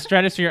 Well, the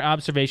Stratosphere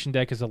observation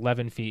deck is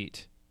 11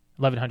 feet.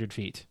 1,100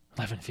 feet.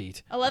 11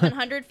 feet.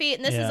 1,100 feet,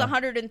 and this is Yeah.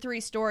 103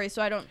 stories,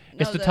 so I don't know.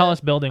 It's the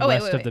tallest building Oh, wait,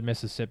 west wait, of wait. the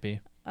Mississippi.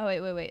 Oh,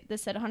 wait.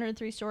 This said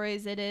 103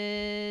 stories. It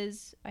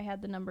is. I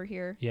had the number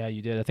here. Yeah,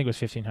 you did. I think it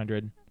was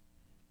 1,500.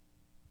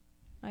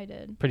 I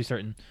did. Pretty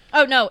certain.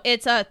 Oh no,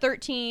 it's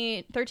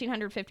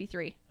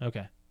 1353.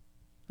 Okay.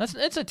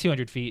 It's a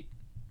 200 feet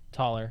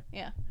taller.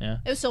 Yeah. Yeah.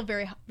 It was still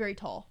very, very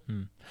tall.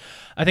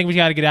 I think we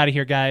got to get out of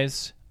here,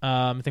 guys.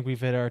 I think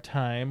we've hit our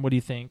time. What do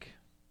you think?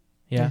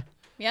 Yeah.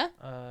 Yeah.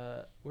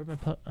 Where'd my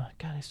plug?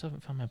 God, I still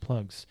haven't found my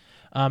plugs.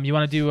 You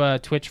want to do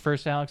Twitch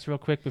first, Alex, real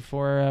quick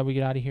before we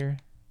get out of here?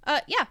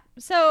 Yeah.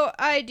 So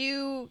I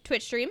do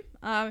Twitch stream.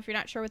 If you're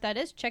not sure what that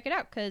is, check it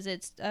out because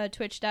it's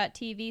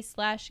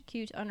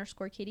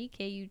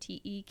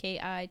twitch.tv/cute_kitty,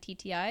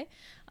 KUTEKITTI.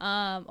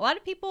 A lot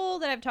of people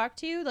that I've talked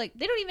to, like,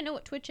 they don't even know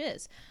what Twitch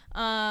is.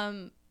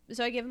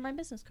 So I give them my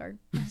business card.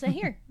 I say,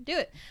 here, do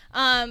it.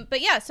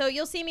 But yeah, so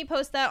you'll see me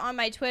post that on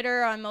my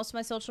Twitter, on most of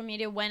my social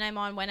media when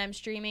I'm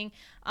streaming.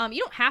 You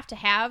don't have to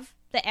have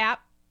the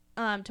app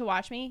to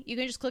watch me. You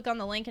can just click on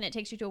the link and it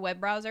takes you to a web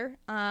browser.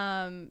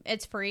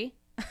 It's free.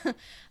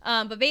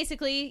 But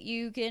basically,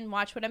 you can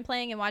watch what I'm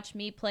playing and watch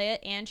me play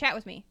it and chat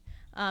with me.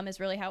 Is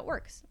really how it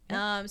works.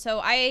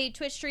 So I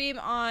Twitch stream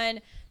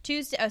on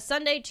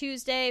Sunday,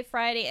 Tuesday,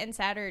 Friday, and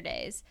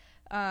Saturdays.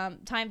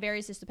 Time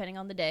varies just depending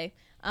on the day.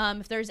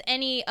 If there's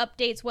any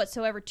updates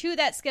whatsoever to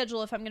that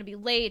schedule, if I'm going to be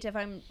late, if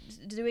I'm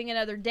doing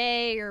another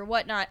day or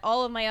whatnot,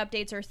 all of my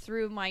updates are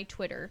through my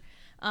Twitter,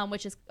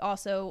 which is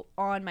also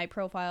on my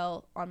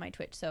profile on my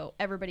Twitch. So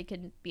everybody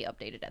can be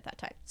updated at that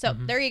time. So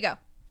there you go.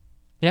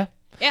 Yeah.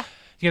 Yeah.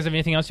 You guys have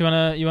anything else you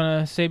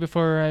wanna say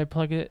before I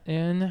plug it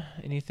in?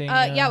 Anything?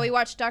 Yeah, we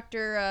watched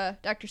Dr.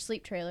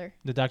 Sleep trailer.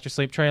 The Dr.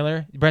 Sleep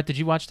trailer. Brett, did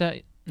you watch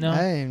that? No.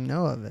 I didn't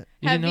know of it.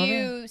 Have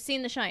you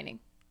seen The Shining?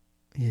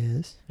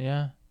 Yes.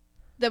 Yeah.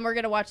 Then we're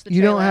gonna watch the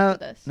You trailer don't have.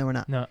 after this. No, we're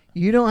not. No.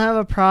 You don't have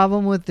a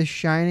problem with The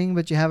Shining,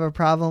 but you have a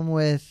problem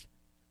with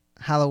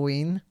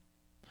Halloween.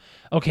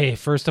 Okay.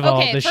 First of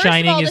all, The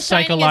Shining is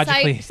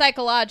psychologically.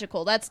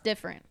 Psychological. That's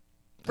different.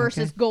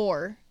 Versus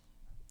gore.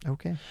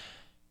 Okay.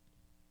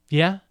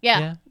 Yeah.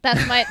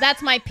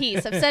 That's my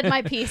piece. I've said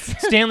my piece.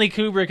 Stanley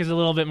Kubrick is a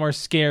little bit more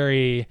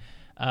scary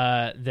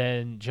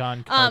than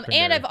John Carpenter.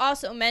 And I've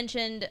also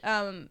mentioned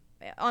on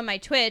my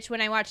Twitch when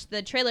I watched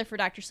the trailer for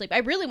Dr. Sleep, I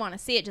really want to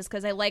see it just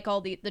because I like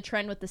all the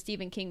trend with the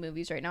Stephen King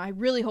movies right now. I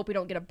really hope we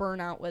don't get a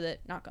burnout with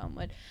it. Knock on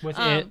wood. With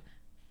it.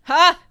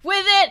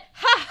 With it.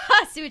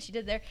 Ha! See what you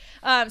did there.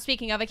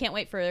 Speaking of, I can't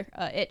wait for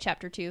It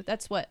Chapter 2.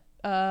 That's what,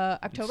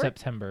 October?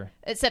 September.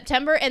 It's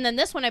September, and then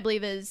this one I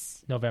believe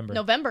is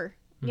November.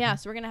 Yeah,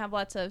 so we're going to have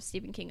lots of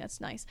Stephen King. That's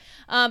nice.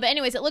 But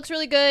anyways, it looks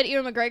really good.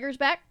 Ewan McGregor's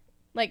back.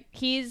 Like,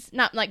 he's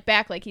not, like,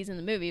 back like he's in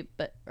the movie,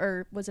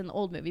 or was in the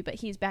old movie, but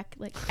he's back,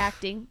 like,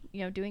 acting,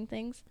 doing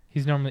things.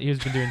 He's been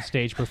doing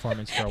stage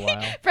performance for a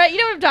while. Brett, you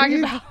know what I'm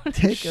talking about.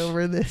 Take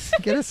over this.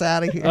 Get us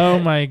out of here. Oh,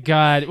 my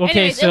God. Okay,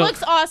 anyways, so... it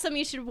looks awesome.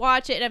 You should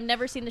watch it. I've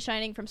never seen The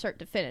Shining from start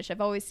to finish.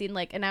 I've always seen,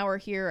 like, an hour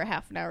here or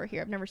half an hour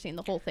here. I've never seen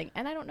the whole thing.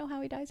 And I don't know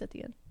how he dies at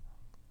the end.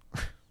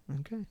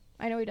 Okay.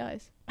 I know he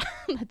dies.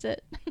 That's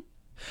it.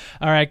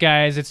 All right,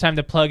 guys, it's time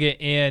to plug it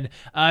in.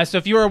 So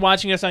if you are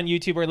watching us on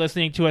YouTube or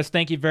listening to us,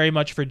 thank you very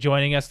much for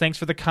joining us. Thanks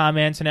for the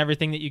comments and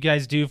everything that you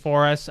guys do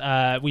for us.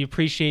 We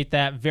appreciate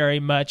that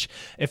very much.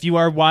 If you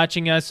are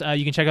watching us,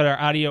 you can check out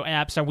our audio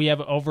apps. We have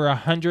over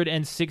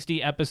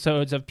 160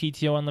 episodes of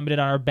PTO Unlimited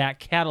on our back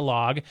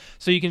catalog.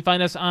 So you can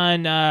find us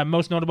on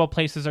most notable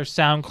places are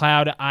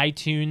SoundCloud,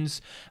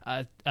 iTunes,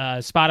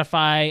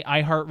 Spotify,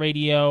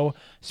 iHeartRadio,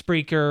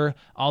 Spreaker,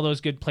 all those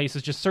good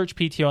places. Just search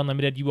PTO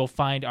Unlimited. You will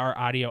find our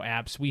audio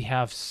apps. We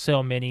have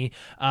so many.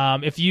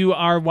 If you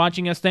are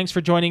watching us, thanks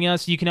for joining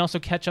us. You can also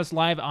catch us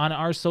live on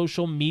our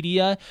social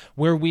media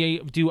where we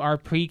do our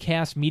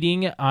precast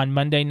meeting on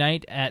Monday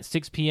night at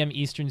 6 p.m.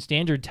 Eastern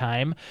Standard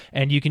Time.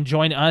 And you can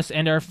join us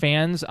and our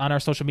fans on our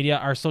social media.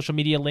 Our social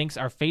media links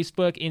are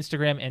Facebook,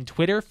 Instagram, and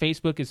Twitter.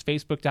 Facebook is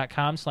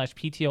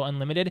facebook.com/PTO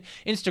Unlimited.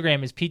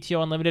 Instagram is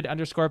PTO Unlimited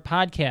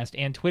 _podcast.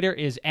 And Twitter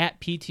is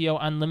 @PTO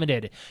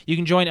Unlimited. You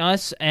can join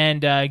us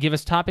and give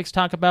us topics to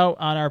talk about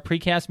on our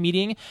precast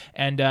meeting.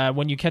 And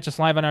when you catch us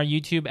live on our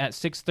YouTube at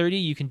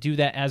 6:30, you can do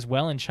that as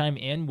well and chime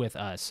in with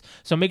us.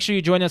 So make sure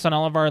you join us on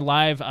all of our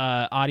live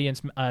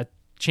audience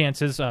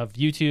chances of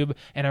YouTube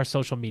and our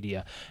social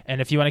media. And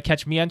if you want to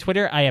catch me on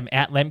Twitter, I am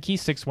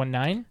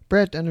 @Lemke619.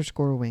 Brett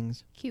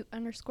 _Wings.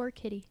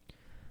 Cute_kitty.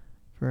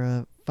 For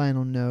a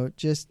final note,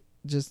 just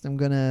I'm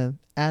gonna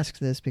ask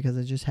this because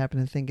I just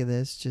happened to think of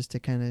this, just to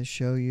kind of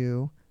show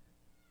you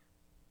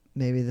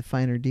maybe the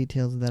finer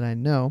details that I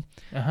know.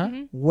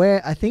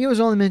 Where I think it was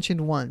only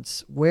mentioned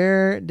once.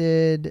 Where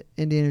did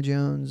Indiana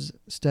Jones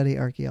study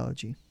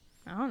archaeology?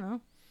 I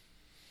don't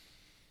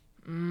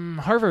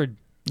know. Harvard.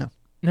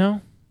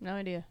 No. No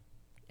idea.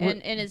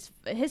 And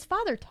his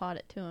father taught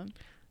it to him.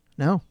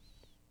 No.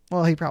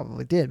 Well, he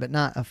probably did, but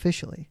not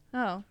officially.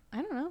 Oh,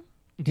 I don't know.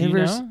 Do you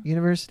know?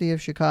 University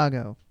of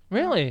Chicago.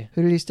 Really?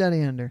 Who did he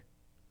study under?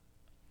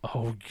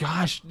 Oh,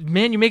 gosh.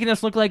 Man, you're making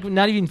us look like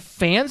not even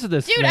fans of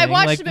this Dude, thing. I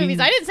watched like the movies.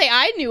 I didn't say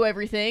I knew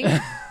everything.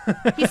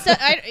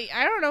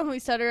 I don't know who he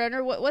studied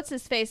under. What's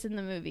his face in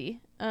the movie?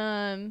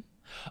 You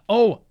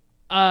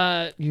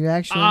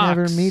actually Ox.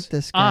 never meet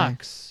this guy.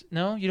 Ox.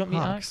 No, you don't meet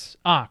Ox.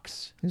 Ox?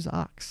 Ox. Who's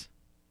Ox?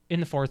 in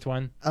the fourth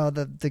one. Oh,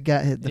 the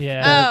guy, the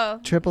Yeah.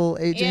 triple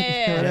agent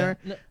Yeah. or whatever.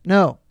 Yeah.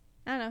 No,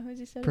 I don't know who's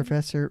he said.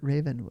 Professor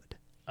Ravenwood,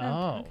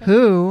 Oh. Okay.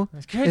 who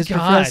Good is God.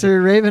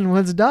 Professor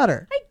Ravenwood's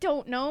daughter. I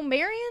don't know.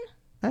 Marion?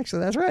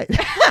 Actually, that's right.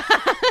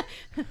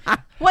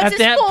 What's At his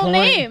that full point-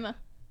 name?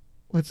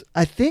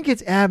 I think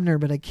it's Abner,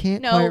 but I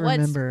can't quite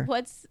remember.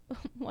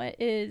 What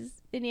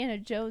is Indiana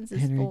Jones'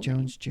 Henry full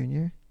Jones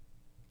Jr.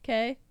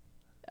 Okay.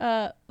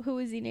 Who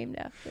is he named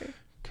after?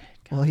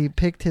 Well, he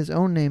picked his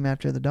own name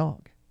after the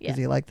dog because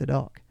Yeah. he liked the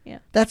dog. Yeah.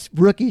 That's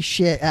rookie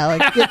shit,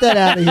 Alex. Get that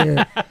out of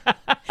here.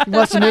 You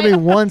watch the what movie I-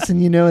 once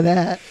and you know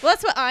that. Well,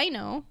 that's what I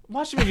know.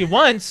 Watch the movie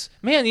once.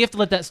 Man, you have to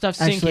let that stuff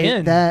sink Actually,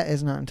 in. that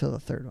is not until the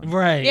third one.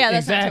 Right. Yeah,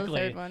 that's not exactly. until the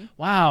third one.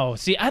 Wow.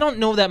 See, I don't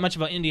know that much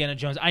about Indiana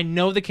Jones. I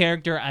know the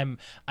character.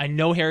 I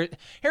know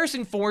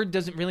Harrison Ford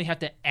doesn't really have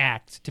to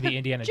act to be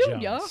Indiana Junior.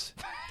 Jones.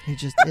 He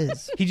just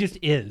is. He just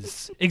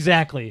is.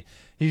 Exactly.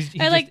 He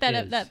I like just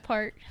is. that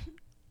part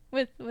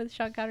with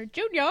Sean Connery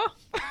Jr.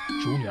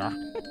 Junior.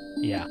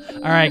 Yeah.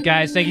 All right,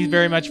 guys. Thank you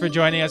very much for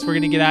joining us. We're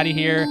going to get out of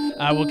here.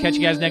 We'll catch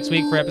you guys next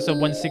week for episode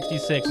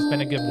 166. It's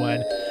been a good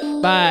one.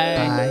 Bye.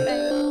 Bye.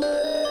 Bye.